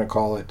people are gonna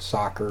call it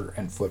soccer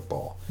and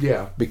football.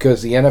 Yeah.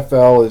 Because the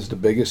NFL is the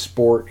biggest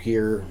sport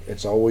here.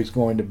 It's always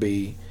going to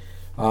be.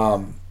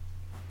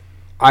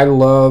 I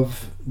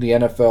love the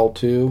NFL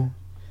too,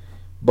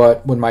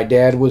 but when my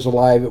dad was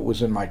alive, it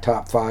was in my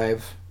top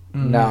 5.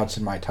 Now it's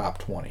in my top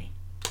 20.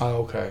 Oh,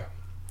 okay.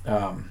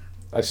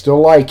 I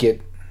still like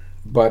it,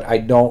 but I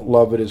don't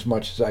love it as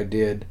much as I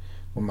did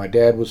when my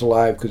dad was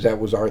alive because that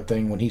was our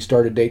thing. When he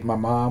started dating my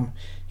mom,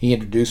 he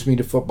introduced me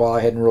to football.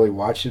 I hadn't really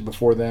watched it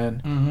before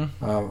then.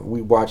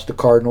 We watched the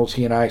Cardinals.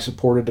 He and I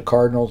supported the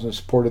Cardinals and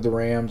supported the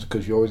Rams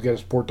because you always got to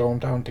support the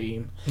hometown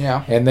team.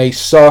 Yeah. And they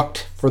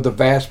sucked for the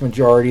vast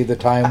majority of the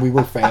time we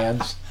were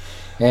fans.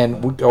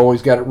 And we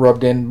always got it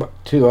rubbed in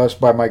to us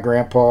by my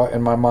grandpa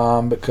and my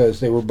mom because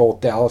they were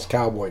both Dallas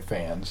Cowboy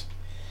fans.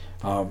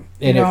 And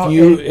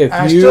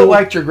I still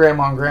liked your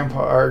grandma and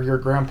grandpa, or your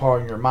grandpa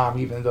and your mom,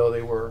 even though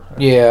they were.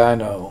 Yeah, I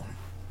know,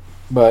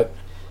 but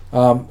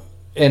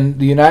in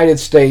the United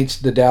States,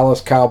 the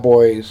Dallas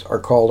Cowboys are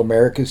called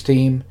America's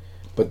team,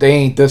 but they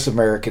ain't this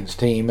American's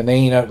team, and they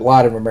ain't a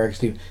lot of America's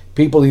team.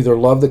 People either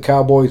love the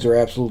Cowboys or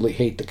absolutely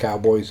hate the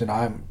Cowboys, and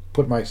I'm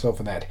putting myself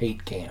in that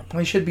hate camp.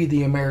 They should be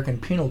the American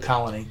penal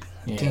colony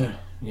team.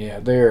 Yeah,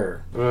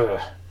 they're. Ugh.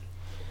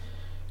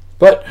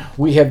 But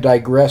we have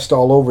digressed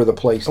all over the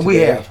place today. We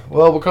have.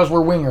 Well, because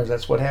we're wingers,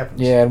 that's what happens.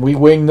 Yeah, and we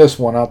winged this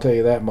one, I'll tell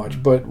you that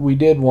much. But we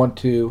did want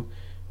to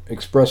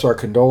express our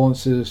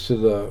condolences to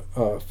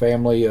the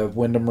family of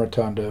Wyndham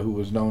Rotunda, who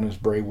was known as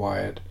Bray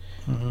Wyatt.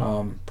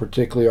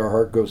 Particularly, our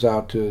heart goes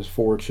out to his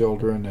 4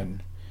 children,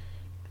 and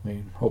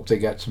we hope they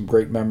got some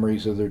great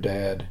memories of their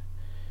dad.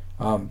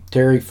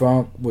 Terry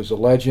Funk was a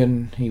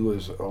legend. He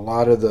was a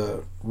lot of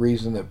the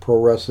reason that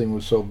pro wrestling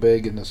was so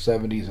big in the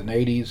 70s and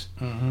 80s.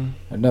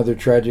 Another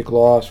tragic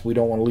loss. We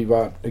don't want to leave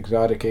out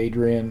Exotic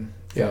Adrian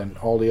and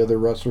all the other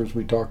wrestlers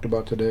we talked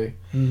about today.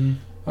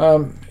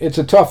 It's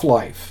a tough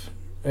life,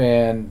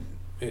 and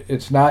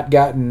it's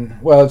gotten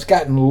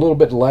a little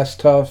bit less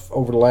tough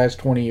over the last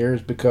 20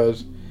 years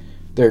because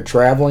they're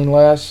traveling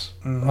less.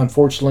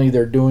 Unfortunately,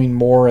 they're doing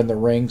more in the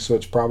ring, so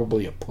it's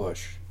probably a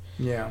push.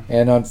 Yeah.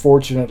 And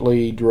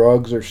unfortunately,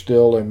 drugs are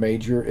still a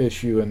major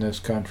issue in this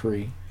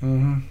country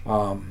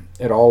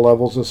at all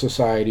levels of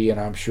society, and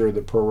I'm sure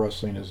that pro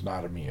wrestling is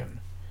not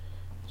immune.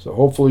 So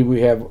hopefully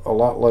we have a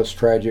lot less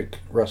tragic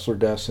wrestler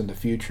deaths in the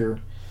future.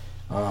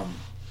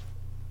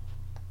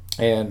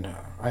 And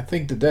I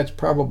think that that's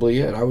probably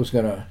it. I was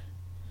going to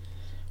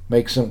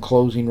make some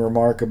closing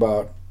remark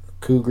about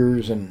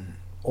cougars and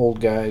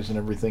old guys and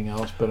everything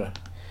else, but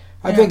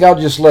I think I'll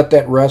just let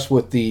that rest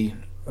with the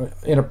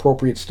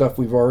inappropriate stuff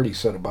we've already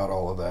said about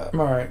all of that.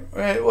 All right.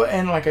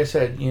 And like I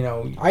said,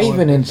 I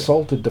even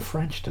insulted the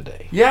French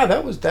today. Yeah,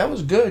 that was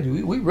good.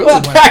 We really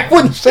Well, I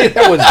wouldn't say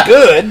that was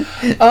good.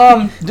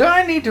 Do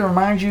I need to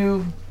remind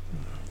you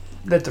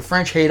that the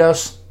French hate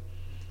us?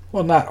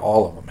 Well, not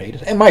all of them hate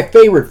us. And my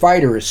favorite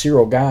fighter is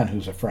Cyril Gane,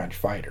 who's a French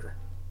fighter.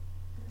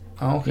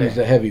 Okay. He's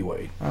a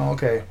heavyweight.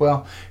 Okay.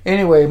 Well,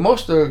 anyway,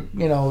 most of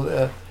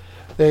you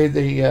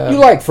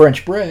like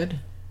French bread?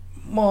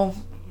 Well,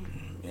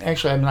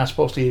 actually, I'm not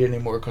supposed to eat it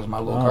anymore because of my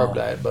low carb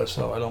diet, but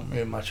so I don't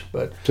eat much.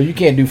 But so you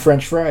can't do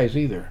French fries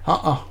either.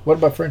 What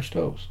about French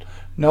toast?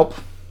 Nope.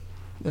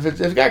 If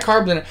it's got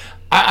carbs in it,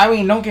 I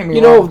mean, don't get me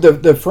wrong.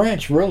 The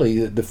French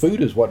really, the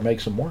food is what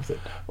makes them worth it.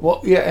 Well,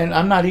 yeah, and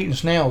I'm not eating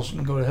snails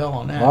and go to hell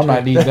on that. Well, I'm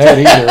not eating that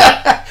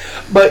either.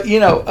 But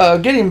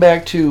getting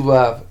back to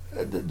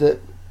the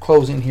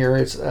closing here,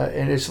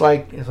 it's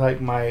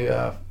like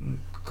my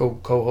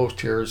co-host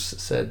here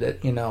said that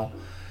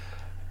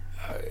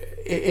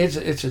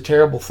it's a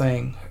terrible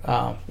thing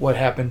what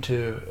happened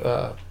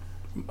to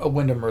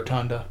Wyndham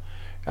Rotunda,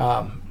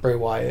 Bray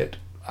Wyatt,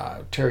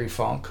 Terry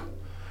Funk,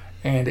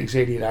 and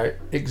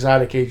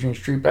Exotic Adrian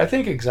Street. But I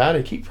think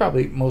Exotic, he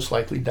probably most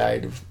likely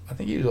died of, I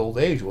think he was old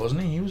age,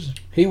 wasn't he?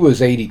 He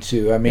was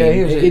 82. I mean,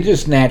 it's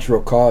just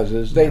natural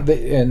causes.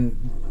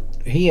 And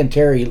he and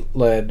Terry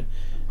led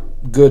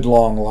good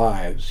long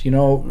lives.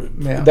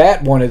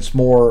 That one, it's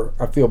more,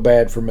 I feel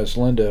bad for Miss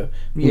Linda,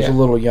 who's a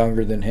little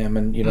younger than him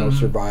and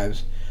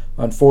survives.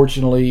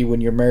 Unfortunately,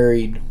 when you're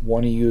married,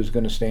 one of you is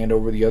going to stand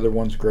over the other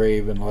one's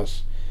grave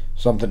unless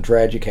something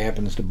tragic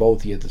happens to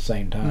both of you at the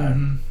same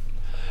time.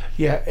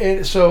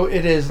 Yeah, so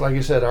it is, like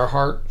I said, our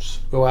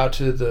hearts go out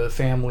to the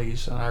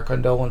families and our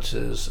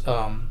condolences.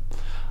 I'm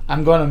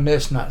going to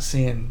miss not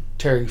seeing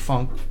Terry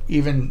Funk.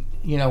 Even,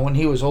 when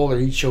he was older,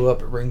 he'd show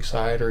up at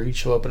ringside or he'd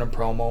show up in a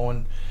promo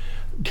and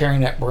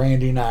carrying that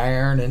branding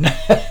iron and,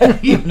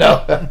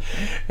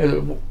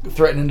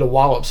 threatening to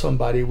wallop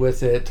somebody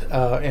with it.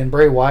 And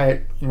Bray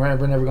Wyatt, we're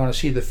never going to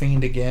see The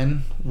Fiend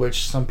again,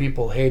 which some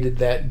people hated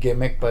that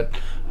gimmick, but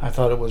I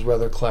thought it was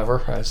rather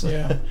clever.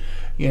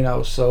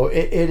 So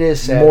it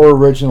is sad. More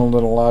original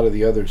than a lot of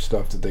the other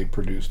stuff that they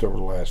produced over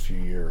the last few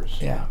years.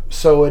 Yeah.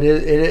 So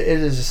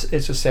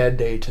it's a sad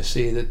day to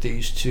see that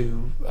these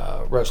two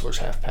wrestlers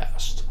have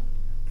passed.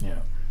 Yeah.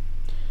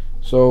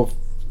 So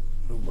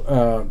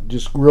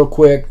just real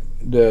quick,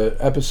 the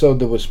episode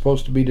that was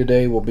supposed to be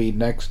today will be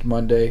next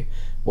Monday.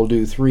 We'll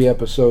do 3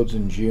 episodes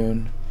in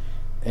June,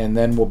 and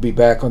then we'll be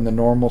back on the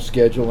normal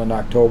schedule in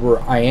October.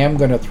 I am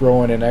going to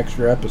throw in an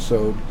extra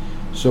episode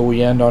so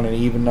we end on an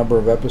even number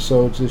of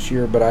episodes this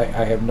year, but I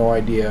have no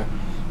idea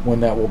when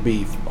that will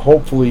be.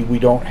 Hopefully we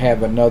don't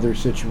have another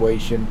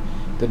situation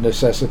that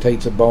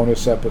necessitates a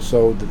bonus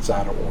episode that's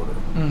out of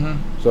order.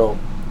 So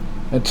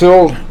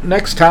until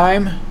next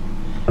time,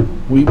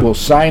 we will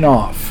sign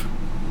off.